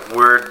trip,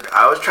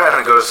 I was trying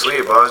to go to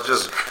sleep. I was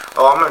just,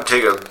 I'm going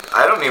to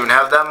I don't even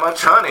have that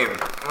much honey.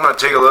 I'm going to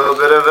take a little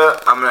bit of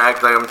it. I'm going to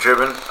act like I'm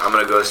tripping. I'm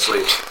going to go to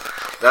sleep.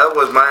 That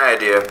was my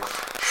idea.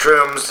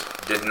 Shrooms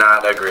did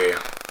not agree.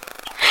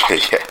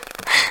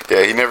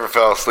 Yeah, he never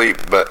fell asleep,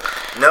 but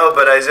No,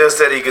 but Isaiah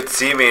said he could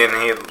see me and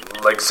he,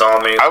 like, saw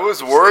me. I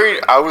was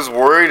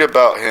worried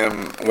about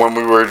him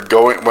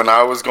when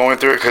I was going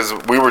through it, because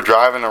we were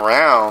driving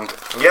around.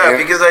 Yeah,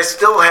 because I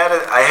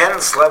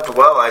hadn't slept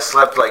well. I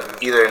slept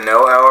like either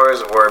no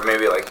hours or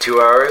maybe like 2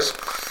 hours.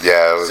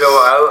 Yeah, it was, So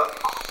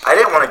I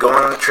didn't want to go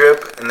on a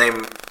trip, and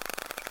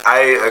I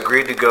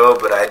agreed to go,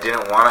 but I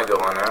didn't want to go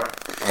on it.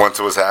 once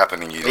it was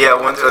happening.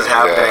 Once it was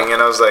happening, yeah.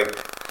 and I was like,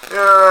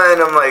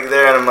 and I'm like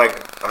there, and I'm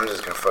like, I'm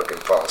just gonna fucking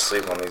fall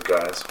asleep on these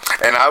guys.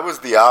 And I was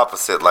the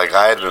opposite. Like,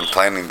 I had been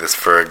planning this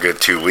for a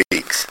good 2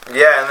 weeks.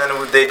 Yeah, and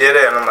then they did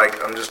it, and I'm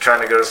like, I'm just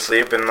trying to go to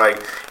sleep, and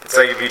like, it's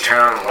like if you turn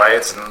on the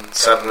lights and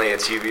suddenly a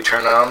TV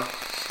turned on.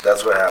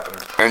 That's what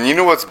happened. And you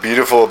know what's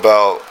beautiful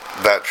about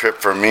that trip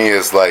for me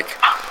is, like,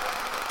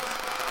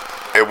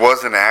 it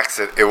wasn't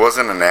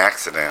an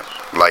accident.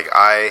 Like,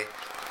 I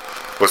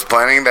was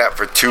planning that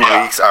for 2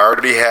 weeks. I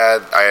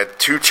had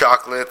 2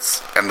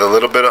 chocolates and a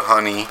little bit of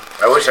honey.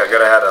 I wish I could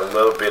have had a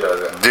little bit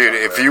of it. Dude,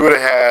 if you would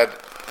have had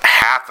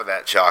half of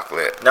that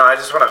chocolate. No, I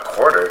just want a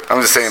quarter.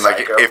 I'm just saying,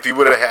 like, if you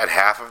would have had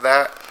half of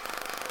that,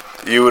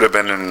 you would have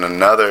been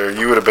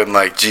you would have been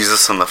like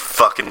Jesus on the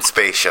fucking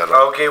space shuttle.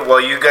 Okay, well,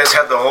 you guys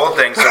had the whole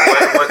thing, so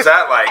what's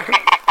that like?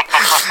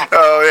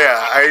 Oh,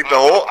 yeah, I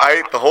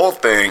ate the whole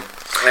thing.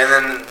 And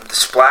then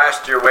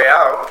splashed your way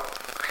out.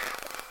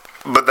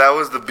 But that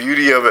was the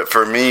beauty of it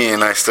for me,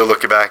 and I still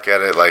look back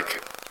at it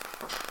like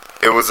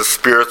it was a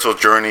spiritual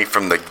journey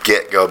from the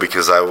get-go,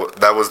 because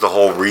that was the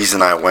whole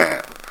reason I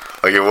went.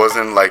 Like, it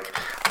wasn't like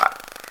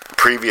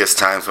previous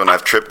times when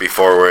I've tripped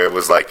before where it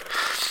was like,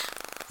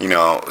 you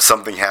know,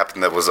 something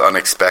happened that was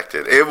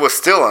unexpected. It was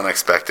still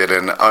unexpected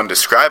and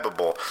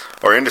indescribable,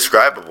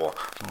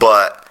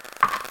 but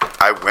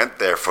I went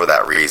there for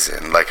that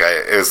reason. Like,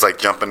 it was like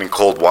jumping in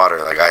cold water.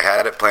 Like, I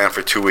had it planned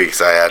for 2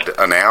 weeks. I had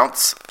an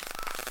ounce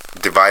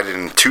divided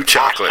in 2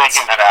 chocolates.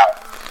 Taking it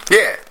out.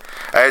 Yeah,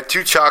 I had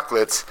 2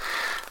 chocolates,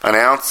 an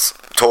ounce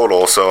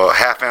total, so a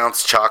half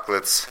ounce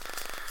chocolates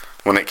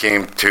when it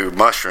came to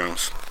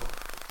mushrooms,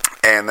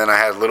 and then I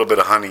had a little bit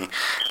of honey.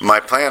 My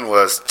plan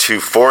was to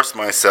force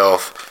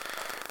myself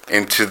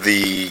into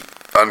the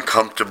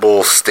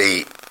uncomfortable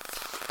state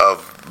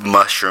of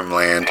mushroom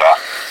land. Yeah.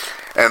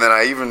 And then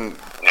I even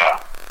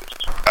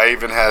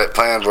had it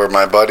planned where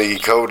my buddy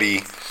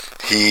Cody,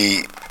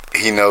 he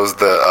knows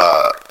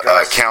the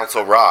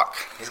Council Rock.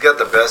 He's got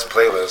the best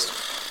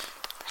playlist.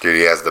 Dude,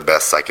 he has the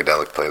best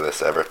psychedelic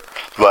playlist ever.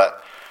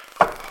 But,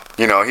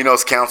 you know, he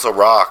knows Council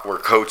Rock, where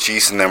Coach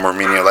East and them were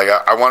meeting. Like,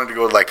 I wanted to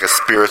go to, like, a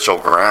spiritual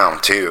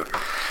ground, too.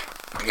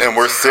 And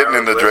we're sitting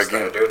in the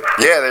dragoon.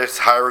 Yeah, there's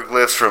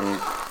hieroglyphs from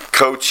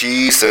Coach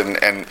East, and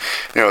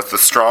you know, it's the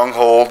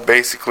stronghold,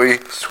 basically.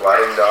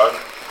 Swatting dog.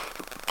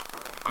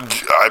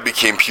 I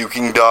became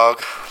puking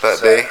dog that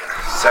day.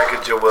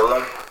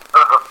 Sacagawilla.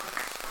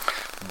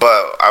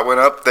 But I went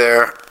up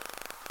there,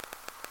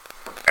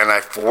 and I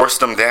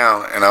forced him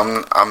down, and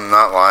I'm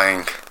not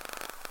lying.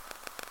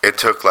 It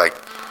took like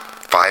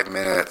 5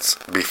 minutes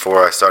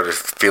before I started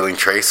feeling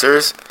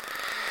tracers,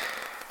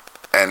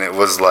 and it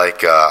was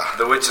like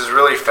which is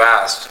really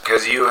fast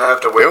because you have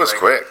to wait. It was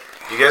quick.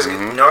 You guys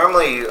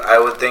normally, I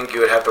would think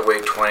you would have to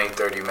wait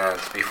 20-30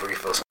 minutes before you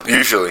feel something.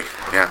 Usually,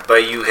 yeah.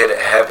 But you hit it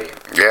heavy.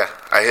 Yeah,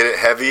 I hit it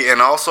heavy,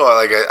 and also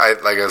like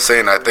I was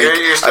saying, I think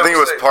it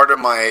was part of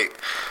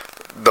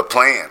the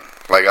plan.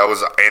 Like, I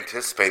was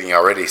anticipating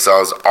already, so I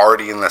was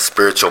already in the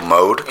spiritual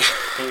mode.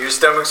 Your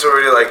stomach's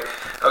already like,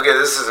 okay,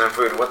 this isn't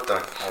food. Hold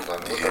on,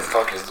 what the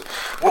fuck is this?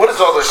 What is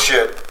all this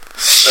shit?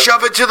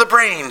 Shove it to the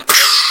brain.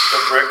 The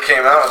brick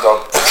came out and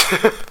all.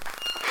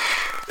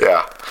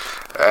 Yeah,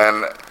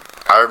 and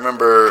I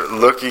remember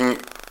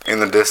looking in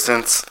the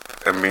distance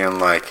and being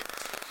like,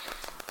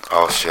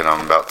 oh shit,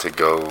 I'm about to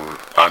go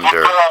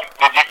under.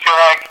 Did you feel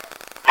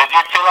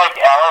like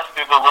Alice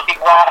through the looking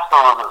glass,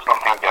 or was it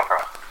something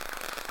different?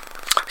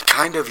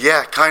 Kind of,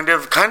 yeah, kind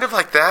of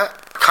like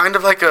that. Kind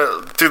of like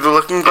a through the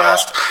looking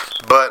glass,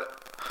 but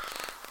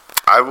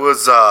I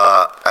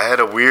had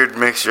a weird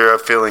mixture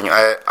of feeling.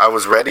 I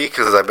was ready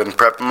because I've been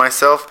prepping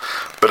myself,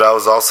 but I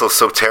was also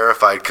so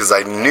terrified because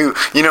I knew,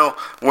 you know,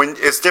 when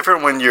it's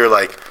different when you're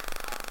like,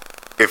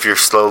 if you're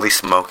slowly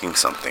smoking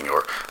something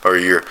or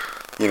you're,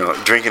 you know,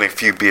 drinking a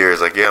few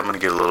beers, like, yeah, I'm going to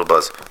get a little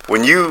buzz.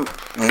 When you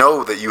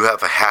know that you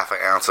have a half an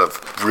ounce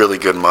of really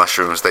good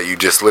mushrooms that you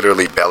just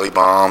literally belly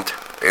bombed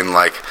in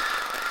like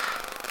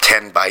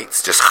 10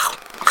 bites, just,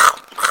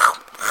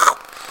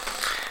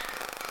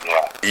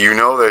 you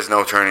know there's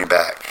no turning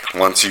back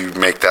once you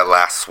make that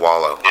last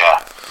swallow.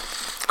 Yeah.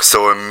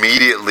 So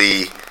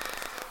immediately,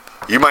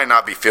 you might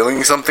not be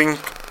feeling something,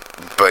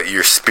 but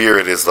your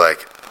spirit is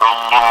like,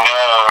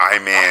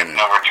 I'm in.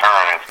 No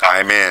return.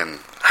 I'm in.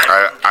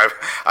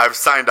 I've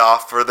signed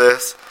off for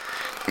this.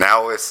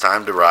 Now it's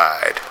time to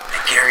ride.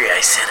 Gary, I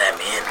said I'm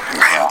in.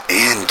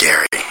 I'm in,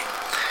 Gary.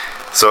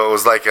 So it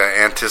was like an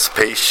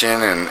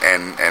anticipation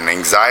and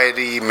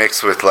anxiety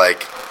mixed with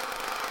like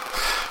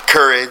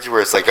courage,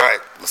 where it's like, all right,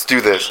 let's do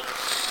this.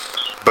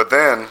 But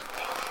then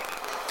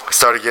I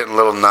started getting a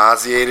little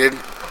nauseated.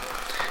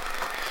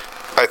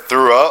 I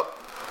threw up.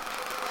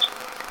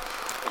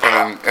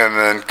 And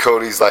then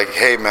Cody's like,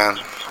 hey man,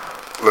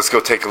 let's go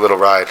take a little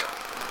ride.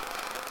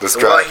 Let's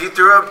drive. Well, he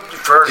threw up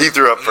first. He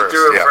threw up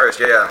first,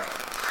 yeah.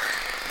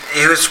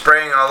 He was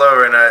spraying all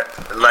over, and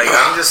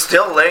I'm just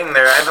still laying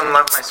there. I haven't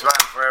left my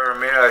spot forever.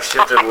 Maybe I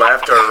shifted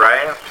left or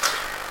right,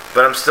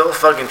 but I'm still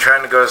fucking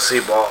trying to go to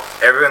sleep.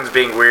 Everyone's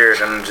being weird,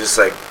 and I'm just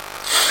like,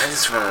 I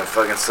just want to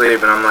fucking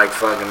sleep, and I'm like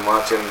fucking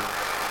watching.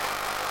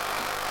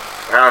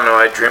 I don't know.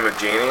 I dream of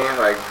Jeannie.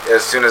 Like,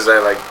 as soon as I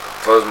like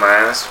close my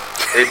eyes,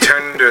 it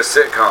turned into a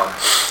sitcom,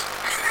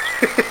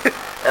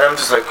 and I'm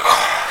just like.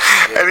 Oh,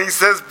 and he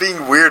says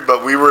being weird,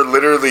 but we were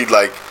literally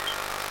like,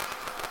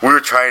 we were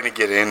trying to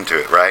get into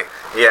it, right?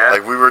 Yeah.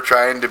 Like, we were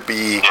trying to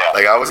be,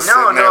 like, I was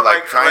sitting there,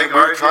 like trying to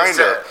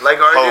like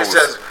RJ pose.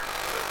 says,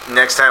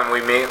 next time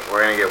we meet,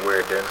 we're going to get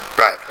weird, dude.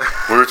 Right.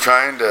 We were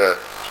trying to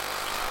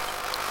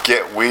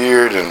get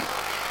weird and,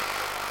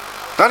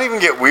 not even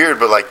get weird,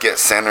 but, like, get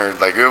centered.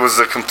 Like, it was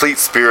a complete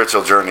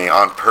spiritual journey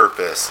on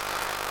purpose.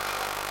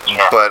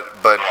 Yeah.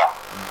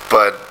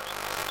 But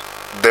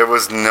there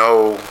was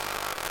no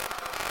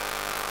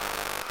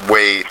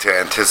way to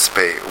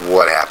anticipate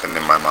what happened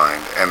in my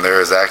mind, and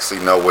there is actually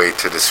no way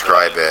to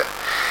describe it.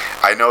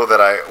 I know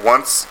that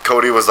once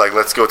Cody was like,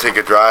 let's go take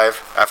a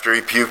drive, after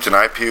he puked and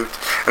I puked,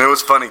 and it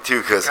was funny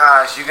too, because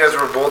gosh, you guys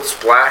were both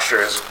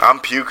splashers. I'm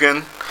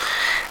puking,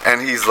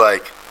 and he's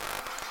like,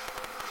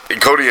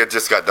 Cody had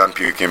just got done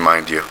puking,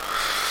 mind you,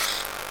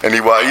 and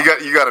you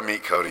got to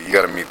meet Cody. You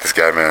got to meet this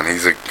guy, man.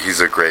 He's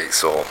a great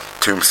soul.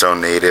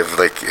 Tombstone native.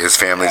 Like, his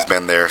family's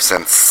been there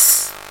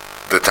since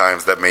the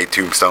times that made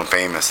Tombstone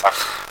famous.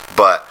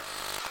 But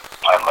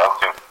I'd love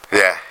to.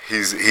 Yeah,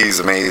 he's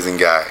an amazing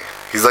guy.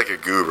 He's like a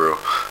guru.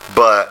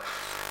 But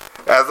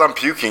as I'm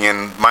puking,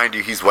 and mind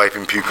you, he's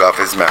wiping puke off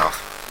his mouth.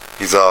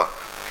 He's all,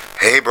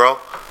 hey, bro.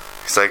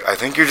 He's like, I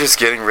think you're just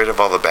getting rid of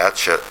all the bad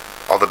shit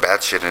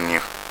in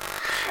you.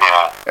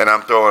 Yeah. And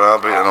I'm throwing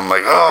up, and I'm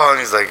like, oh, and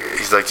he's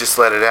like, just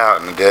let it out,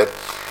 and I did.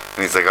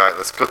 And he's like, all right,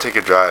 let's go take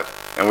a drive.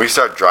 and we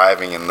start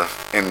driving in the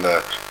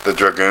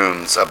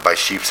Dragoons up by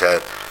Sheep's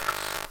Head.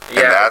 And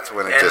that's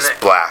when it just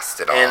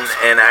blasted off.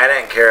 And I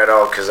didn't care at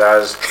all because I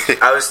was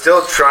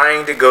still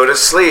trying to go to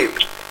sleep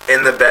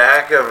in the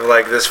back of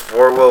like this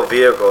 4-wheel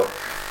vehicle,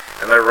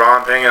 and they're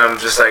romping, and I'm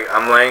just like,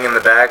 I'm laying in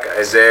the back,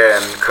 Isaiah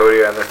and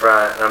Cody are in the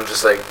front, and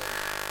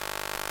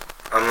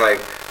I'm like,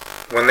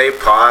 when they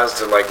pause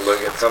to like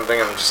look at something,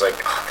 I'm just like,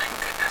 oh thank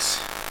goodness,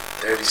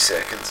 30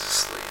 seconds of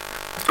sleep.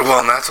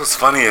 Well, and that's what's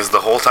funny is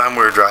the whole time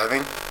we were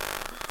driving,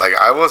 like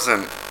I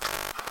wasn't.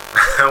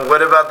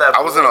 What about that?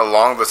 I wasn't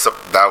along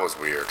that was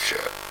weird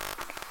shit.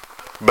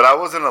 But I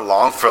wasn't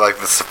along for like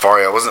the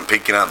safari. I wasn't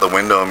peeking out the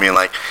window and being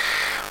like,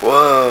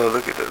 "Whoa,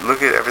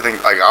 look at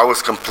everything." Like I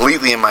was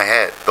completely in my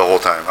head the whole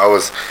time. I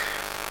was.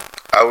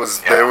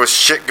 There was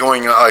shit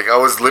going on. Like I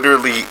was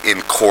literally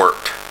in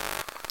court,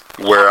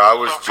 where I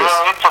was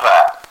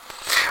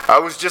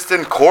just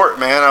in court,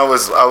 man. I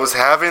was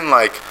having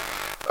like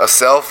a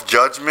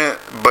self-judgment,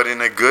 but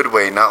in a good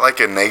way, not like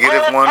a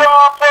negative one.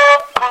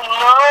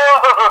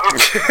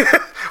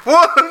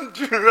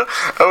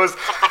 I was.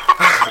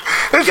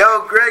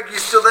 Yo, Greg, you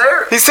still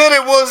there? He said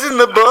it was in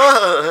the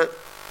blood.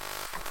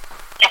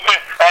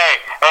 Hey,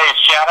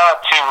 shout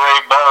out to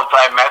Ray Bowles.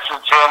 I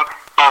messaged him.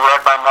 He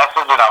read my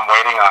message, and I'm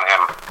waiting on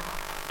him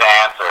to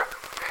answer.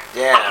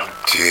 Damn.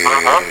 Dude.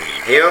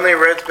 He only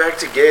writes back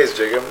to gays,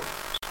 Jacob.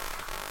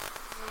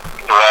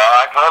 Well,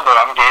 I told him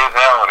I'm gay as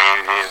hell, and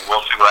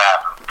we'll see what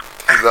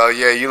happens. Oh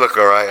yeah, you look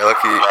alright.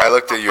 I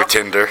looked at your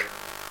Tinder.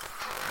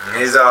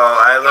 He's all.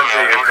 I looked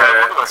at your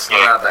credit. It's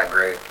not that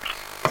great.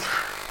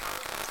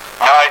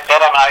 No, I sent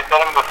him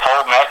this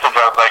whole message.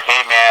 I was like,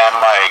 hey man,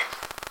 like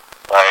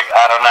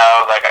I don't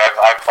know, like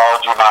I've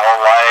followed you my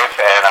whole life,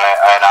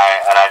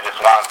 and I just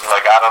want,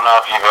 like, I don't know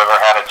if you've ever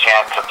had a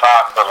chance to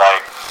talk, but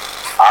like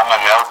I'm a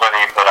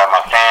nobody, but I'm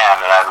a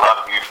fan, and I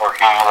love you for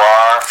who you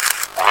are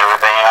and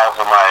everything else,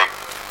 and like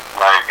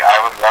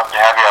I would love to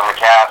have you on the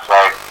cast,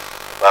 like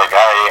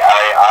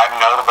I'm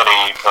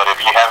nobody, but if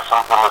you have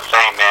something to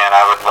say, man,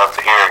 I would love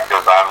to hear it,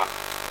 because I'm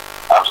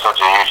such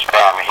a huge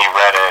fan. He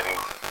read it,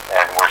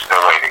 and we're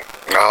still waiting.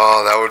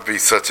 Oh, that would be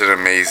such an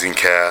amazing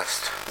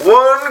cast.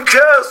 One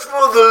cast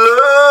for the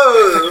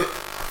love.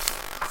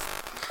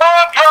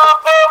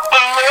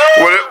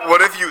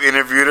 What if you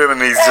interviewed him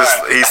and he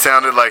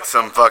sounded like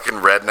some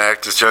fucking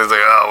redneck, just trying to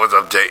like, oh, what's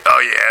up, Jake? Oh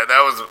yeah,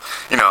 that was,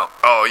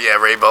 oh yeah,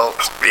 Ray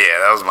Bolts. Yeah,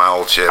 that was my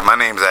old shit. My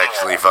name's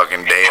actually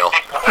fucking Dale.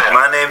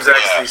 My name's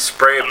actually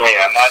Spray Bolt.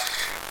 Yeah,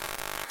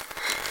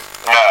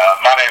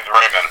 my name's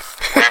Raymond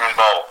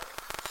Bolt.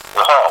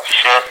 Oh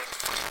shit.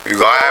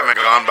 Because I haven't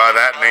gone by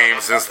that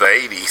name since the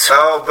 80s.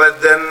 Oh,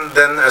 but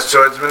then a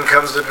swordsman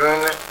comes up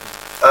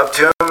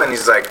to him and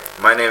he's like,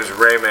 my name's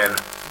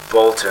Raymond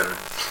Bolton.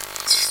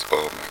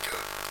 Oh my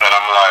god. And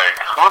I'm like,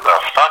 who the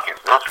fuck is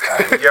this guy?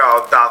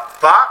 Yo, the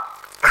fuck?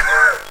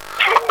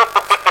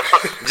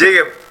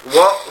 Jacob,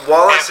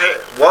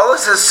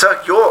 Wallace has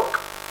sucked York.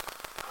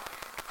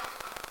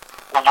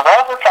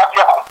 Wallace sucked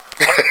York?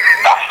 The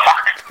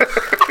fuck?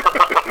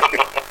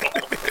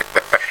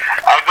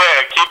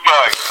 Isaiah, keep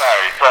going.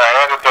 Sorry, I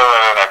had to throw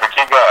it in there, but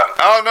keep going.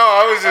 Oh no,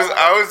 I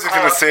was just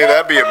gonna say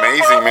that'd be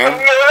amazing,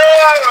 man.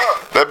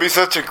 That'd be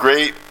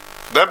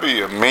that'd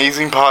be an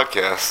amazing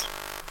podcast.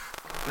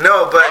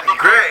 No, but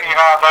Greg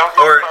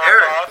or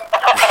Eric.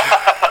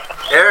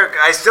 Eric,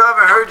 I still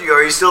haven't heard you.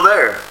 Are you still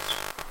there?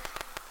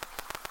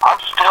 I'm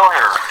still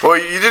here. Well,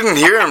 you didn't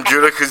hear him,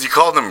 Judah, because you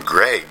called him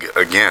Greg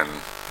again.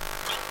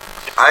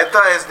 I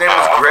thought his name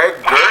was Greg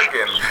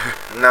Gergen.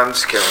 No, I'm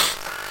just kidding.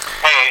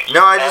 Hey,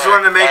 No, I just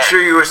wanted to make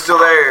sure you were still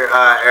there,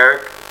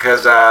 Eric,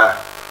 because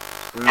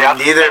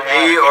neither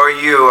me or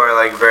you are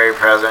like very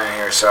present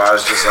here. So I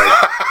was just like,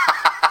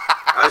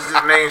 I was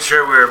just making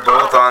sure we were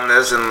both on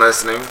this and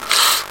listening.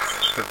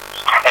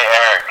 Hey,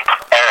 Eric,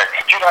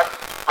 you know,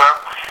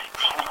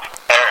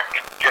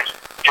 Eric, just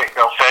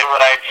go say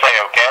what I say,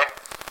 okay?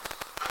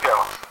 Go.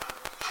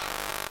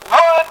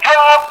 One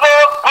drop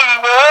of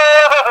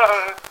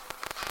blood,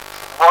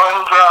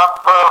 one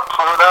drop of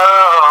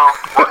blood.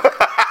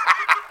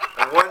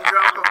 One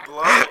drop of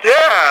blood.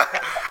 Yeah,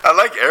 I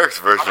like Eric's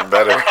version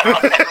better. Yeah.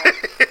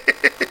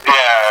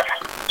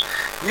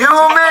 You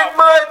make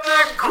my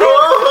dick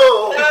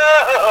grow.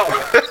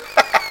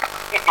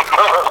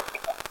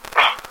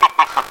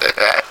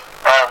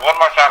 Alright, one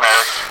more time,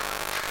 Eric.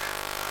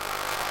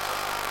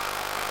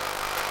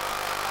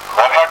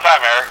 One more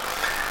time, Eric.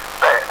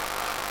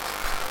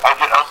 I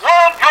said,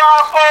 one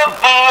drop of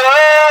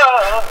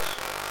blood.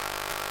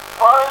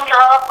 One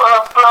drop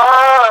of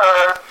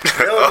blood.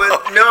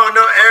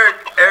 No,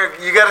 Eric,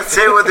 you gotta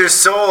say it with your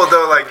soul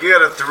though, like you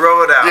gotta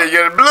throw it out. Yeah, you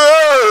got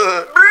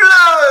blood.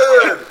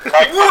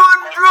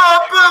 One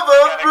drop of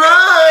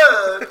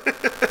blood.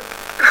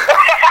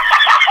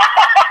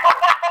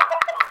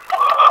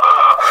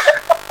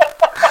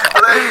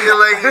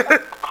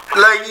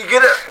 like you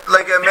get it,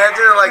 like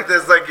imagine it like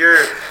this, like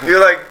you're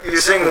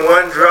sing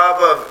one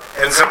drop of,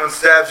 and someone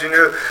stabs you and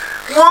you're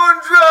one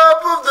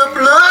drop of the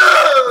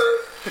blood.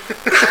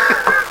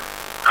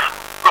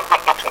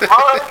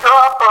 One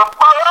drop of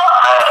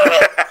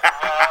blood.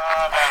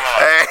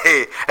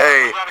 Hey,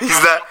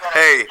 he's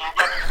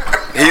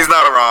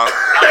not wrong.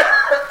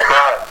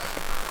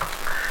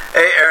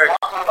 Hey, Eric,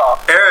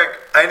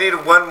 I need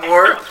one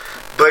more,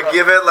 but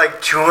give it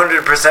like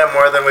 200%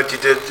 more than what you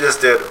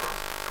just did.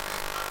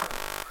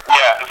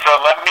 Yeah, so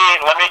let me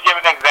give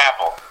an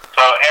example.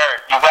 So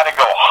Eric, you gotta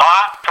go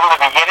hot from the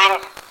beginning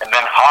and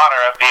then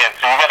hotter at the end.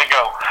 So you gotta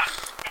go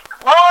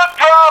one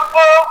drop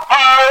of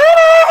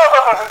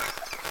blood.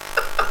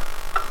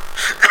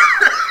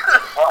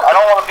 Well, I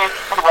don't want to be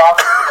too loud.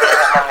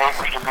 My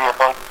neighbors should be a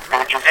bunch of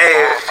bitches.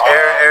 Hey,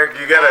 Eric,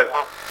 you gotta do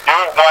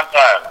it one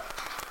time.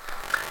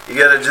 You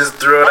gotta just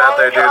throw it out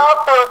there, dude. No,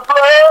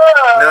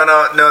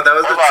 that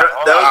was the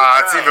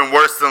it's even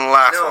worse than the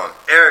last one.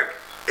 Eric,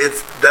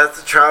 that's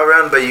the trial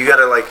round, but you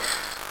gotta like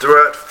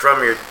throw it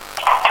from your.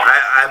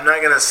 I'm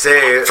not gonna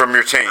say it from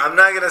your chain. I'm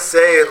not gonna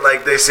say it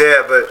like they say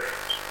it, but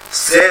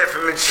say it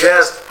from your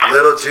chest,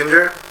 little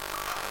ginger.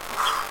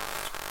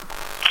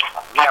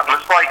 Yeah, but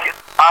it's like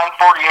I'm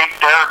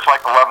 48 there. It's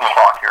like 11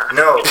 o'clock here.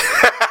 No.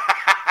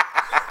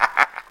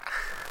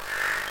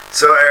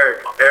 So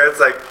Eric's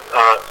like,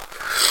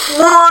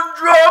 one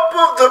drop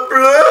of the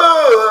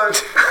blood.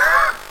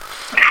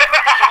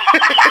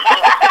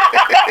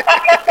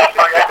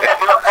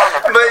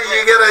 But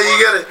you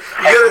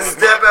gotta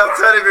step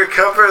outside of your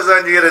comfort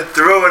zone. You gotta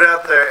throw it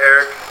out there,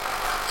 Eric.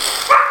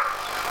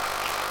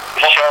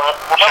 Show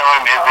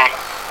him, Izzy.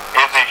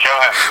 Izzy, show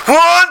him.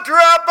 One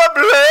drop of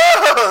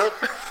blood.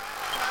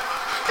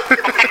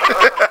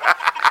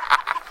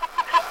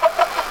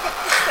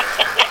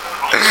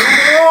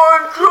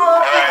 One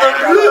drop of the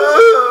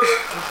blood.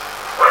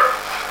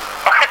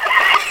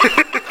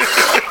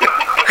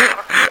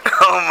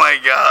 Oh my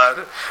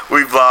God,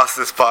 we've lost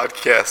this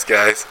podcast,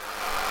 guys.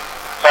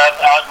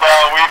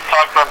 We've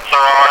talked them so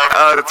hard.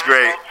 Oh, that's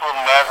great. Will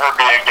never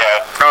be a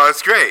guest. Oh,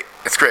 it's great.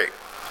 It's great.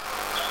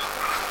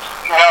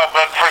 No,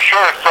 but for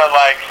sure. So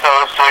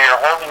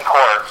you're holding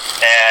court,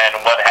 and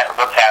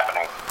what's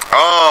happening?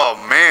 Oh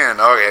man.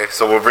 Okay,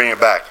 so we'll bring it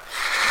back.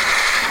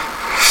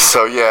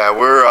 So yeah,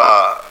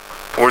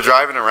 we're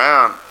driving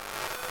around,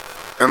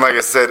 and like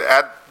I said,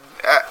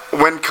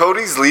 when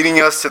Cody's leading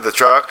us to the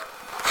truck,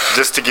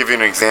 just to give you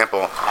an example,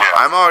 yeah.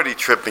 I'm already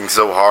tripping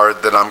so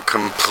hard that I'm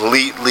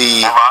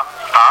completely. Hold on.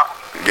 Stop.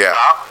 Yeah.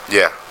 Stop.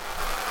 Yeah.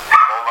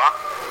 Hold on.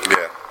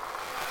 Yeah.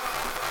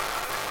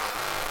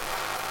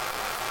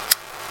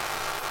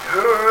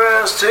 Your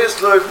ass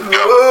tastes like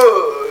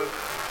blood.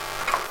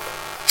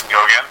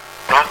 Go again.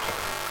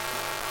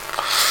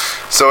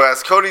 So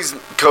as Cody's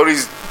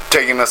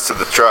taking us to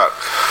the truck,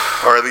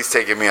 or at least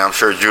taking me, I'm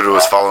sure Judah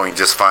was following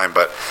just fine,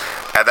 but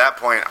at that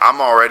point I'm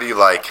already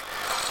like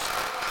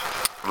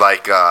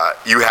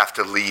you have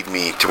to lead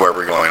me to where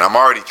we're going. I'm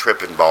already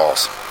tripping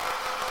balls.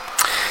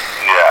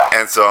 Yeah.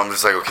 And so I'm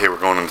just like, okay, we're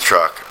going in the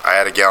truck. I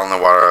had a gallon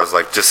of water. I was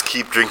like, just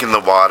keep drinking the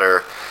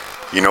water.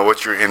 You know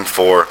what you're in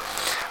for.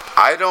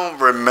 I don't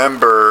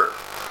remember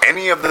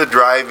any of the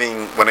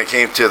driving when it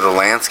came to the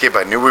landscape.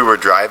 I knew we were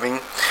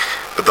driving,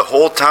 but the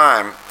whole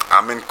time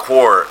I'm in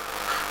court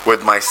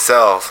with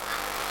myself,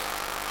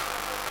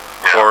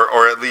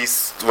 or at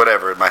least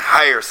whatever, my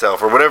higher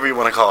self, or whatever you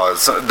want to call it.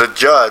 So the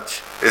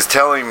judge is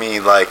telling me,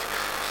 like,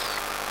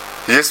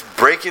 just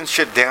breaking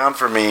shit down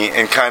for me,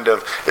 and kind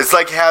of, it's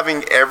like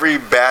having every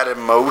bad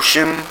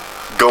emotion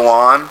go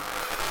on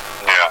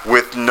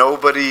with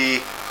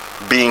nobody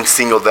being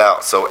singled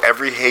out. So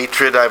every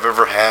hatred I've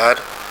ever had,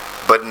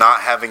 but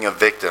not having a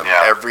victim.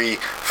 Yeah. Every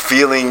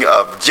feeling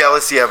of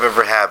jealousy I've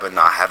ever had, but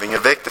not having a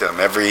victim.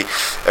 Every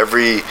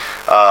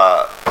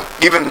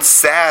even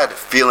sad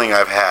feeling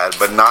I've had,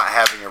 but not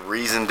having a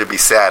reason to be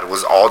sad,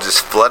 was all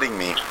just flooding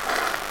me.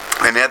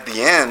 And at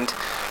the end,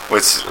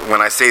 which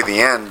when I say the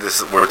end,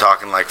 we're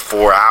talking like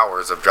 4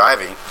 hours of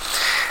driving.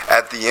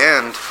 At the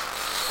end,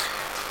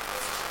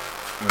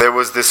 there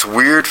was this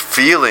weird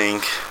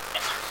feeling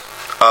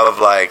of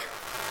like,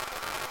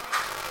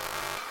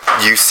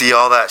 you see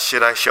all that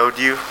shit I showed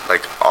you?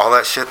 Like, all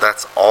that shit,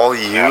 that's all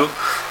you? Yeah.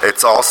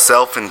 It's all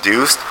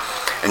self-induced.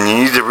 And you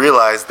need to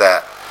realize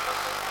that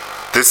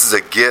this is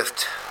a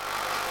gift,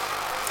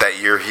 that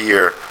you're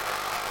here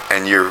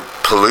and you're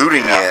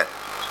polluting it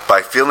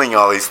by feeling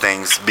all these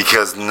things,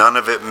 because none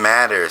of it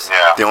matters.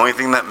 Yeah. The only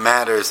thing that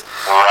matters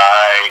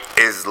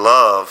is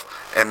love,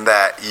 and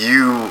that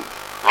you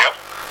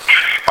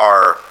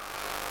are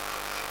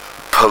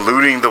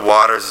polluting the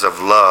waters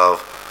of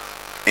love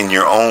in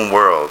your own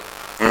world.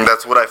 And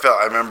that's what I felt.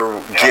 I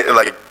remember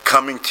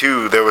coming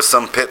to, there was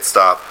some pit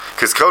stop,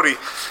 because Cody,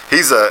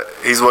 he's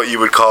what you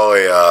would call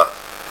a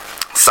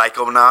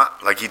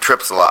psychonaut. Like, he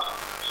trips a lot.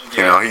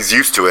 You know, he's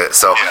used to it.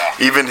 So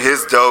even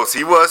his dose,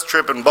 he was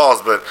tripping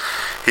balls, but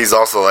he's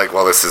also like,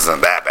 well, this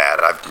isn't that bad.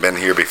 I've been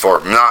here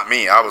before. Not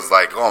me. I was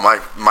like, oh,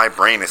 my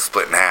brain is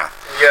split in half.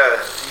 Yeah.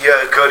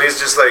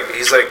 Cody's just like,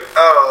 he's like,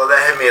 oh,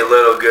 that hit me a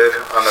little good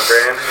on the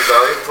brain. He's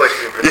all, he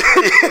flicked me pretty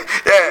good.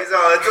 Yeah. He's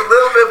all, it's a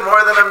little bit more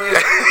than I'm used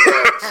to.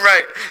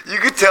 Right. You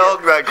could tell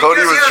that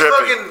Cody was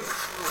tripping. Fucking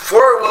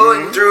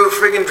four-wheeling through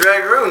freaking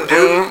Dragoon,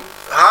 dude.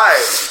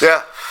 Hi.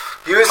 Yeah.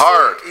 He was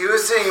hard. He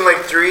was seeing like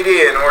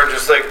 3D, and we're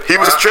just like He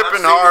was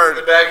tripping I'm hard.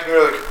 in the back, and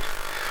we're like,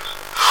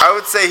 I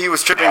would say he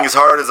was tripping as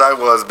hard as I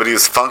was, but he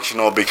was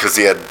functional because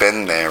he had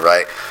been there,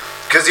 right?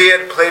 because he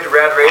had played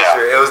Rad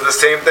Racer. It was the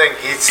same thing.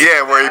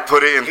 Yeah, where he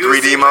put it in He was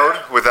 3D seeing mode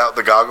that. without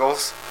the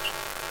goggles.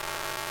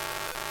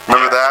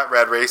 Remember that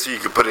Rad Racer? You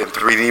could put it in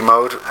 3D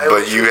mode,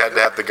 but you had to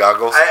have the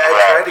goggles. I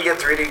tried to get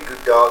 3D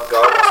goggles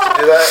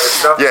to do that.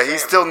 It's not the Yeah, same. he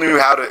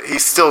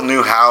still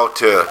knew how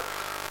to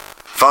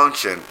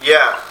function,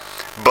 Yeah,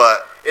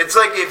 but it's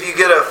like if you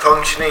get a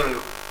functioning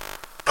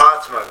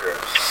pot smoker,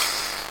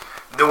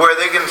 where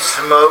they can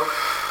smoke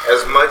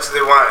as much as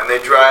they want, and they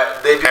do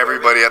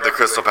everybody at the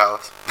Crystal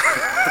Palace.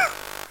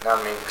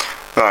 Not me.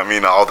 No, I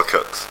mean all the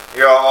cooks.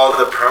 You're all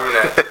the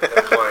permanent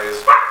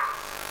employees.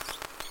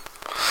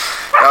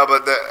 No,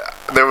 but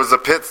there was a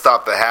pit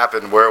stop that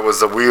happened where it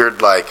was a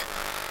weird, like,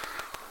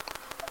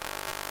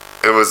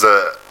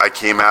 I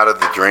came out of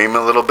the dream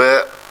a little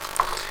bit,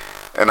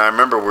 and I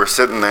remember we're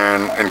sitting there,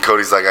 and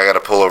Cody's like, I gotta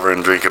pull over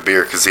and drink a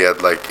beer, because he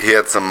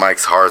had some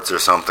Mike's Hards or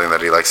something that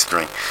he likes to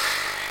drink.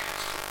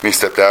 And he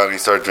stepped out and he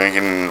started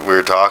drinking, and we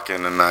were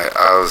talking, and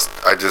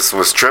I just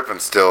was tripping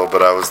still,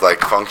 but I was like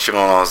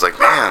functional, and I was like,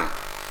 man,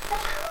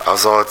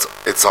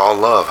 it's all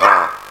love,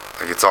 huh?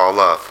 Like, it's all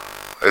love,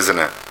 isn't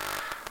it?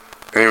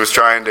 And he was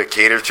trying to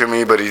cater to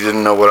me, but he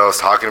didn't know what I was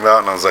talking about.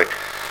 And I was like,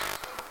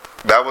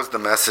 that was the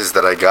message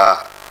that I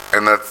got.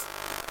 And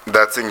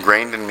that's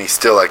ingrained in me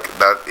still. Like,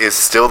 that is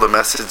still the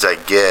message I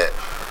get.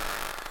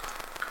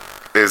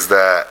 Is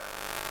that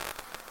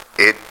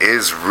it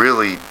is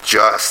really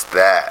just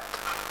that.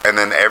 And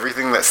then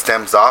everything that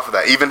stems off of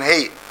that, even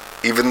hate,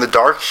 even the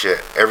dark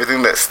shit,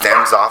 everything that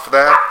stems off of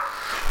that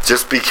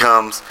just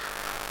becomes,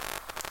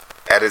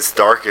 at its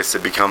darkest,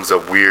 it becomes a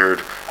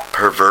weird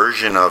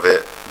perversion of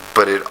it.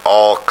 But it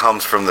all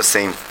comes from the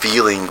same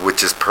feeling,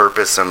 which is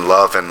purpose and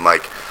love, and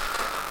like,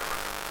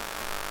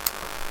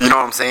 you know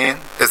what I'm saying?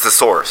 It's the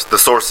source. The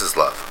source is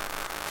love.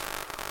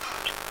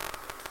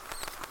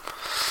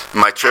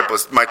 My trip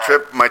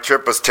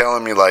was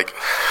telling me, like,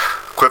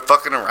 quit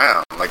fucking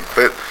around, like,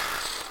 quit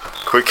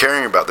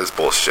caring about this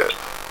bullshit.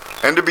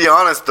 And to be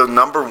honest, the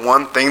number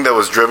one thing that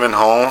was driven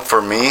home for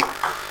me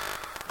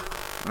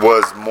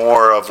was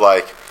more of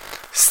like,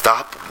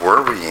 stop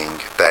worrying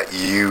that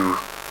you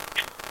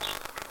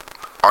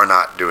are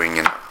not doing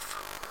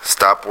enough.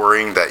 Stop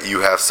worrying that you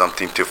have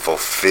something to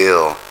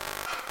fulfill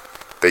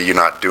that you're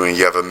not doing.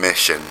 You have a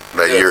mission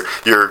that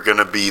you're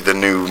gonna be the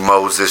new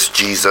Moses,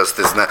 Jesus,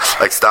 this and that.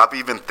 Like, stop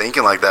even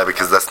thinking like that,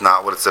 because that's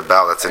not what it's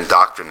about. That's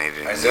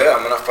indoctrinating. I said,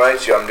 I'm gonna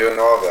fight you. I'm doing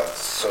all of that.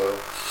 So,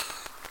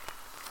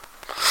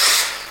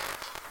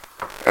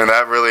 and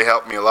that really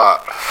helped me a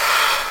lot.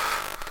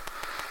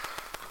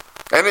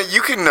 And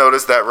you can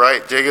notice that,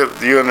 right, Jacob?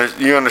 You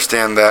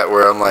understand that,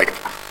 where I'm like,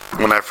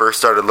 when I first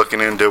started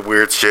looking into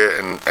weird shit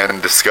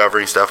and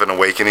discovering stuff and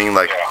awakening,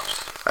 like,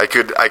 I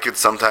could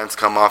sometimes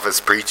come off as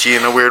preachy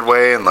in a weird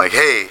way, and like,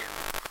 hey,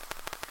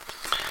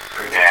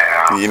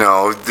 you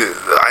know,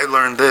 I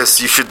learned this,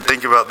 you should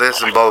think about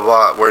this, and blah,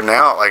 blah, blah. Where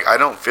now, like, I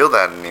don't feel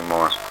that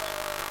anymore.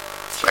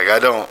 Like, I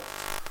don't.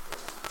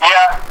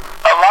 Yeah,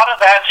 a lot of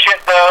that shit,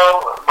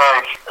 though,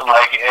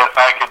 like if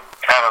I could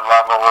kind of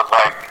level with,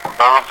 like,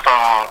 there was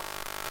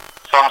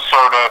some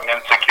sort of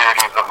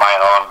insecurities of my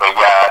own, but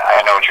yeah,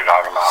 I know what you're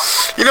talking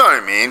about. You know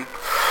what I mean?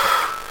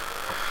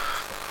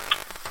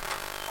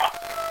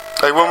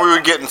 Like, when we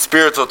would get in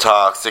spiritual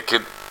talks, it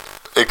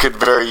could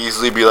very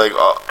easily be like,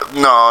 oh,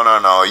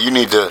 no, you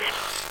need to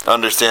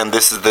understand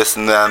this is this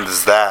and that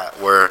is that.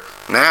 Where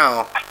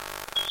now,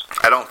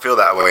 I don't feel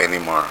that way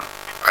anymore.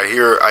 I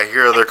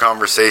hear other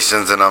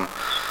conversations, and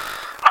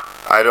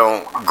I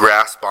don't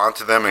grasp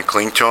onto them and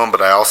cling to them,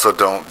 but I also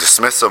don't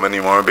dismiss them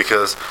anymore,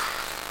 because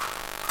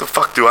what the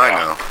fuck do I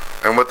know?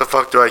 And what the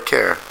fuck do I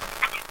care?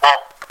 Well,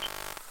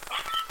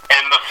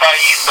 and the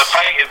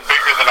fight is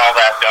bigger than all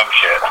that dumb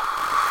shit.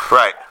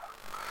 Right.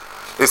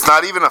 It's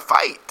not even a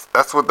fight.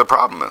 That's what the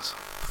problem is.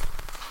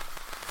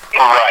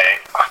 Right.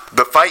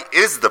 The fight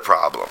is the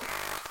problem.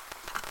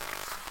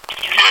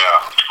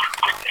 Yeah.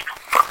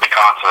 The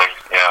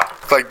conflict, yeah.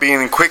 It's like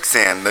being in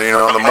quicksand. You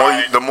know,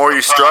 the more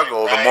you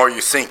struggle, the more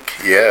you sink.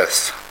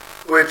 Yes.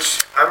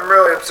 which I'm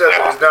really upset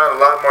there's not a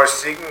lot more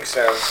sinking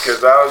sounds,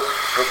 because I was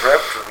prepared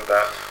for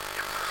that.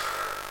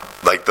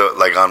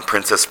 Like on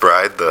Princess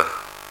Bride, the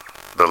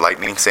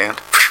lightning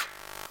sand.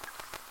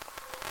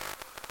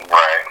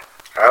 Right.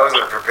 I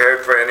wasn't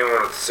prepared for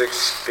anyone with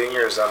 6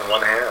 fingers on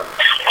one hand.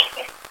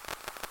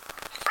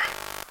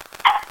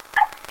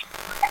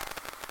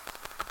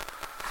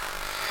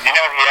 You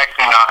know, he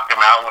actually knocked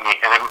him out when he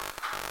hit him.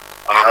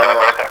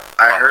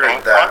 I heard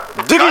that.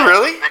 Did he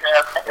really?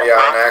 Yeah,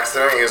 on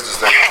accident. He was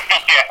just like,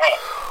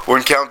 Yeah.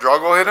 When Count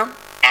Drago hit him?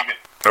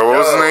 Or what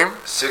was his name?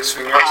 6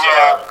 fingers.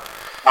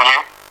 When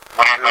he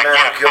The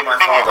man who killed my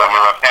father. on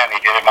your left hand, he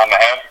hit him on the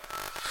head.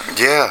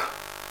 Yeah.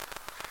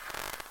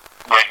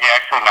 Yeah, he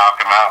actually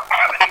knocked him out.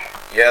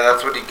 Yeah,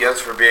 that's what he gets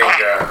for being.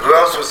 Who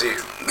else was he?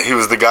 He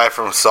was the guy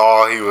from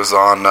Saw. He was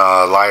on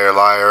Liar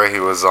Liar. He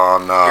was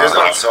on. He was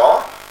on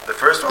Saw, the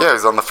first one. Yeah, he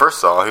was on the first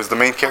Saw. He was the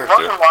main character.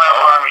 Wasn't Liar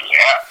Liar,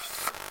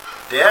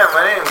 Damn,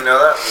 I didn't even know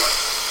that.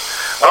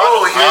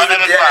 Oh, he was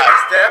his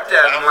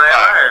stepdad in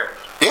Liar.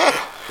 Yeah,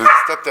 he was a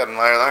stepdad in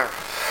Liar.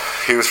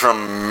 He was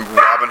from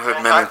Robin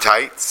Hood Men in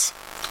Tights.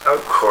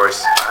 Of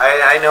course.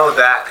 I know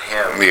that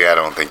him. Yeah, I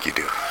don't think you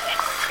do.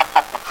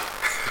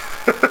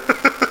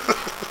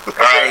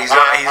 Okay, he's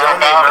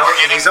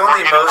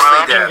only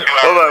mostly dead.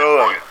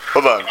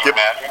 Hold on.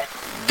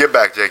 Get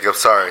back, Jacob.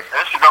 Sorry.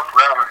 This should go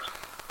forever.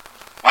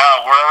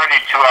 No, we're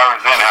already 2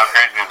 hours in. How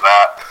crazy is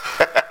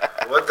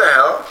that? What the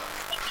hell?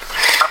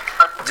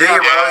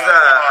 Jacob,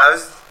 I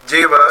was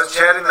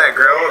chatting that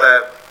girl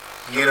that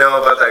you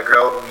know about, that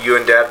girl you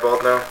and Dad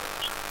both know.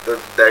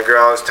 That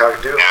girl I was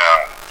talking to.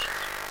 Yeah.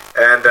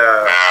 And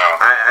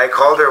I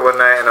called her one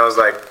night and I was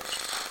like,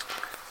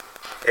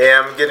 "Hey,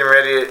 I'm getting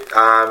ready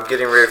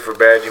for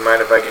bed. You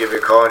mind if I give you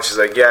a call?" And she's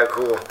like, "Yeah,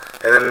 cool."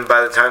 And then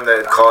by the time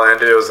the call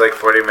ended, it was like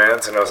 40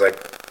 minutes, and I was like,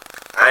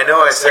 "I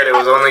know I said it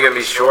was only gonna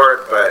be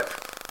short, but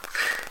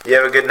you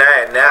have a good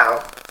night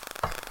now."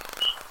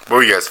 What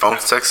were you guys, phone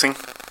sexing?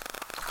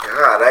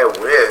 God, I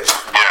wish.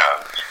 Yeah.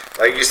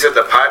 Like you said,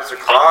 the pipes are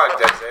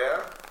clogged,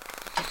 Isaiah.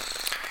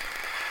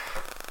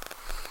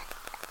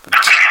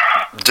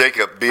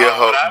 Jacob, be a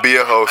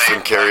host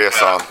and carry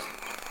us on.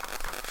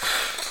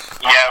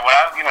 Yeah, what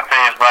I was gonna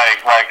say is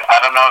like I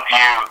don't know if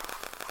you,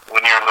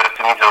 when you're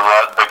listening to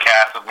the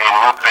cast with me and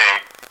Lupe,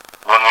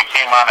 when we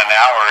came on an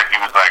hour, he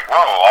was like,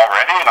 "Whoa,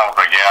 already?" And I was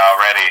like, "Yeah,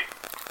 already."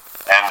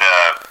 And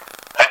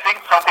I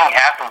think something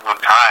happens with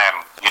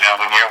time. You know,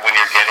 when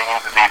you're getting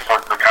into these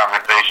sorts of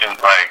conversations,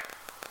 like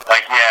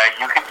yeah,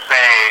 you could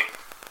say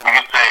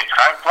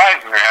time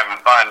flies when you're having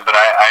fun, but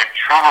I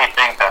truly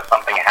think that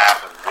something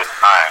happens with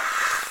time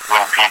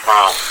when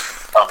people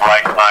of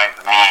like minds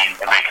meet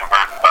and they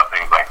converse about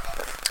things like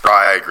that.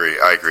 I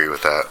agree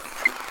with that.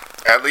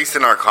 At least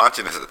in our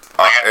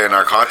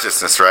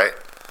consciousness, right?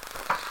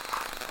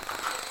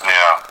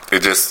 Yeah.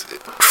 It just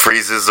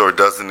freezes or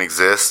doesn't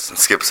exist and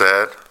skips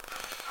ahead.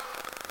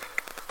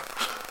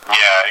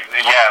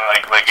 Yeah,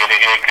 like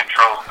it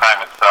controls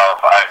time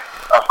itself.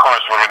 Of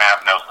course, we're gonna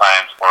have no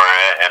science for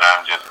it, and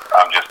I'm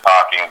just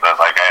talking, but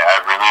like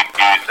I really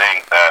do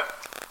think that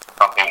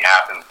something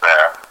happens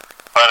there.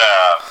 But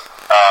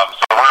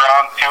so we're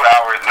on 2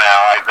 hours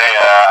now.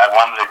 Isaiah, I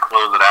wanted to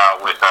close it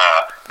out with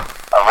I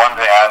wanted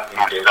to ask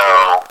you.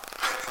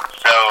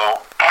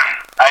 So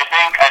I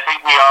think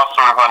we all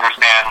sort of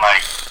understand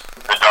like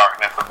the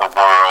darkness of the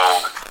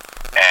world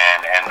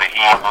and the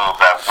evils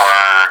at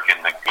work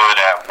and the good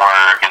at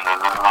work and the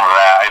this and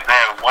that.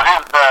 Isaiah, what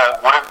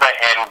is the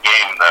end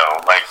game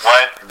though? Like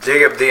what?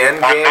 Jacob, the end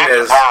game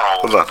is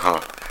Hold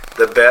on.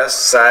 the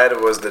best side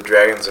was the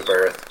Dragons of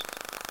Earth.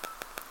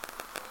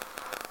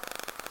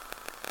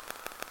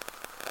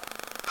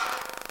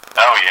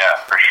 Oh yeah,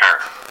 for sure.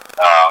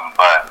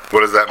 But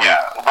What does that mean?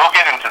 yeah, we'll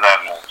get into that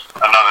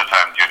another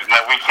time, Judah.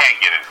 No, we can't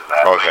get into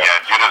that. Okay. But yeah,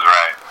 Judah's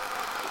right.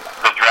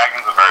 The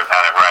Dragons of Earth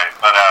had it right.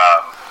 But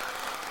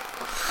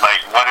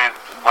like what is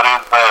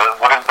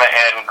the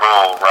end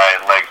goal, right?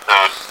 Like so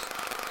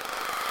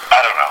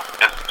I don't know.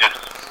 Just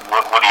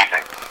what do you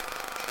think?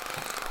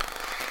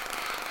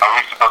 Are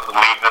we supposed to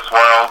leave this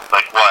world?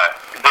 Like what?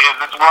 Is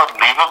this world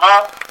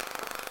leavable?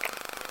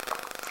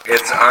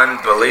 It's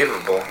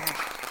unbelievable.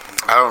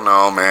 I don't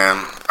know,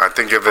 man. I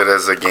think of it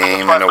as a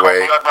game in a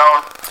way.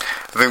 I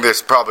think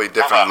there's probably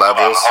different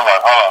levels.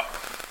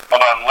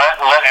 Hold on. Let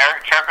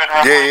Eric chirp in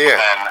real quick, Yeah. and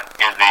then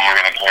Izzy, you're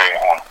gonna carry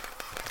it home.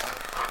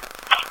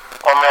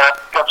 Well, man,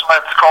 that's why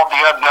it's called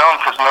the unknown,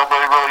 because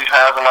nobody really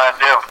has an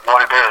idea of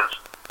what it is.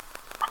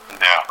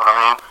 Yeah. What I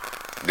mean?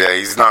 Yeah,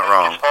 he's not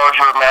wrong. As far as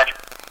your imagination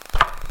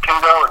can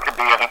go, it could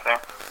be anything.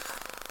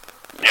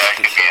 Yeah,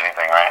 it could be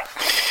anything, right?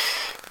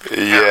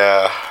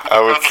 Yeah, I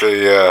would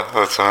say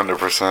that's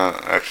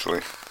 100%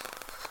 actually.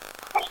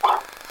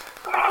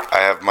 I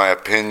have my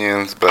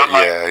opinions, but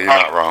yeah, you're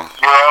not wrong.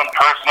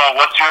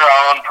 What's your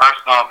own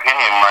personal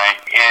opinion?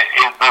 Like,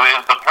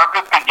 is the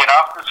purpose to get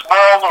off this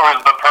world, or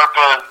is the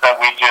purpose that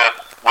we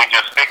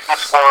just fix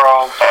this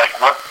world? Like,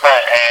 what's the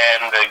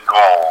end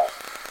goal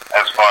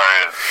as far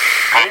as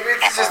Maybe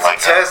it's just a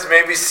test.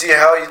 Maybe see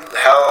how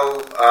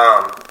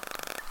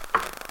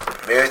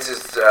maybe it's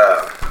just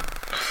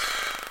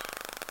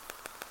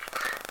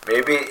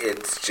maybe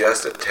it's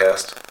just a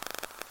test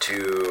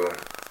to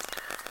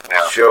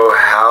show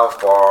how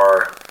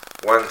far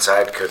one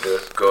side could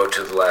go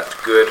to the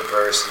left, good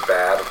versus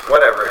bad,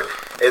 whatever.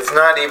 It's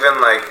not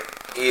even like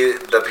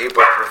the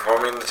people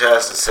performing the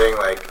test is saying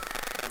like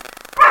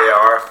they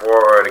are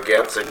for or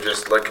against. They're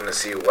just looking to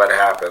see what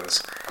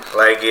happens.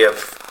 Like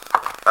if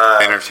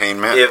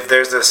Entertainment. If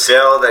there's a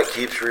cell that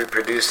keeps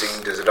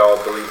reproducing, does it all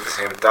believe the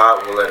same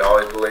thought? Will it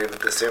always believe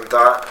the same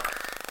thought?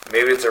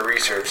 Maybe it's a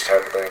research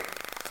type thing.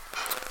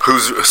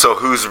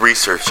 Who's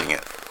researching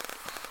it?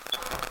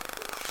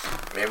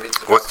 Maybe it's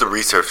What's the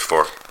research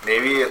for?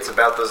 Maybe it's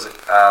about those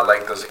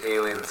like those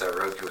aliens that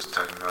Roki was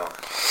talking about,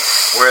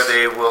 where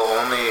they will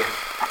only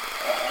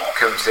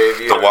come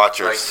save you. The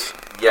Watchers.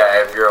 Like,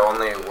 yeah, if you're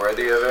only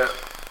worthy of it.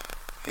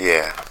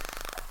 Yeah.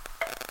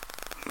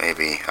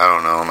 Maybe. I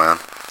don't know, man.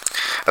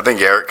 I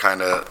think Eric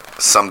kind of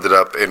summed it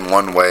up in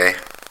one way.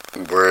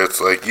 where it's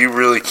like you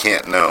really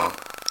can't know.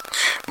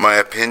 My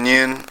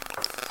opinion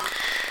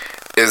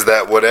is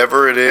that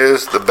whatever it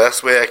is, the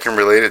best way I can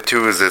relate it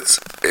to is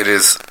it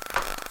is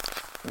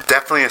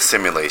definitely a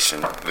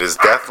simulation. It is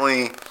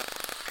definitely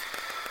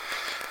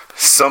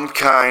some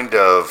kind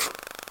of,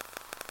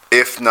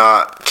 if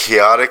not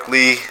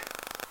chaotically,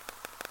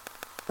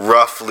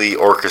 roughly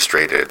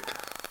orchestrated,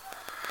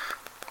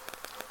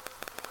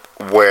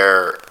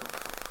 where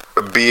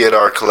be it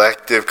our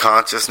collective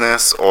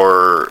consciousness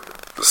or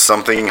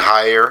something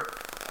higher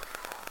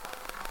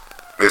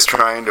is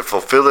trying to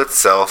fulfill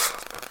itself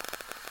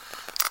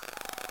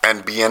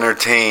and be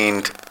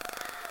entertained,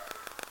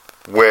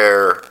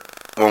 where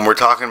when we're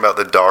talking about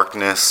the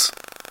darkness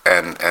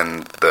and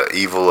the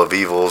evil of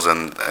evils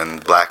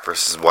and black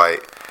versus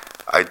white,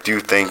 I do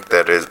think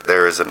that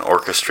there is an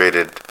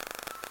orchestrated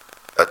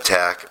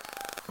attack,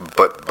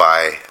 but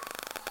by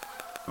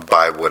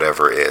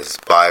whatever is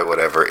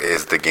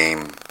the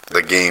game,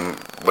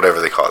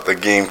 whatever they call it,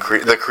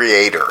 the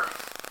creator,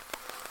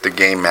 the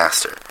game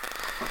master.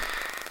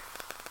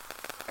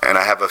 And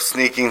I have a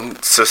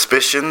sneaking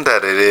suspicion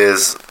that it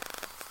is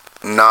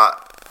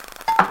not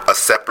a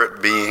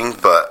separate being,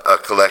 but a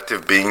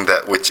collective being,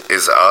 that which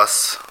is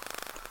us,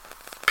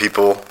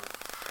 people.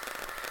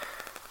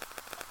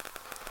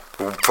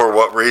 For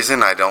what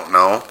reason, I don't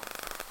know.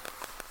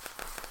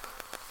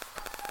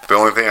 The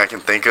only thing I can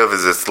think of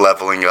is it's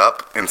leveling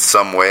up in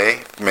some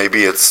way.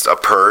 Maybe it's a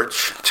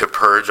purge, to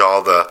purge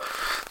all the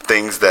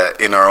things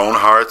that in our own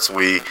hearts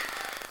we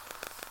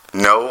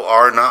know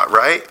are not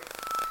right.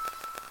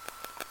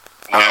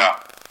 Yeah.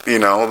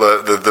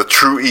 The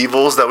true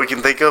evils that we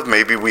can think of,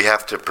 maybe we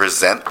have to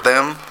present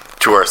them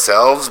to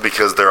ourselves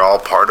because they're all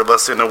part of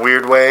us in a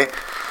weird way.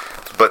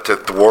 But to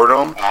thwart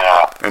them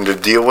and to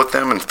deal with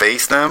them and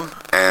face them,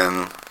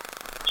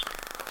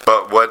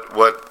 but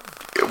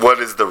what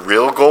is the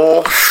real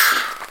goal?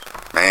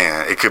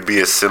 Man, it could be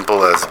as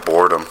simple as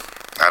boredom.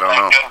 I don't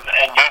know. Does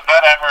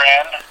that ever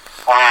end?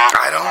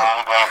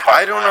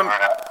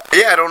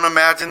 I don't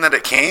imagine that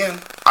it can.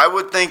 I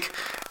would think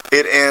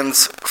it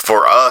ends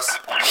for us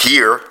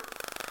here,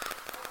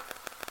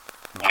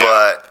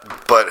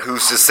 but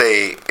who's to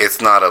say it's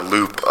not a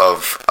loop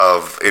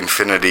of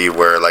infinity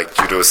where, like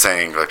Judah was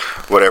saying, like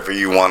whatever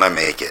you want to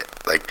make it.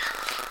 Like,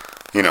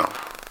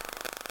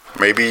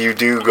 maybe you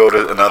do go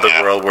to another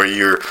world where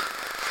you're.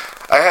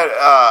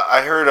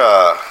 I heard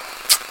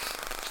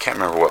can't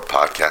remember what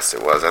podcast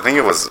it was. I think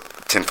it was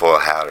Tinfoil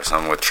Hat or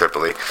something with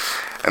Tripoli.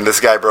 And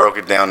this guy broke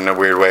it down in a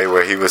weird way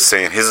where he was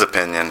saying his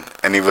opinion,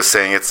 and he was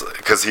saying it's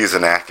because he's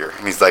an actor,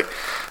 and he's like,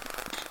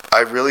 I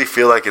really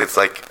feel like it's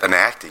like an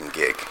acting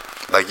gig.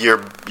 Like you're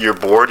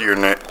bored, you're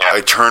an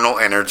eternal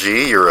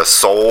energy, you're a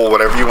soul,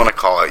 whatever you want to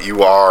call it.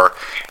 You are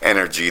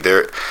energy.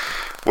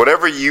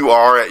 Whatever you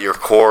are at your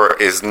core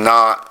is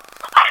not.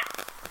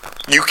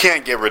 You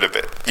can't get rid of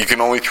it. You can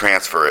only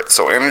transfer it.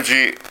 So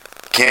energy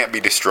can't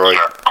be destroyed.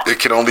 It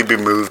can only be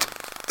moved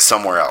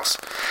somewhere else.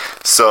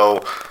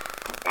 So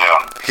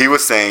he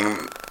was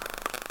saying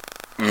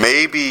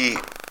maybe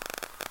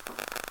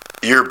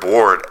you're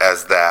bored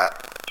as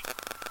that,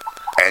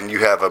 and you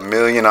have a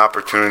million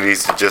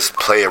opportunities to just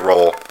play a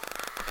role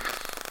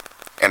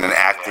in an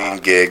acting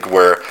gig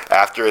where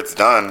after it's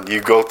done,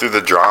 you go through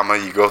the drama,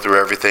 you go through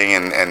everything,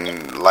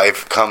 and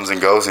life comes and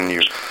goes, and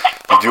you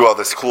do all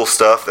this cool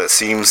stuff that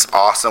seems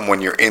awesome when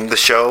you're in the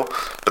show,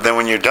 but then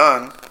when you're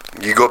done,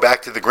 you go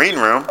back to the green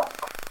room,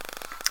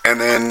 and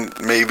then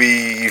maybe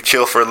you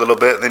chill for a little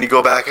bit, and then you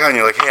go back out, and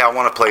you're like, hey, I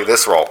want to play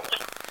this role.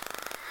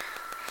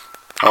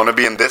 I want to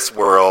be in this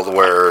world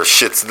where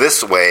shit's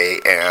this way,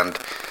 and,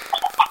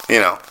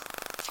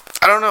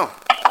 I don't know.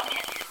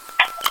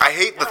 I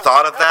hate the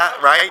thought of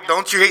that, right?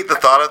 Don't you hate the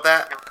thought of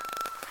that?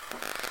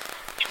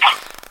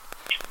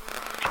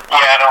 Yeah,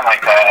 I don't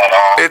like that at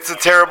all. It's a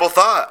terrible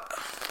thought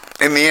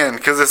in the end,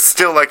 because it's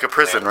still like a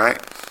prison,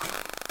 right?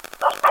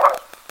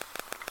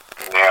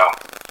 Yeah.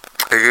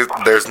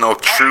 There's no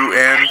true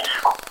end.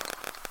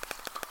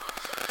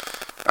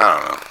 I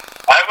don't know.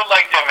 I would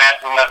like to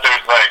imagine that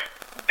there's like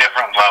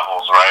different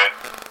levels, right?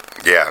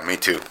 Yeah, me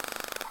too.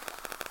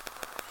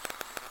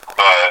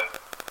 But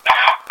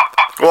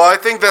well, I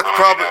think that's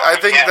probably.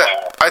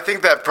 I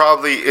think that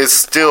probably is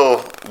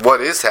still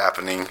what is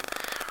happening,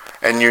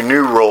 and your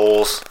new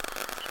roles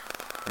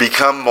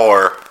become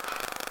more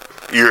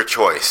your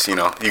choice. You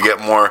get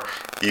more.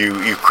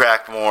 You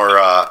crack more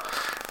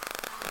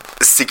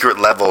secret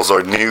levels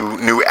or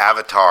new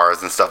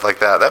avatars and stuff like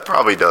that. That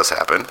probably does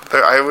happen.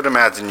 I would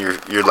imagine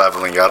you're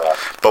leveling up.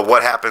 But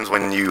what happens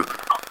when you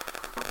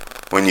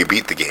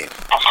beat the game?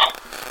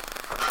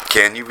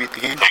 Can you beat the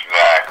game?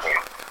 exactly.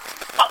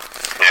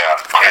 Yeah.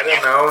 I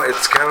don't know.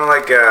 It's kind of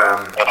like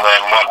And then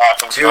what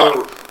happens?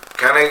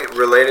 kind of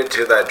related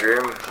to that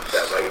dream,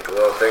 that like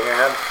little thing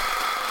I had.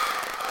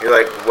 You're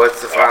like, what's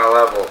the final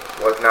level?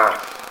 What's not?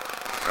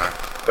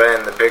 But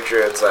in the picture,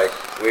 it's like,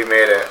 we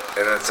made it,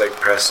 and it's like,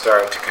 press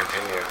start to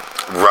continue.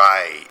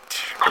 Right.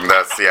 And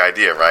that's the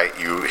idea, right?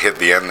 You hit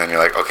the end, then you're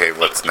like, okay,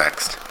 what's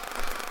next?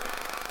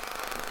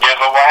 Yeah,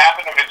 but what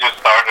happened if it just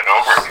started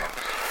over again?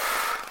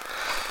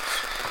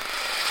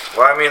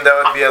 Well, I mean, that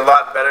would be a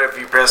lot better if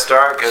you press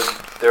start, because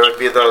there would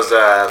be those,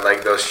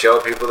 like those shell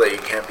people that you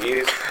can't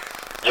beat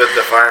with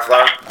the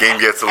Firefly. Game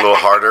gets a little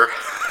harder.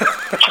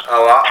 A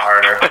lot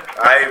harder.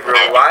 I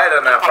relied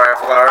on that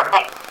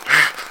Firefly.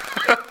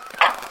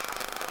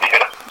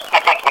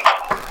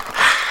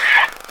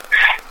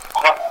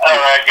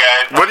 Alright,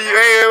 guys. What do you?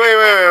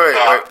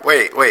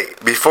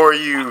 Wait! Before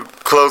you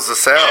close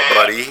this out,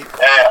 buddy,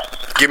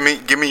 give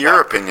me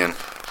your opinion.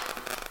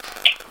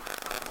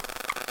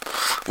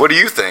 What do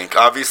you think?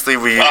 Obviously,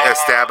 we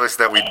established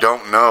that we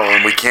don't know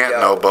and we can't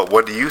know, but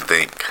what do you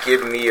think?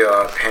 Give me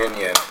your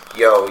opinion.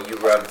 Yo, you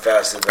run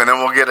faster than... And then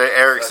we'll get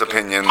Eric's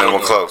opinion, then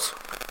we'll close.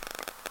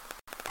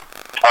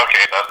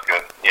 Okay, that's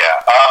good. Yeah.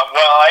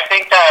 Well, I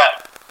think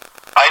that,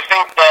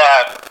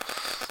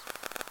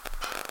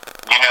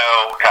 you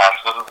know, gosh,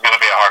 this is going to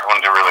be a hard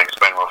one to really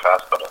explain real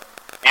fast, but,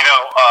 you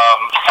know,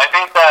 I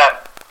think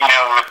that, you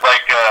know, with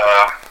like,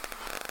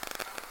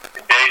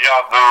 deja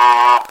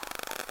vu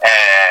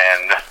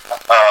and,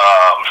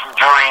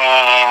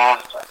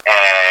 dreams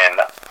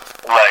and,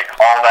 like,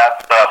 all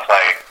that stuff,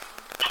 like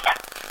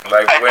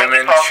I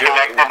women,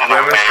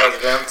 women's way.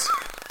 husbands.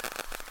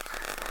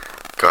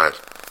 Go ahead.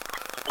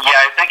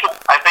 Yeah,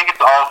 I think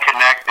it's all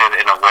connected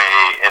in a way,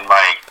 and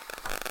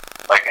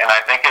and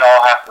I think it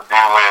all has to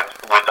do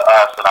with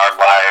us and our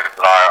lives,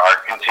 and our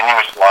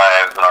continuous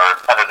lives, and our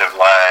repetitive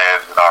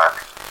lives, and our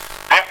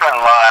different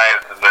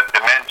lives, and the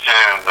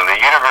dimensions, and the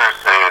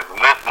universes, and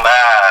this and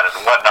that,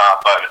 and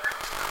whatnot. But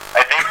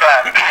I think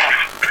that,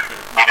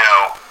 you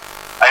know,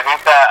 I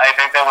think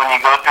that when you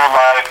go through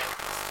life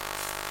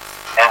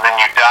and then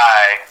you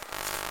die,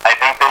 I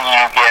think that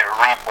you get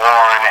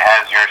reborn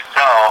as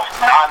yourself,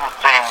 not in the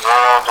same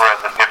world or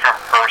as a different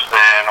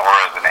person or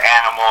as an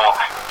animal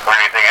or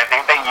anything. I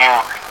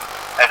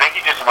think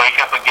you just wake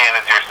up again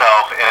as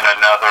yourself in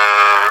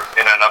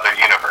another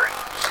universe.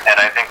 And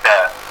I think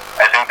that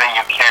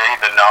you carry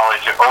the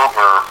knowledge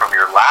over from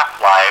your last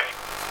life,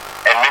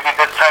 and maybe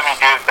this time you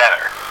do it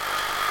better.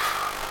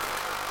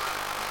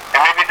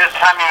 And maybe this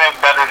time you make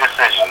better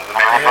decisions. And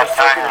maybe this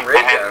time you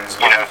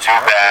didn't, do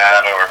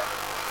bad, or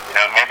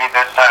maybe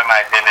this time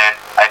I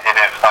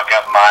didn't fuck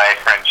up my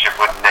friendship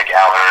with Nick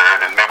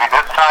Allard, and maybe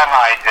this time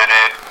I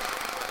didn't,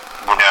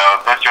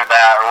 this or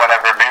that or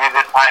whatever. Maybe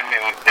this time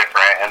it was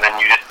different, and then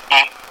you just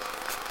keep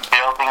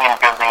building and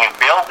building and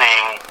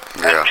building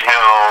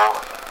until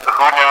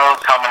who knows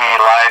how many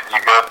lives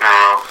you go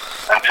through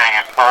until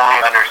you fully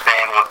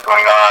understand what's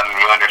going on, and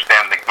you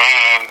understand the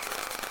game,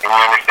 and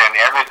you understand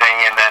everything,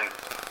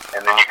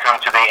 and then you come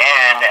to the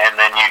end, and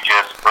then you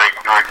just break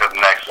through to the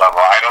next level.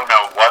 I don't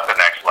know what the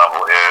next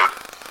level is.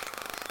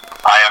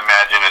 I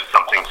imagine it's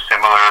something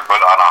similar,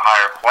 but on a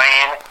higher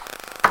plane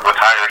with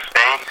higher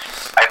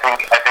stakes. I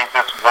think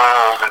this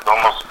world is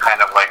almost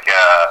kind of like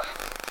a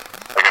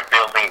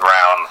building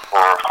ground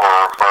for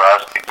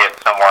us to get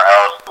somewhere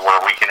else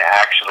where we can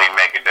actually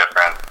make a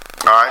difference.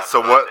 All right. So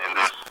what?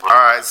 All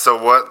right. So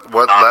what?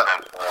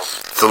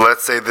 So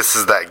let's say this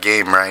is that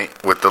game, right?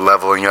 With the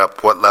leveling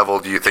up. What level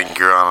do you think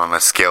you're on a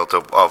scale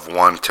of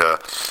 1 to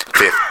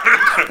 50?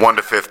 1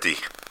 to 50.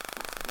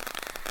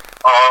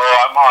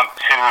 Oh, I'm on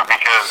 2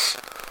 because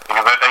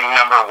I think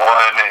number 1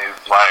 is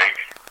like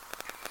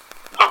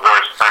the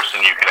worst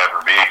person you could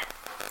ever be.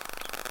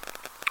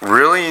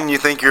 Really? And you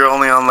think you're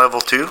only on level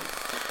 2?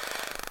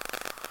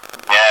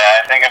 Yeah,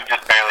 I think I'm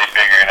just barely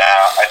figuring it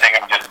out. I think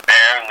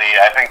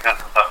this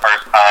is the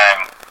first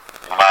time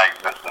in my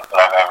existence that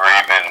I've ever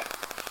even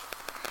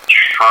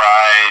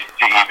tried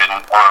to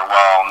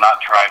not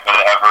tried, but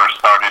ever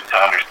started to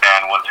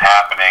understand what's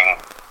happening.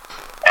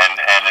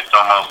 And it's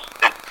almost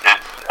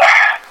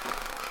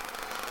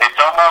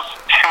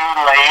too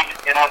late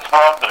in this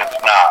world, but it's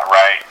not,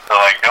 right? So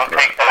like, don't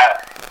take that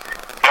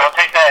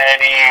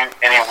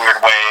any weird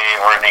way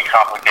or any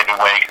complicated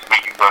way, because we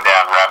can go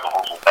down rabbit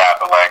holes with that.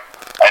 But like,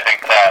 I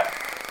think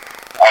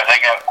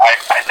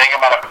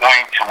I'm at a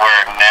point to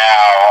where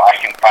now I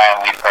can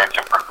finally start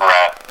to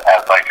progress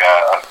as like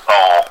a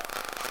soul.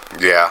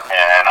 Yeah.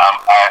 And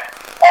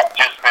I've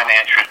just been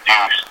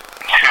introduced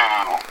to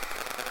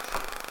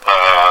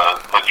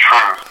the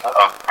truth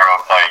of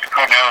growth. Like,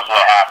 who knows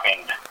what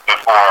happened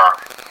before?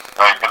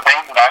 Like, the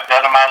things that I've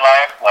done in my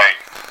life, like,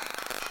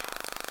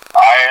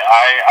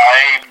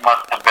 I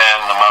must have been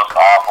the most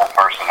awful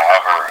person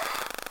ever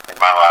in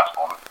my last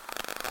one.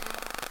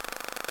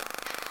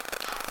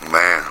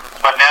 Man.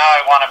 But now I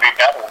want to be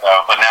better,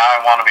 though. And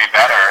now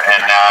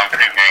I'm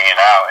figuring it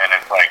out, and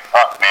it's like,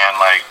 fuck, man,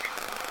 like,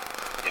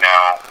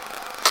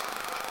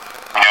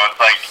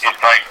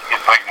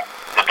 it's like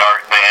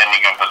the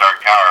ending of the Dark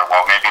Tower.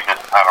 Well, maybe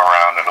this time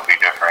around it'll be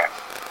different.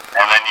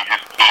 And then you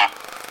just keep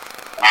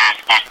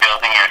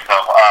building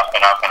yourself up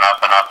and up and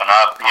up and up and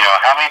up.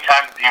 How many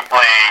times do you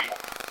play,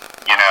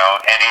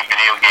 any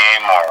video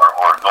game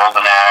or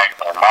Golden Axe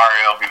or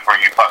Mario before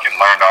you fucking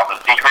learned all the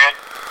secrets?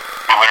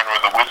 You learned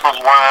where the whistles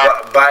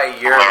were. By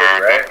yearly,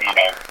 right?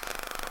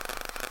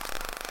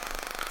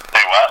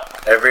 Say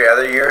what? Every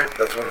other year?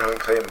 That's when we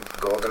play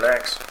Golden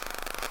Axe?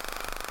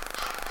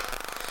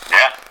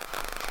 Yeah.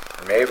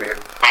 Maybe.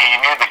 But you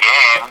knew the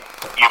game.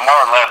 You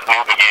more or less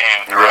knew the game,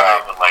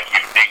 Right. But like you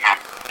figured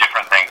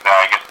different things out.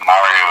 I guess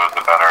Mario is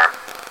a better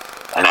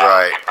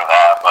Right. for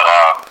that. But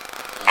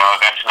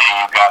eventually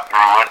you got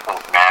through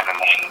whistles, man, and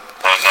then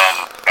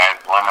sky's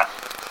the limit.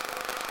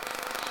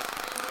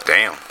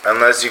 Damn.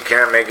 Unless you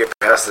can't make it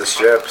past the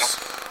ships.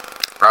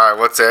 All right,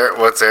 what's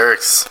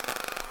Eric's?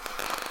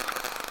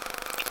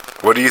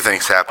 What do you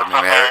think's happening,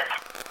 Eric?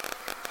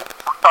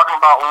 Talking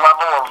about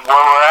level of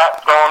where we're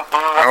at going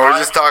through. No, we're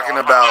just talking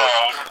about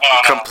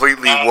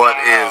completely what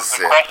is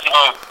The it. question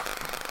is,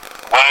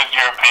 what is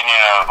your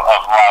opinion of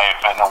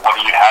life, and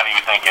how do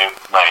you think it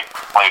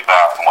plays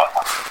out and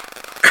whatnot?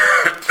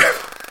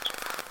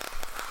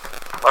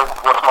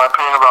 What's my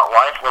opinion about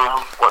life and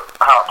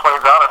how it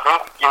plays out? I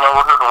think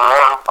we're here to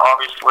learn,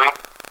 obviously.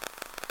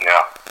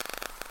 Yeah.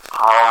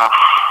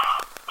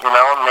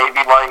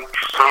 Maybe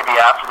say the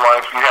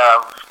afterlife, you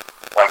have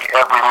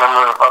every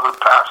memory of other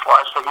past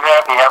lives that you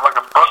have. You have a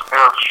book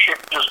there of shit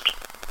just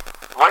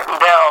written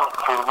down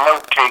for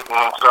note taking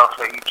and stuff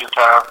that you just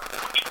have.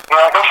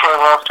 Like I'm sure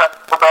it's time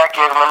to go back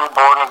in when you're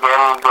born again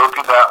and you go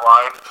through that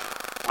life,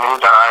 and then you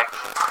die.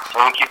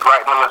 And you keep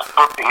writing in this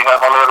book that you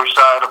have on the other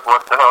side of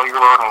what the hell you're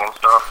learning and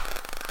stuff.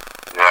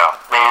 Yeah.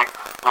 Maybe,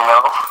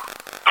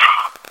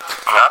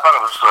 And I thought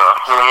it was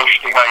really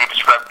interesting how you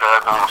described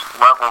those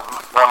levels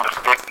 1 to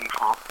 50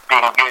 from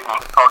being good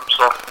and hard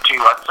yourself to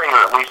 2. I'd say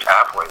you're at least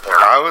halfway there.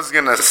 I was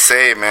gonna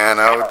say, man,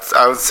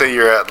 I would say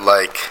you're at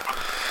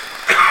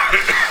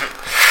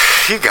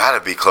you gotta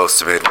be close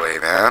to midway,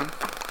 man.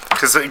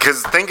 Cause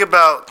think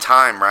about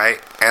time,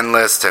 right?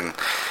 Endless and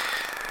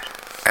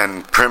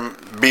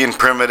being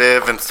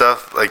primitive and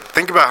stuff.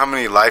 Think about how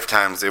many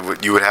lifetimes you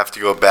would have to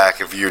go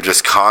back if you're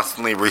just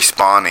constantly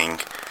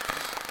respawning.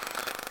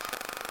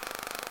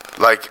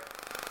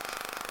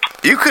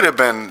 You could have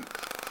been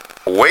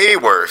way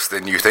worse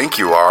than you think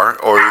you are,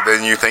 or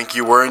than you think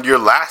you were in your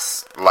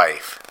last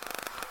life.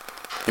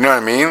 You know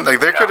what I mean?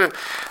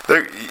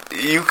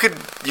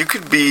 You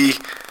could be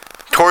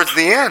towards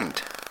the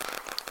end,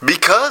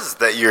 because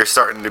that you're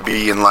starting to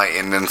be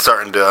enlightened and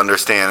starting to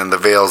understand, and the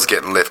veil's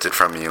getting lifted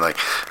from you.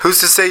 Who's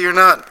to say you're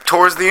not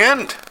towards the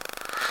end?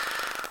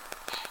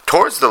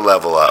 Towards the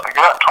level up.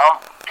 Yeah, Tom.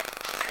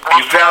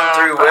 You found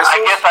 3 whistles? I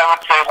guess I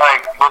would say,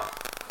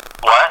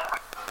 what?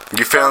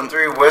 You found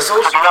 3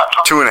 whistles? You're not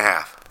talking.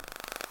 2.5.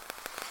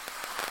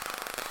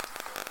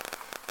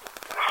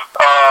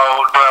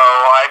 Oh, no,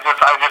 I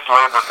just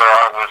learned that there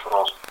are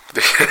whistles. I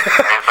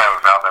guess I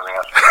haven't found any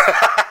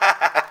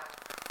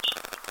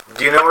yet.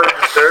 Do you know where the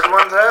 3rd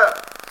one's at?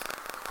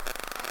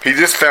 He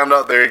just found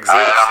out there exists. I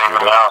don't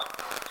even know.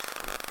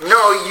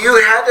 No, you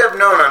had to have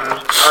known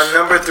on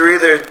number 3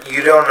 there.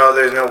 You don't know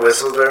there's no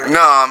whistle there?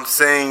 No, I'm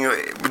saying,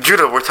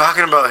 Judah, we're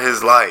talking about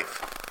his life.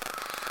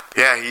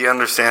 Yeah, he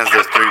understands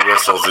there's 3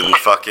 whistles in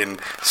fucking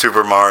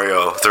Super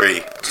Mario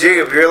 3.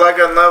 Jacob, you're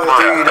on level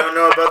 3, you don't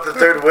know about the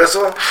 3rd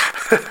whistle?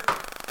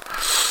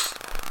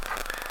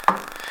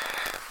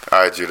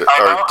 Alright, Judah,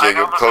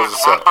 Jacob, close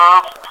this up.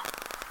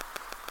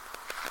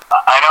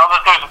 I know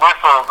that there's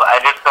whistles. I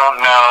just don't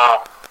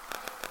know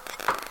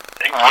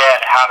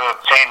yet how to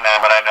obtain them,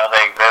 but I know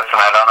they exist,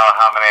 and I don't know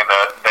how many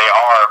they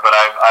are. But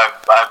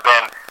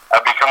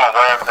I've become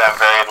aware of them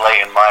very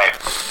late in life.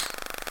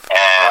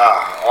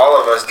 And All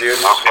of us, dude.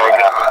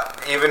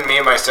 Even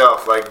me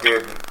myself,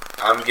 dude,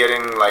 I'm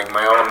getting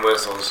my own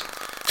whistles.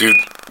 Dude,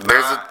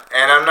 there's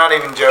and I'm not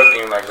even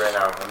joking right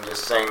now. I'm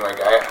just saying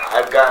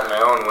I've gotten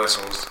my own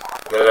whistles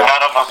that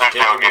none of us are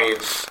taken joking.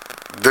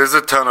 me. there's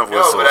a ton of No,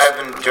 whistles. but I've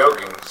been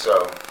joking,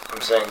 so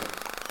I'm saying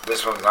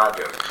this one's not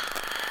joking.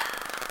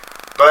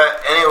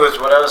 But anyways,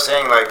 what I was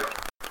saying,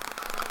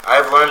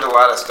 I've learned a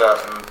lot of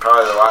stuff in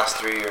probably the last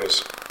 3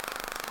 years.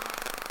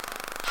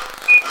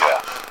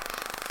 Yeah.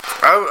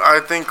 I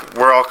think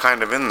we're all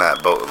kind of in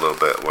that boat a little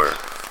bit, where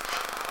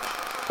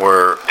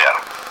we're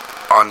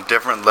on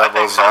different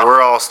levels. so.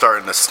 We're all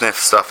starting to sniff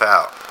stuff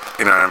out.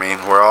 You know what I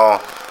mean? We're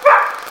all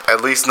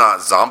at least not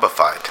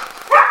zombified.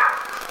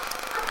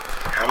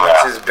 How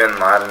much is Bin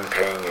Laden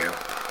paying you?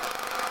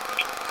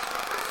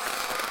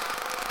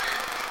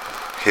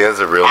 He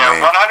has a real Yeah,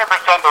 name.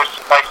 100%. There's,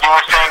 like you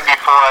were saying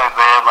before,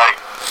 Isaiah, like,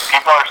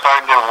 people are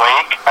starting to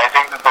awake. I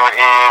think that there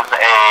is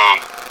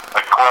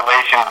a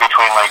correlation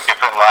between, like,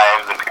 different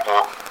lives and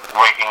people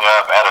waking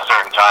up at a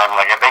certain time.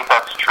 Like, I think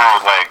that's true.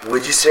 Like,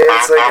 Would you say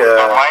it's like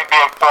there a... might be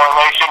a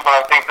correlation, but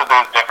I think that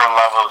there's different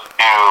levels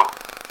to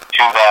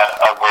that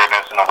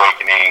awareness and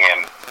awakening,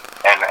 and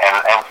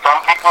some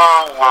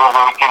people will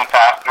awaken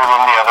faster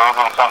than the others,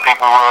 and some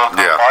people will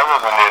go farther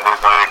than the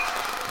others. Like,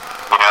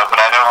 you know,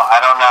 but I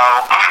don't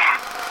know.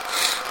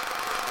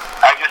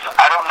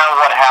 I don't know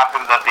what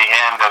happens at the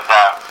end of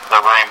the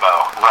rainbow,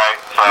 right?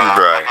 So,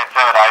 like I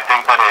said, I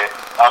think that it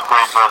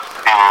upgrades us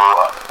to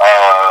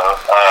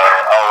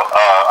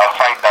a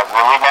fight that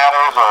really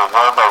matters, or a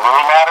world that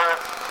really matters.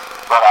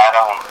 But I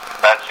don't.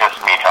 That's just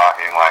me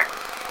talking. Like,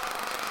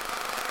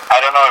 I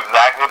don't know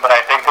exactly, but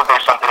I think that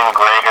there's something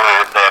greater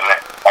than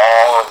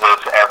all of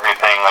this,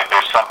 everything. Like,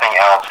 there's something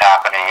else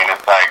happening, and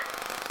it's like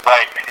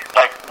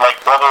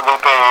Brother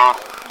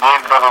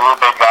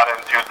Lupe got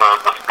into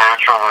the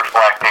spiritual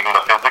reflecting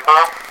the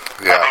physical.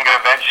 Yeah. I think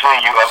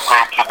eventually you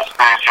upgrade to the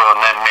spiritual,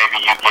 and then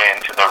maybe you get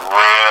into the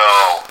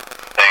real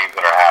things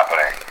that are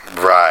happening.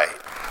 Right.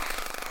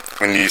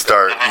 And you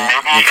start,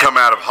 you come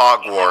out of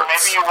Hogwarts.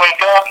 Maybe you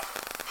wake up.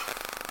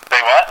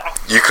 Say what?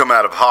 You come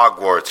out of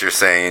Hogwarts, you're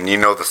saying. You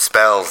know the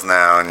spells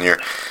now, and you're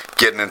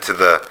getting into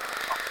the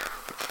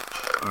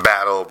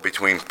battle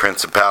between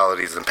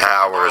principalities and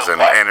powers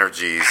and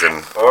energies.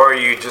 And Or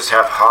you just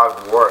have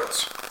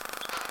Hogwarts.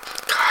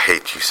 I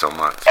hate you so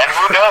much. And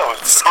who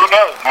knows? Who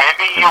knows?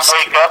 Maybe you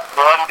wake up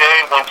one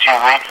day once you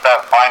reach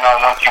that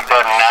final, once you've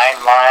done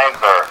 9 lives,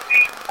 or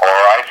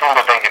I seem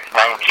to think it's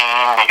 19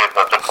 because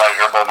that's a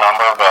pleasurable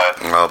number, but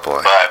Oh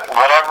boy. But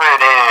whatever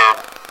it is,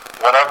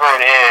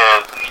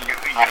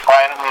 you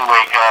finally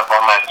wake up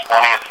on that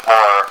 20th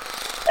floor,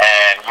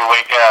 and you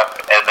wake up,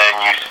 and then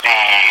you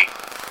see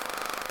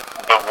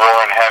the war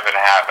in heaven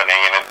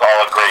happening, and it's all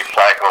a great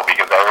cycle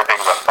because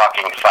everything's a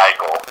fucking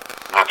cycle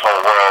in this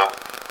whole world.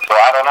 So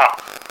I don't know.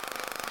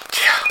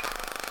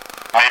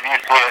 Maybe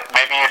you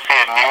see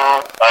a new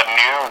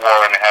war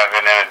in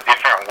heaven in a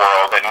different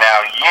world, and now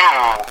you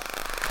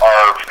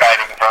are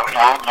fighting from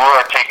you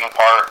are taking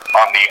part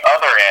on the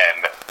other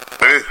end.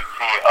 You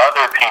see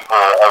other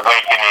people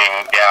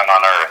awakening down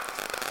on Earth,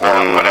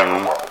 or whatever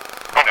world.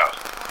 Who knows?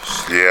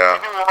 Yeah.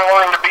 Maybe we're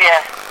willing to be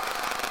in.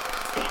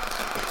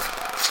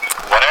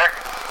 What, Eric?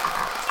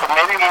 So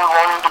maybe we're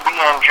willing to be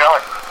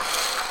angelic.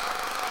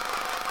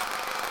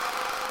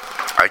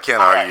 I can't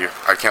argue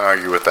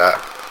with that.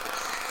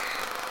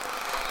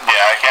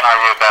 Yeah, I can't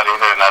argue with that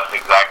either, and that's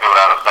exactly what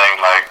I was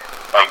saying. Like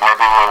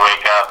maybe we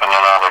wake up in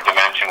another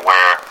dimension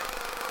where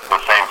the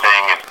same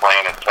thing is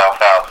playing itself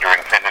out through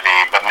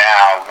infinity, but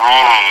now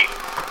we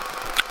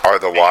Are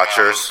the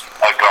Watchers?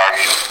 a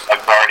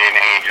guardian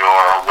angel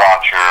or a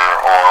watcher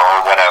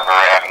or whatever,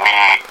 and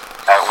we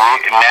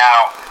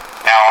now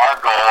our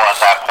goal at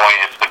that point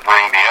is to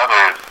bring the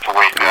others to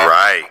wake up.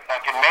 Right.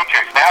 Fucking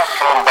Matrix. Now it's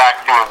going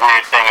back to a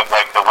weird thing of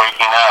like the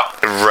waking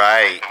up.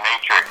 Right. The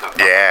Matrix.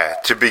 Yeah,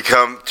 to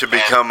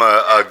become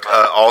a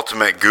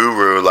ultimate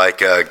guru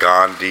like a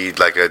Gandhi,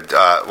 like a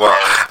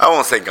I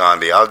won't say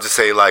Gandhi. I'll just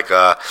say like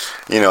a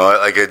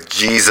like a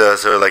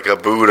Jesus or like a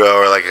Buddha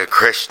or like a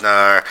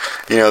Krishna,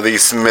 or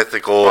these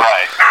mythical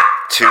Right.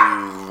 to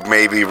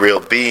maybe real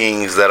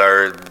beings that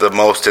are the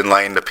most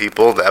enlightened of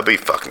people. That'd be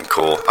fucking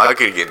cool. I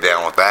could get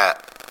down with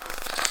that.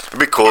 It'd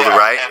be cool to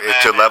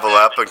level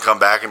up and come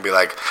back and be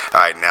like,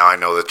 all right, now I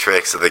know the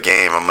tricks of the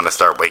game. I'm gonna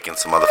start waking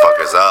some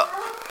motherfuckers up.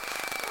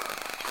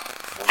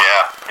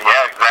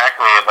 Yeah,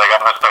 exactly. Like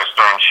I'm gonna start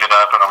stirring shit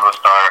up, and I'm gonna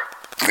start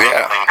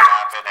making things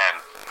happen,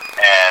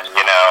 and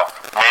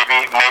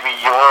maybe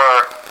you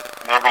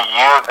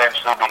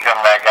eventually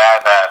become that guy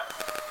that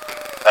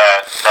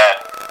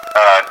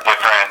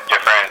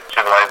different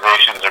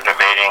civilizations are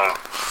debating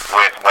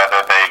with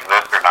whether they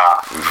exist or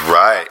not.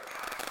 Right.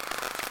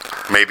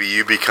 Maybe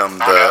you become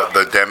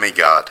the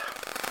demigod.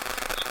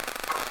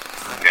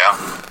 Yeah.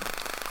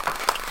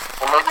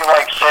 Well, maybe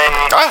like say.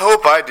 I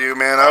hope I do,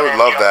 man. I would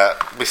love that.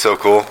 It'd be so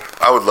cool.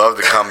 I would love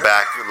to come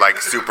back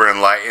like super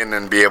enlightened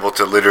and be able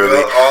to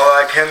literally. Well, all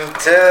I can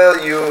tell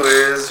you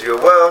is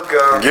you're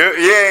welcome.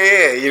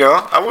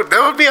 Yeah.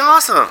 That would be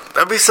awesome.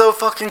 That'd be so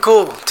fucking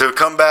cool to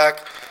come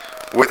back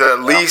with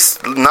at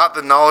least not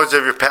the knowledge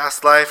of your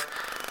past life,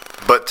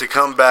 but to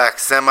come back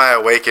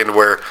semi-awakened,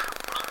 where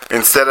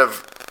instead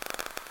of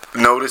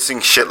noticing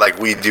shit like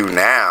we do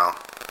now,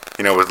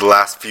 with the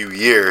last few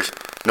years,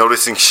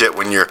 noticing shit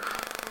when you're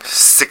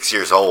 6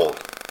 years old,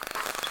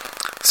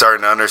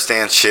 starting to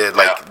understand shit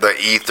like the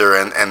ether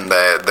and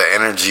the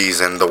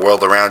energies and the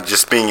world around,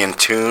 just being in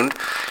tune.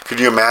 Could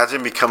you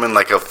imagine becoming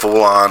like a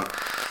full-on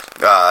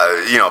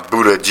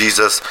Buddha,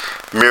 Jesus,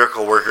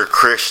 miracle worker,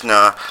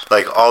 Krishna,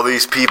 like all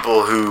these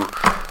people who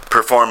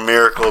perform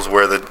miracles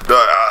where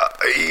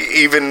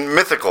even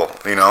mythical,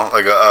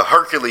 like a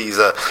Hercules,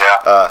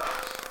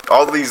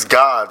 all these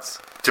gods,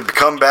 to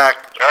come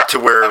back to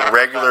where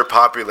regular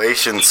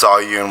population saw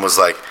you and was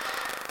like,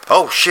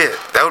 oh shit,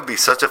 that would be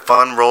such a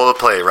fun role to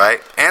play,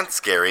 right? And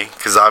scary,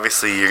 because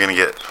obviously you're going to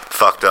get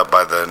fucked up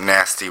by the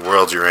nasty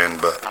world you're in,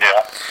 but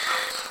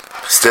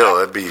still,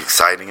 it'd be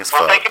exciting as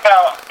fuck. Well, think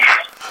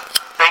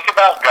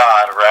about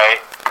God,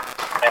 right?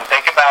 And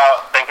think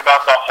about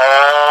the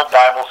whole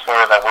Bible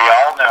story that we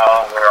all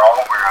know, we're all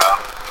aware of,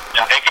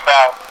 and think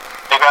about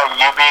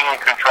you being in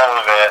control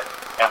of it,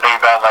 and think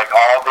about like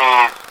all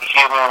these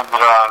humans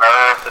that are on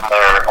Earth and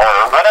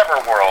or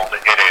whatever world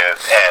it is,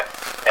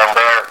 and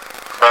they're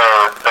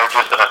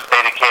just in a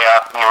state of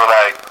chaos, and you're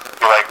like,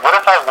 what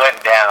if I went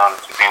down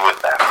to be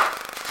with them?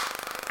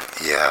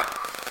 Yeah.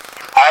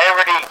 I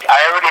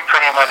already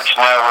pretty much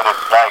know what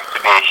it's like to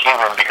be a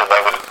human because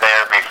I was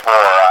there before.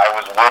 I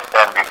was with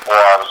them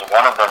before. I was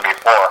one of them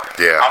before.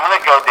 Yeah. I'm going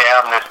to go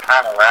down this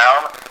time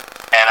around,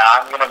 and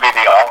I'm going to be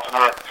the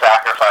ultimate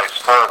sacrifice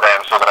for them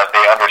so that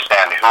they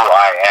understand who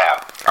I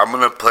am. I'm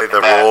going to play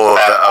the role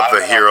of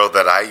the hero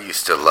that I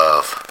used to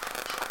love.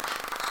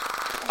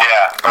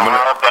 Yeah, the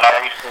world that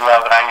I used to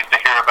love and I used to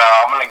hear about.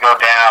 I'm going to go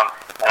down,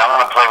 and I'm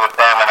going to play with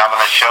them, and I'm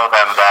going to show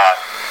them that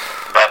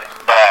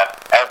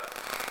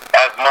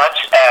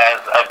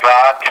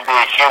God could be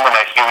a human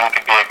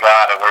could be a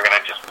God, and we're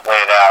gonna just play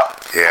it out.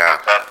 Yeah.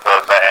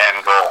 That's the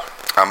end goal.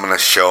 I'm gonna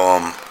show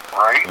them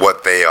Right?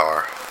 what they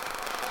are.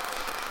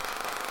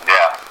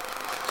 Yeah.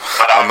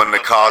 But I'm gonna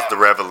cause the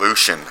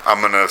revolution.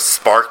 I'm gonna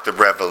spark the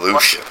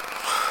revolution.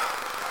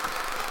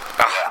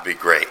 That'd be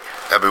great.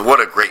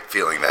 What a great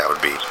feeling that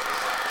would be.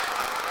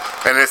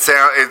 And it's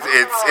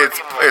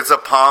a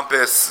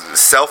pompous,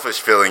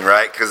 selfish feeling,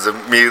 right? Because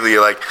immediately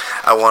you're like,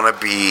 I want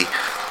to be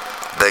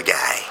the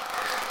guy.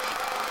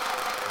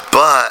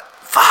 But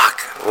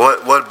fuck,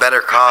 what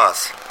better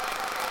cause?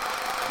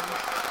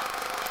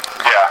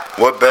 Yeah.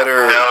 What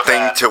better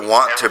thing to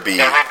want to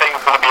be?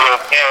 Everything's gonna be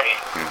okay.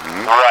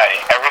 Mm-hmm. Right.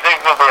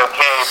 Everything's gonna be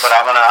okay, but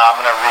I'm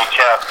gonna reach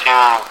out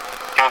to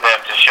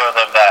them to show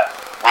them that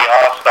we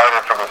all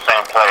started from the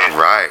same place.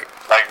 Right.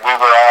 Like we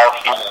were all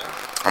human.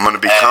 I'm gonna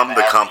become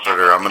the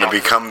comforter. I'm gonna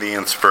become the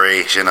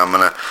inspiration. I'm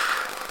gonna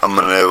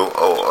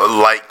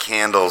light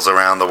candles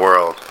around the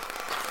world.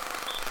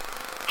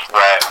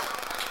 Right.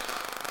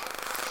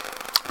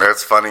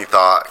 That's a funny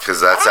thought,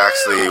 because that's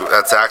actually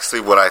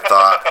what I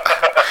thought.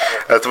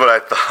 That's what I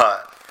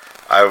thought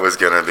I was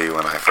gonna be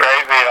when I first.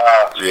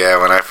 Crazy, Yeah,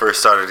 when I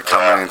first started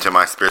coming into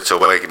my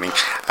spiritual awakening,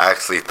 I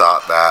actually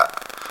thought that,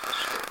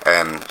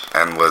 and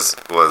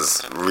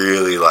was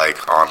really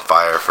like on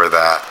fire for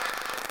that.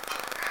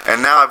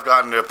 And now I've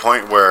gotten to a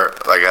point where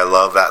like I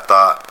love that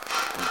thought,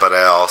 but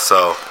I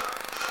also,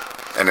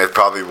 and it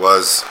probably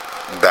was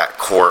that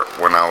court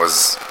when I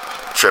was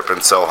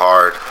tripping so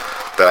hard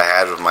that I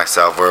had with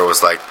myself, where it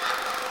was like,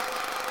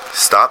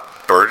 stop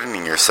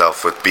burdening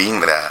yourself with being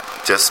that.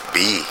 Just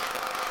be,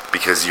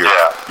 because you're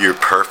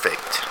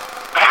perfect.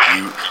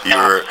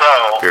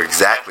 You're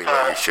exactly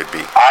what you should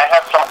be. I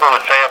have something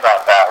to say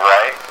about that,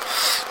 right?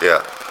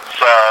 Yeah.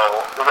 So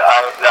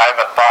I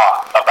have a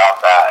thought about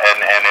that,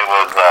 and it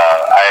was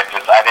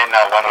I didn't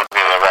know when would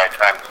be the right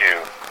time to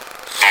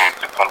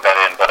put that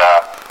in, but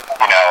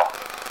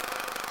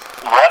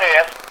what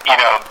if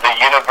the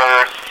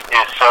universe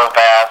is so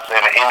vast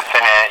and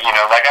infinite?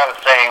 Like I was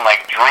saying,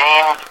 like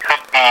dreams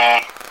could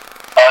be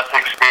us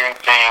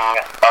experiencing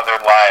other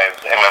lives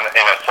in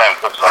a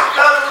sense of some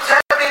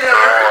sort.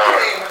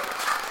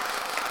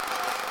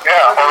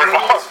 Yeah,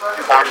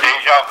 or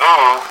deja vu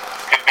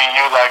could be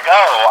you like,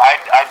 oh,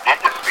 I did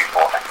this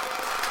before.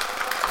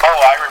 Oh,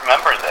 I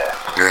remember this.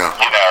 Yeah.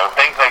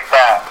 Things like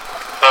that.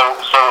 So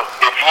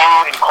if you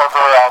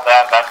incorporate all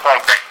that, that's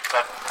like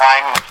that's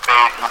time and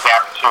space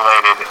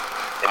encapsulated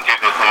into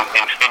this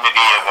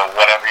infinity of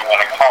whatever you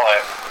want to call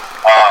it.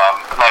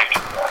 Like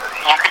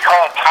you could call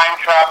it time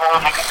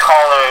travel, you could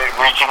call it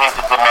reaching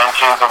into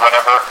dimensions or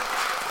whatever.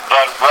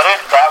 But what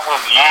if that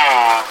was you?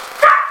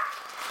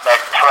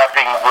 Like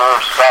prepping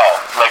yourself.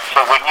 Like,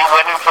 so when you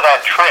went into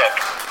that trip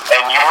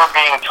and you were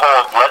being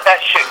told, let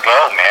that shit go,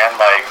 man.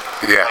 Like,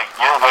 yeah. Like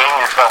you're weighing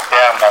yourself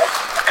down. Like,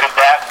 could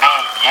that be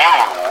you?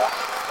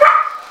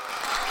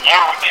 You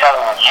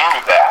telling you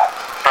that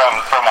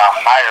from a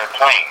higher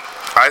plane?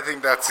 I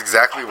think that's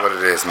exactly what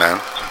it is, man.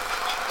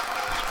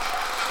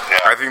 Yeah.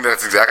 I think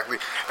that's exactly.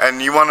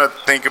 And you want to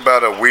think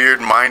about a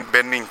weird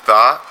mind-bending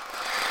thought?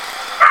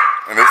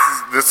 And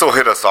this will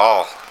hit us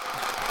all.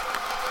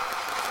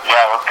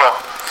 Yeah, let's go.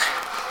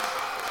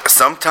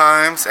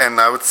 Sometimes, and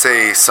I would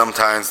say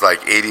sometimes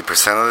like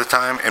 80% of the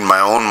time, in my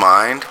own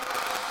mind,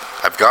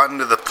 I've gotten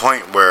to the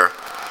point where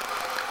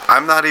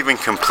I'm not even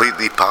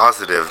completely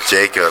positive,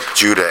 Jacob,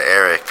 Judah,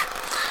 Eric,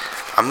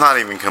 I'm not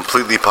even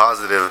completely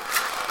positive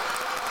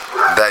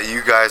that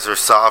you guys are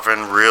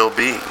sovereign, real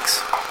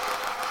beings.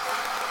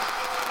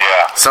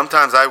 Yeah.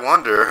 Sometimes I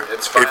wonder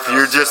if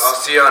you're just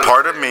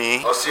part of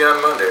me I'll see you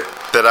on Monday.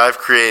 that I've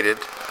created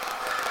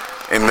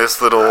in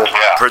this little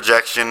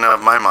projection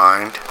of my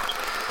mind,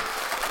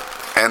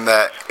 and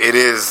that it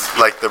is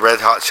like the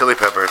Red Hot Chili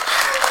Peppers.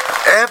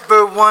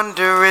 Ever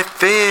wonder if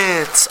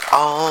it's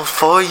all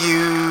for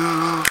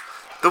you?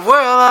 The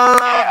world I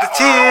love, the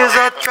tears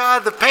I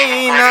tried, the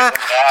pain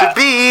to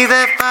be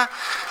there.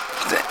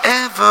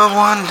 Ever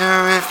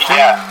wonder if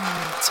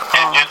it's all?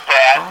 And just to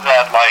add to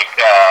that, like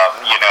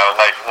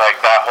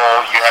that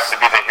whole, you have to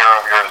be the hero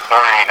of your own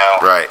story,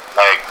 Right.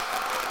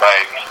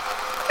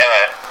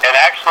 And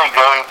actually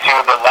going to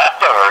the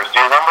Leftovers. Do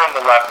you remember in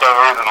the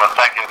Leftovers in the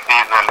second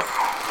season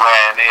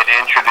when it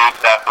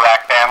introduced that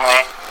black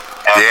family?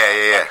 And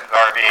Yeah.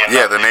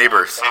 Yeah, the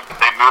neighbors.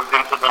 They moved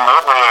into the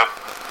neighborhood,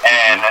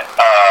 and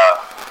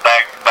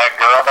that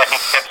girl that he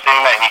kept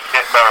seeing that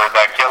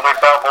killed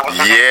herself. What was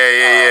her name?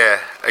 Yeah.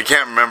 I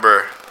can't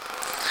remember.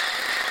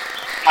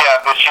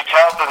 Yeah, but she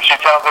tells him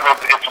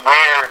it's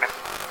weird.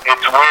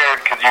 It's weird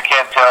because you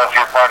can't tell if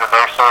you're part of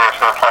their story or if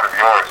they're part of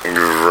yours.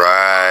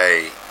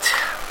 Right.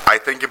 I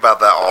think about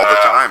that all the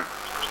time.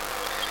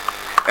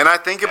 And I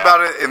think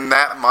about it in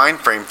that mind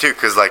frame too,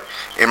 because like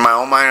in my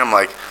own mind I'm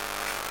like,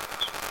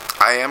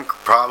 I am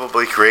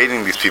probably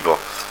creating these people,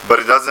 but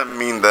it doesn't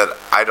mean that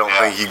I don't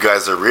think you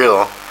guys are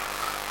real.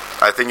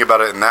 I think about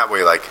it in that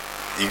way, like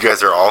you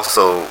guys are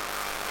also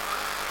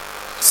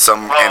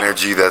some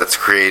energy that's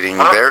creating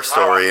their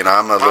story, and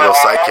I'm a little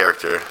side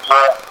character.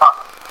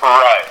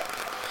 Right.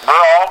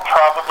 we're all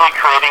probably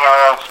creating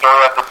our own story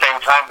at the same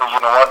time, but you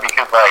know what?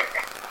 Because, like,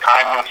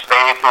 time and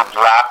space is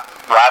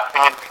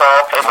lapsing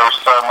itself, and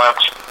there's so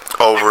much...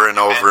 Over and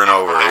over and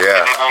over,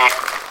 yeah.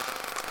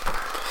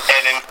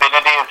 And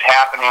infinity is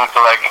happening,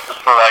 so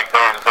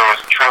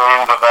there's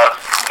trillions of us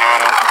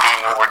doing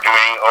what we're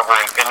doing over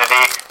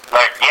infinity.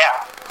 Like,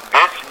 yeah,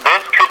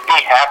 this could be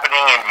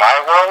happening in my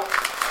world,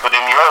 but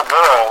in your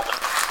world,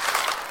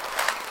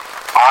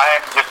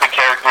 I'm just a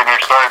character in your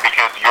story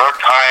because your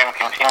time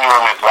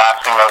continuum is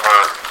lapsing over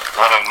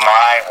one of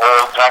my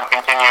old time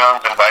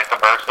continuums and vice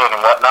versa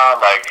and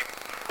whatnot. Like,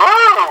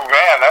 ooh,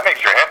 man, that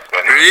makes your head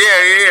spin.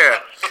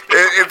 Yeah.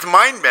 It's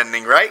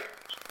mind-bending, right?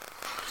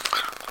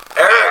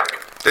 Eric.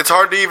 It's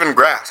hard to even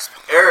grasp.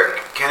 Eric,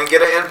 can I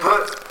get an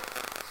input?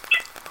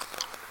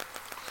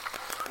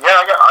 Yeah,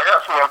 I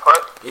got some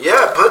input.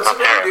 Yeah, put some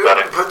in, dude.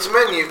 Buddy. Put some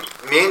in.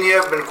 Me and you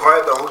have been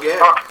quiet the whole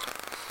game.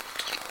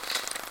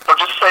 So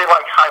just say,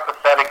 like,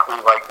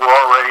 hypothetically, like, we're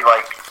already,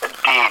 like, a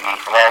deity,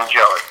 an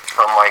angelic,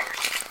 from, like,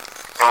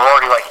 and we're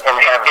already, like, in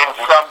heaven.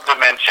 In some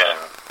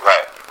dimension,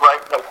 right.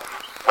 Right,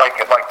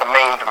 like the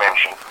main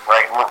dimension,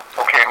 right?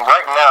 Okay, and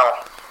right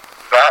now,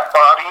 that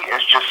body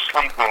is just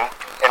sleeping,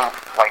 and,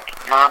 like,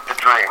 you're the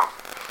dream.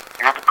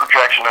 You're the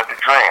projection of the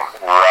dream.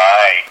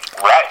 Right.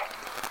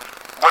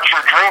 What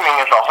you're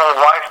dreaming is a whole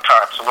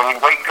lifetime, so when you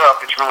wake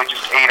up, it's really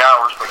just 8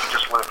 hours, but you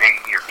just live 8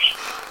 years.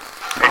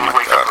 And you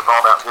wake up with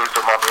all that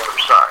wisdom on the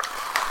other side.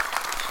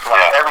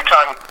 Like, every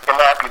time you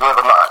nap, you live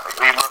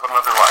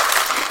another life.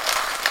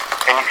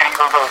 And you can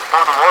even go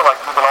furthermore,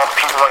 like even all the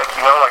people, like,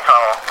 you know, like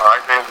how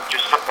Isaiah's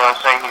just sitting there and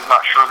saying he's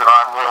not sure that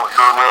I'm real or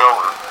you're real,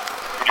 or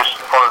you're just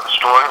part of the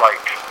story. Like,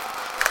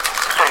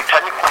 say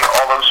technically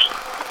all those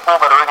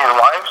people that are in your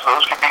lives,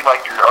 those could be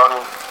like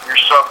your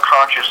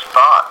subconscious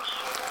thoughts.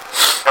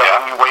 And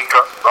when you wake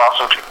up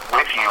also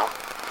with you,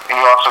 and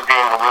you also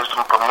gain the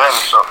wisdom from them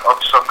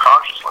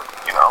subconsciously,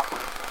 you know?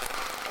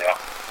 Yeah.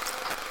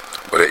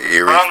 What an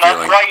eerie that's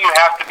feeling. Why you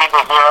have to be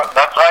the hero.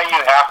 That's why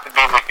you have to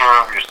be the hero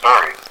of your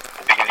story.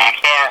 Because you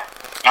can't,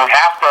 you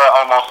have to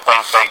almost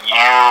think that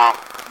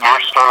your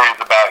story is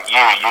about you.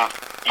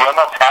 You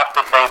almost have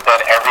to think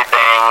that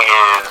everything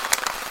is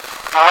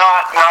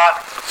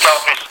not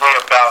selfishly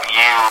about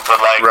you,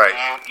 but like right.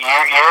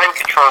 you're in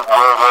control of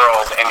your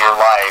world and your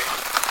life,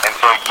 and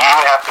so you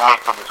have to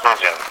make the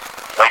decision.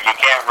 Like, you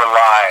can't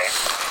rely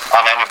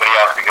on anybody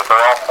else because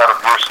they're all part of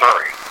your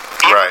story.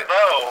 Even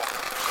though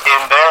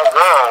in their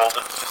world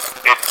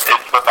it's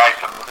the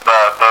vice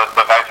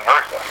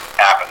versa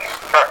happening.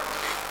 Sure.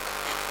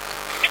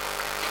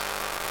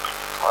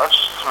 Well, that's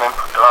just some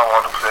input that I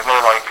wanted to put in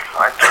there. Like,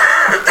 I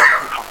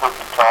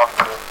completely talk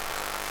to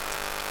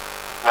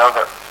know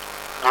that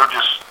we're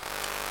just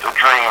a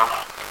dream,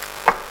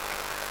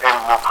 and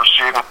we're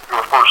proceeding through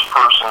a first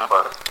person,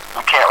 but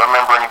we can't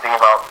remember anything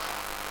about,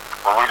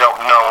 or we don't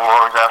know. We're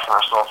always asking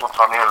ourselves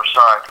what's on the other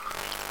side.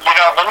 You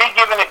know, let me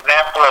give an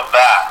example of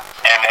that,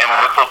 and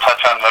this will touch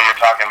on what you're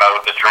talking about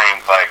with the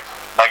dreams. Like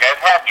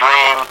I've had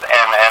dreams,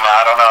 and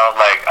I don't know,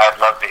 like, I'd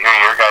love to hear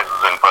your guys'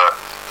 input,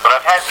 but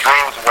I've had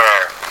dreams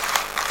where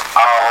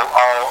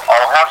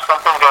I'll have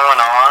something going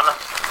on,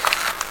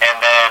 and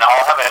then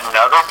I'll have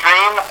another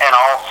dream, and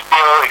I'll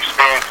still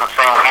experience the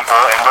same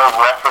people, and they'll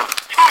reference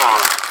to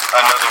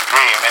another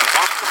dream. And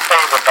who's to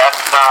say that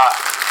that's not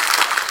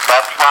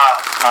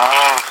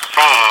me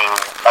seeing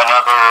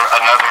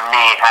another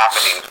me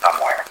happening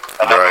somewhere?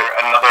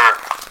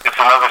 It's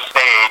another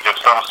stage of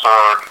some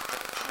sort.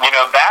 You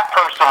know, that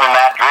person in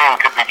that dream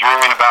could be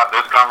dreaming about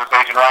this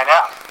conversation right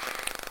now.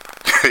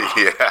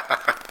 Yeah.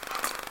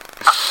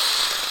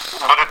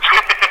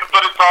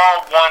 But it's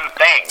all one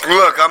thing.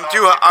 Look, I'm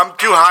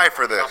too high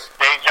for this.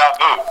 Deja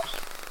vu.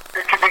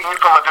 It could be you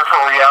from a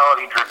different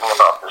reality dreaming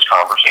about this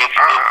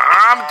conversation.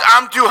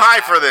 I'm too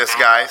high for this,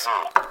 guys.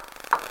 All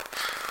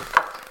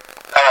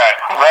right.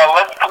 Well,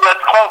 let's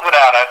close it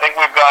out. I think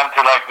we've gone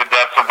to like the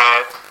depths of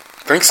it.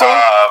 Think so?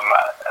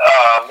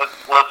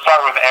 Let's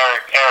start with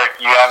Eric. Eric,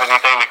 you have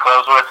anything to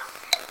close with?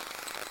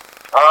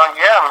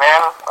 Yeah,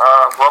 man.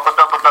 Rubba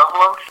dubba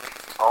dubba.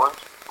 Always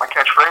my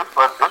catchphrase,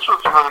 but this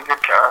was a really good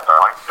cast. I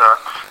liked it's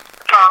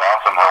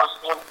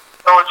awesome.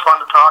 It's always fun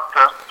to talk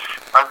to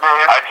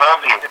Isaiah. I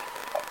told you.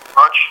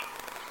 Much.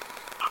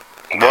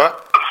 What?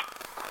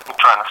 I'm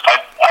trying to stop.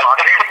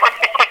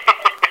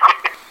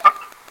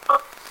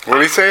 What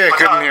did he say? I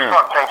couldn't hear him.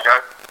 Thanks,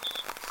 guys.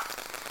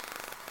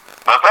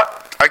 What's that?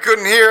 I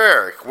couldn't hear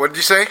Eric. What did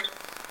you say?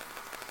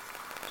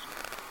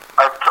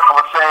 I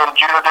was saying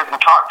Judah didn't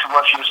talk too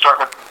much. He was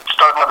starting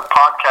another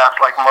podcast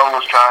like Mo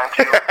was trying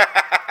to.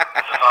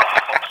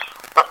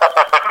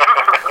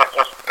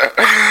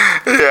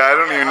 Yeah,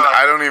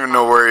 I don't even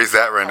know where he's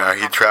at right now.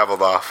 He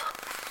traveled off.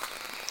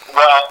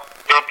 Well,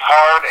 it's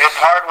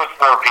hard with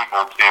 4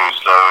 people too,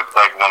 so it's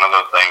like one of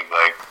those things.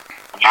 Like,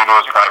 Judah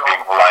was trying to be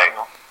polite.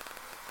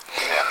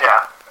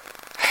 Yeah.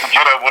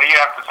 Judah, what do you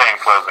have to say in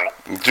closing?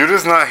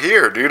 Judah's not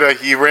here, dude.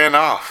 He ran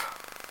off.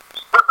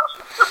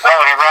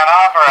 Oh, he ran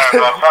off, or Alright,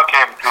 well, fuck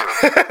him too.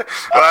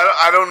 Well,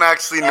 I don't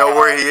actually know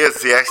where he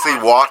is. He actually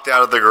walked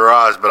out of the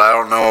garage, but I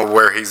don't know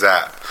where he's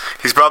at.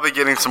 He's probably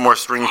getting some more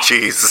string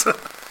cheese. Alright,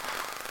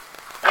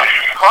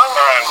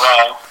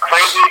 well,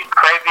 crazy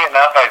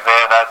enough,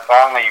 Isaiah, that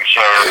song that you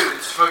shared,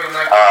 It's fucking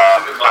like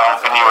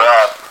bumping you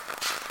up.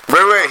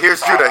 Wait,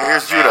 here's Judah,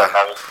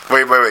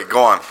 Wait,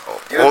 go on.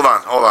 Hold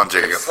on,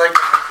 Jacob. It's like the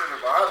Wizard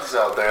of Oz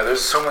out there.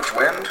 There's so much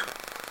wind.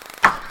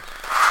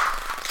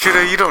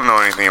 Judah, you don't know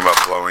anything about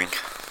blowing.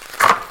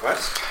 What?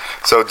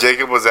 So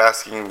Jacob was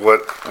asking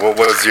what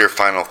was your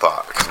final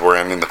thought, because we're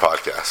ending the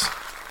podcast.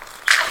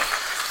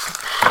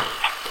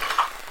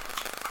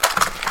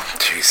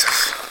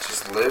 Jesus.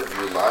 Just live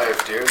your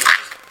life, dude. Just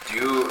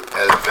do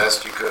as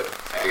best you could,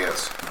 I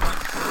guess.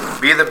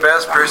 Be the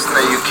best person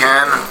that you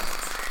can,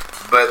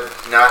 but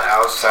not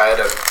outside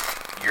of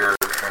your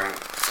current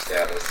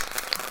status.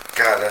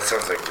 God, that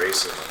sounds like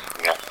racism.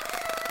 Yeah.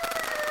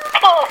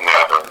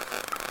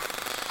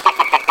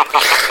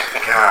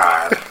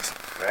 God.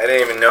 I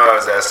didn't even know I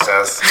was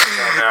SS.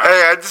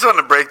 Hey, I just want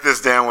to break this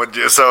down with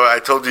you. So I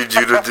told you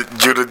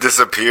Judah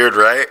disappeared,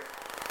 right?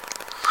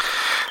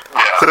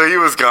 So he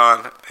was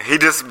gone. He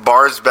just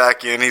bars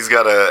back in. He's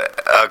got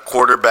a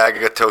quarter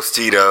bag of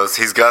Tostitos.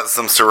 He's got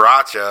some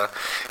sriracha.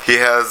 He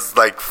has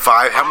like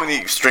 5. How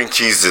many string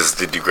cheeses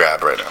did you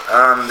grab right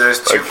now? There's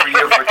 2 for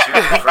you, for 2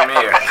 for me.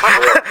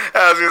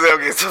 I was gonna say,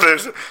 okay,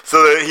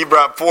 so he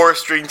brought 4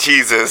 string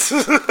cheeses.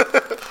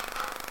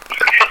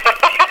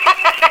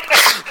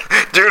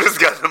 Judah's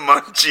got the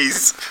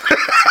munchies.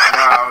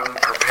 No, I wasn't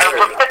prepared.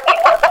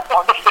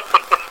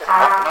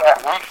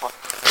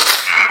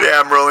 Yeah,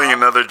 I'm rolling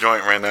another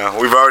joint right now.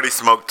 We've already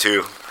smoked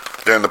 2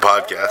 during the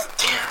podcast.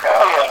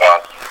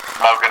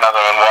 Smoke another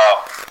one.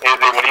 Well,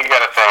 Izzy, what do you got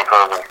to say in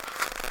closing?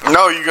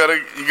 No, you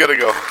gotta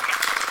go.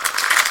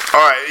 All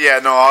right, yeah,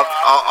 no,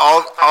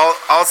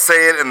 I'll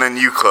say it and then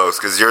you close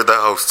because you're the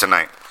host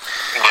tonight.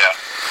 Yeah.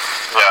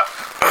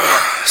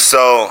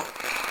 So,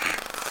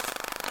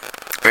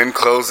 in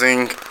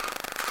closing,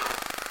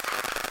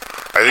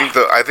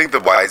 I think the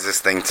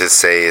wisest thing to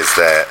say is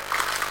that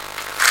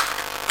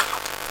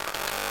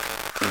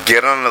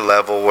get on a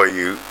level where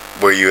you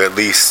at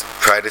least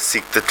try to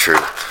seek the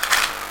truth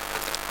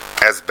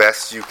as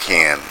best you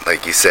can,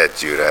 like you said,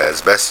 Judah,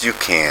 as best you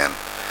can,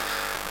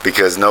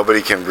 because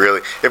nobody can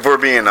really, if we're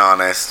being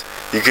honest,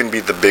 you can be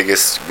the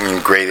biggest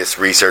and greatest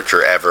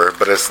researcher ever,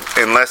 but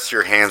unless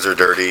your hands are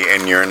dirty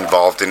and you're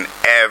involved in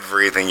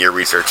everything you're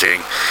researching,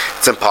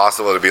 it's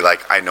impossible to be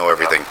like, I know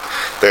everything.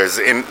 There's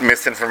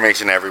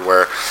misinformation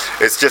everywhere.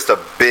 It's just a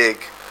big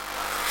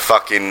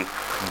fucking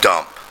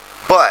dump.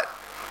 But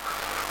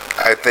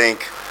I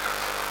think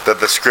that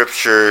the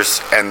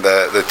scriptures and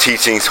the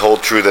teachings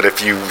hold true, that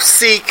if you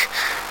seek,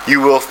 you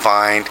will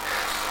find.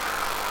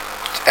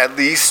 At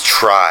least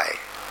try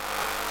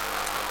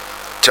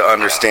to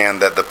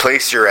understand that the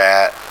place you're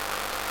at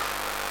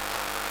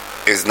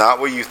is not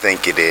what you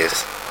think it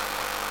is.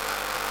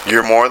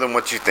 You're more than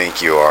what you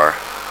think you are.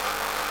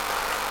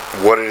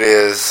 What it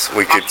is,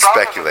 we could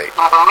speculate.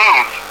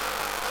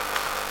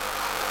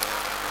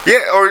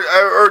 Yeah,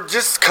 or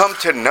just come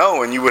to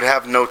know, and you would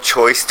have no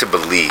choice to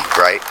believe,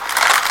 right?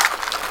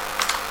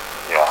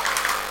 Yeah.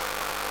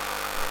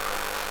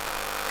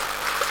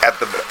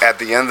 At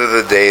the end of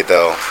the day,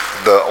 though,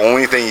 the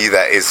only thing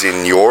that is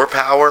in your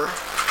power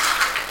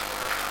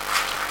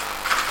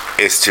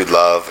is to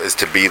love, is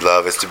to be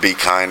love, is to be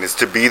kind, is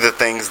to be the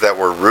things that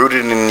were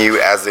rooted in you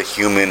as a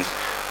human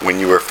when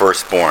you were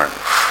first born.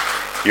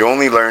 You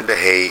only learn to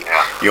hate.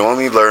 You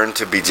only learn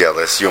to be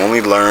jealous. You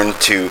only learn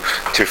to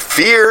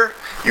fear.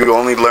 You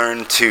only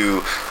learn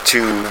to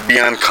be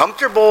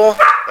uncomfortable.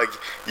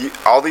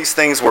 All these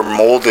things were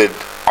molded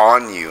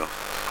on you.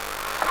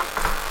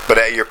 But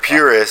at your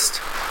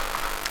purest,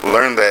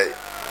 learn that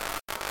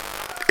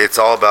it's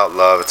all about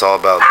love. It's all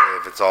about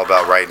live. It's all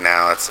about right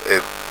now.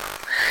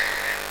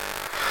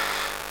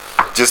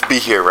 Just be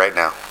here right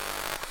now.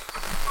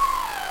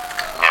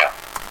 Yeah.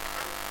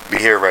 Be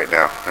here right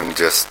now and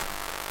just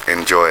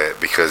enjoy it,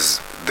 because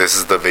this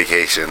is the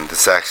vacation.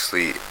 This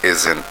actually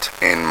isn't,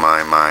 in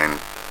my mind,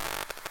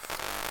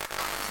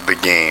 the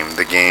game.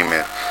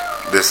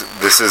 This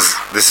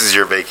is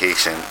your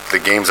vacation. The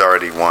game's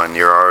already won.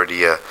 You're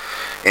already a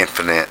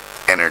infinite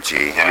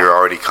energy. Yeah. You're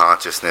already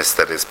consciousness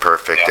that is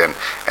perfect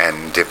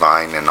and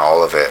divine and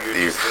all of it.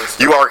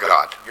 You are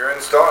God. You're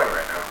installing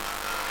right now.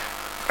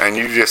 And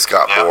you just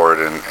got bored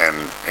and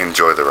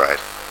enjoy the ride.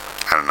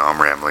 I don't know, I'm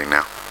rambling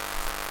now.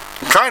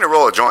 I'm trying to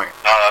roll a joint.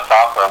 No, that's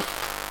awesome.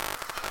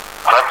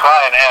 That's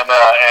fine,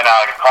 and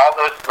I call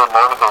this the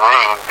Lord of the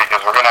Rings because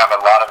we're going to have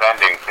a lot of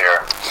endings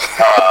here.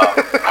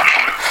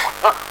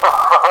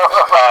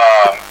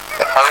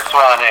 The first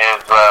one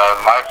is,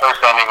 my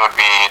first ending would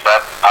be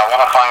that I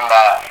want to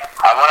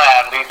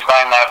at least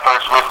find that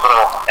first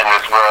whistle in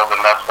this world,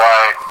 and that's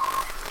why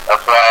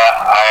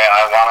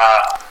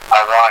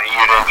I want you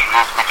to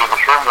introduce me to the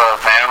shroom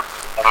world, man,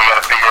 and we got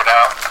to figure it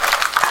out.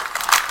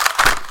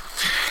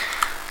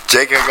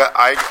 Jake,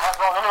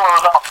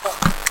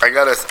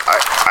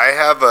 I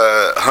have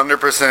a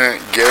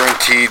 100%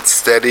 guaranteed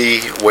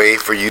steady way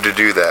for you to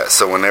do that.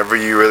 So whenever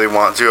you really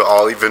want to,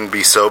 I'll even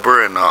be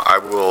sober and I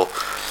will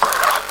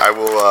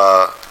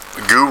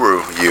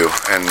guru you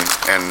and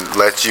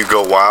let you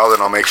go wild,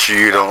 and I'll make sure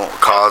you don't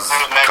cause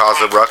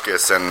a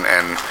ruckus, and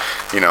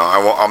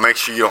I'll make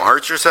sure you don't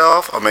hurt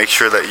yourself. I'll make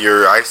sure that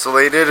you're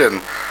isolated,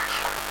 and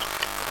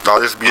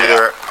I'll just be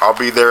there. I'll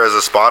be there as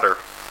a spotter.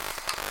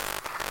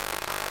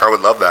 I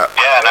would love that.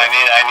 Yeah, and I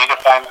need to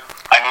find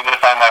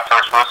that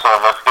first whistle.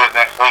 Let's do it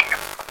next week.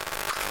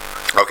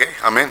 Okay,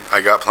 I'm in.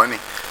 I got plenty.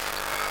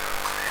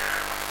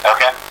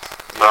 Okay.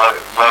 You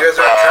guys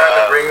are trying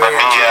to bring me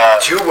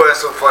into 2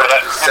 whistle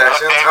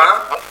sessions,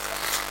 huh?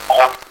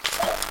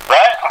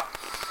 What?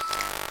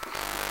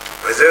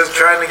 Is this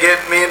trying to get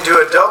me into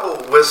a double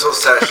whistle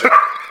session?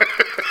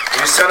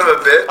 You son of a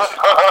bitch.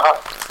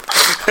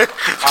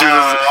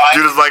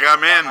 Judah's like,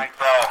 I'm in.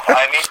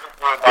 I need to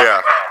do it.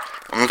 Yeah.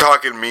 I'm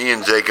talking me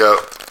and Jacob.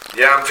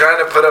 Yeah, I'm trying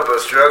to put up a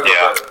struggle,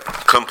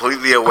 but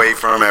completely away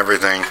from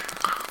everything.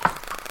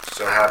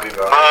 so happy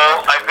about it.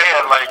 Well, I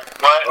feel like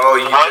what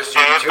day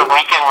of the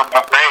weekend would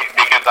be great,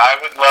 because I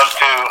would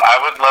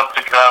love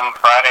to come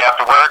Friday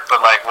after work,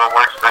 but like what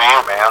works for you,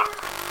 man?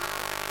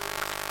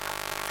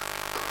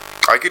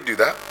 I could do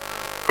that.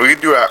 We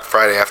could do it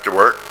Friday after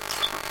work.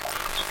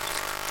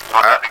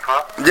 Would that be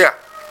cool? Yeah.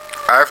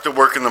 I have to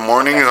work in the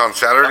mornings on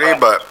Saturday,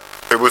 but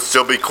it would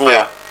still be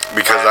cool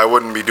because I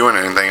wouldn't be doing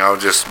anything. I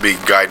would just be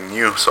guiding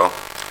you, so.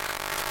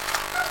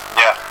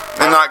 Yeah.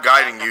 I'm not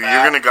guiding you.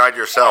 You're going to guide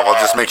yourself. I'll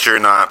just make sure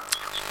you're not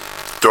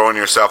throwing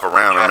yourself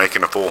around and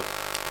making a fool.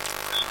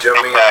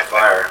 Jumping in the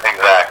fire.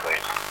 Exactly.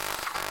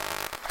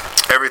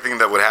 Everything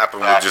that would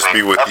happen would just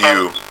be with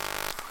you.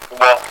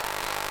 Well,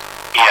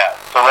 yeah.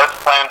 So let's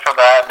plan for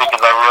that,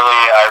 because I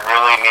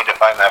really need to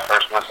find that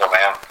first whistle,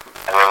 man.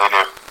 I really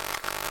do.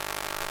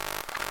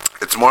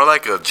 It's more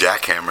like a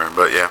jackhammer,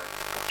 but yeah.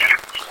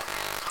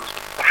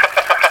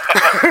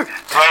 Well,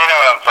 you know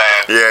what I'm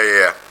saying.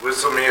 Yeah.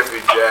 Whistle me if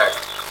you jack.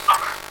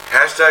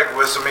 Hashtag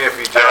whistle me if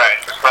you jack.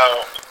 Alright,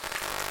 so,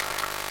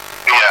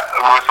 yeah,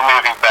 whistle me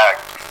if he's back.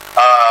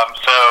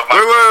 So,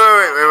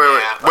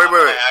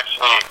 Wait.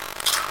 Actually,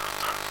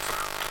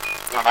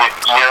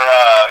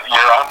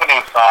 your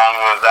opening song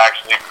was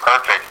actually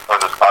perfect for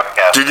this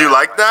podcast. Did you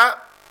like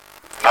that?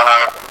 100%.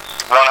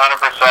 Yeah,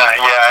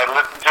 I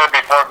listened to it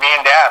before. Me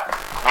and Dad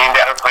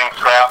were playing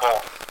Scrabble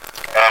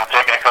and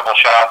taking a couple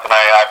shots, and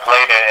I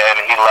played it,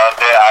 and he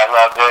loved it. I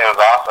loved it. It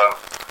was awesome.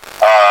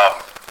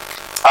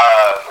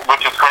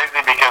 Which is crazy,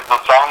 because the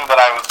song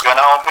that I was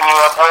gonna open you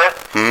up with,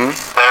 they're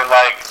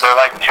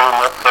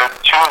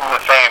two in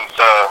the same.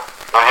 So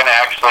we're gonna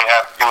actually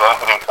have 2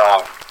 opening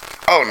songs.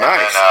 Oh,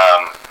 nice.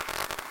 And,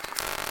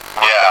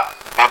 yeah,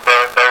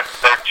 they're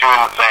 2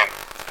 in the same,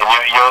 and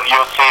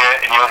you'll see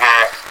it and you'll hear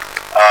it.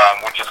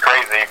 Which is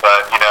crazy,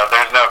 but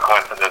there's no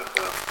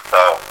coincidences.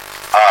 So,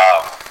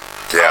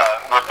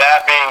 with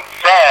that being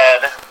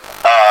said,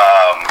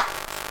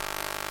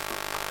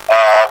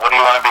 what do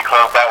you want to be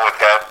closed out with,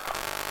 guys?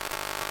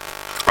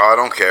 I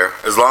don't care.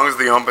 As long as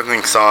the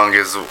opening song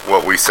is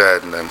what we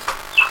said, and then.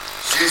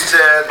 She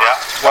said,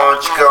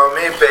 won't you call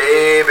me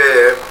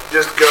baby?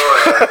 Just go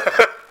ahead.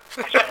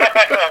 If you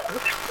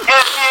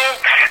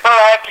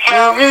like to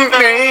call me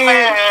baby,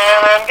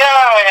 then go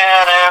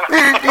ahead and...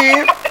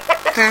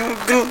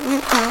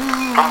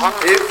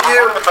 If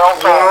you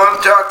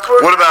want to talk for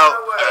What about,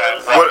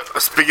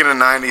 speaking of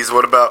 90s,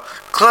 what about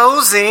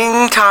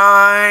closing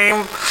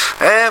time?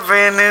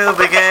 Every new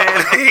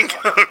beginning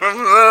comes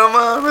from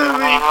a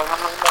movie.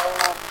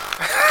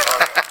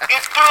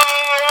 It's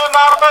clear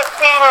I must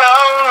be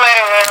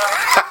lonely.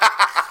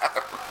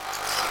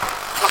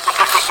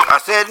 I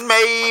said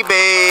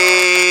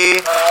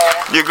maybe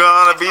you're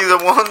gonna be the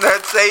one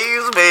that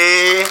saves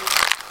me.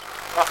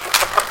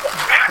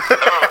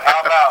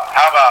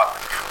 How about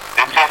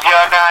this is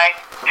your night,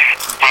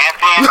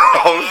 dancing.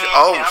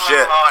 Oh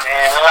shit,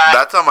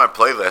 that's on my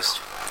playlist.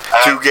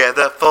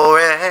 Together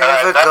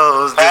forever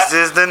goes. This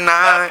is the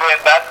night.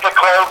 That's the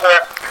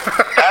closer.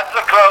 That's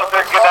the closer.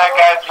 Good night,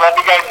 guys. Love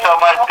you guys so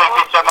much. Thank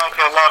you so much.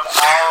 I love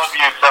all of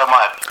you so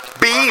much.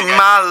 Be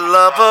my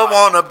lover,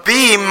 wanna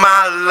be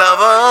my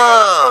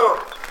lover.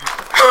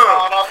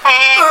 Wanna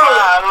be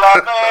my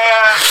lover.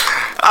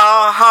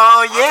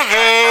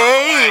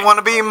 Yeah.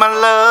 Wanna be my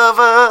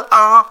lover.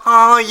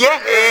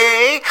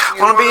 Yeah.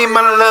 Wanna be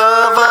my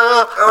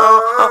lover.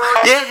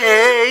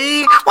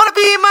 Yeah. Wanna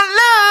be my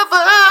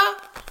lover.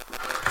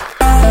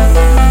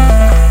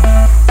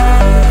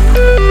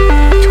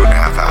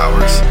 2.5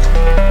 hours.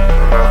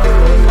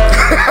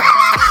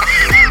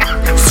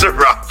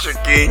 Sriracha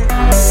King.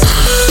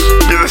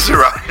 You're the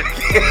Sriracha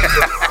King.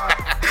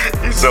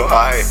 You're so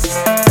high.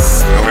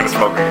 I'm gonna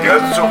smoke again.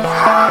 That's so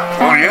hot.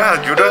 Oh yeah,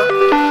 Judah.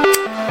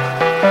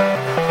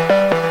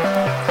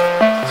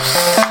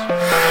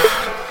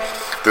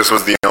 This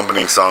was the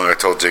opening song I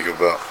told Jacob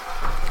about.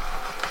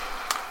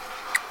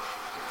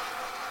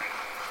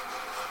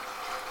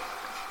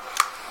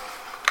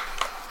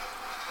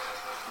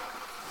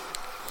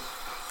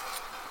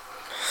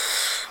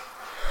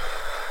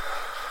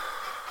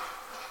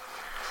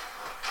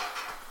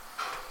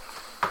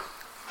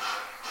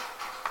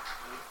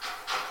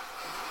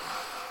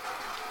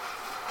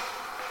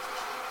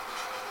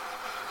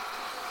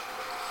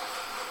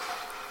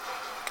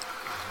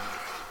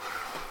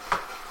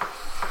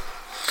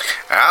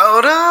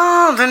 out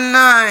of the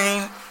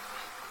night.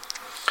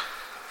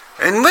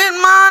 And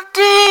when my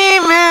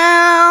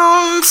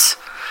demons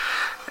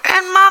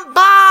and my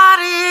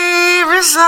body resign.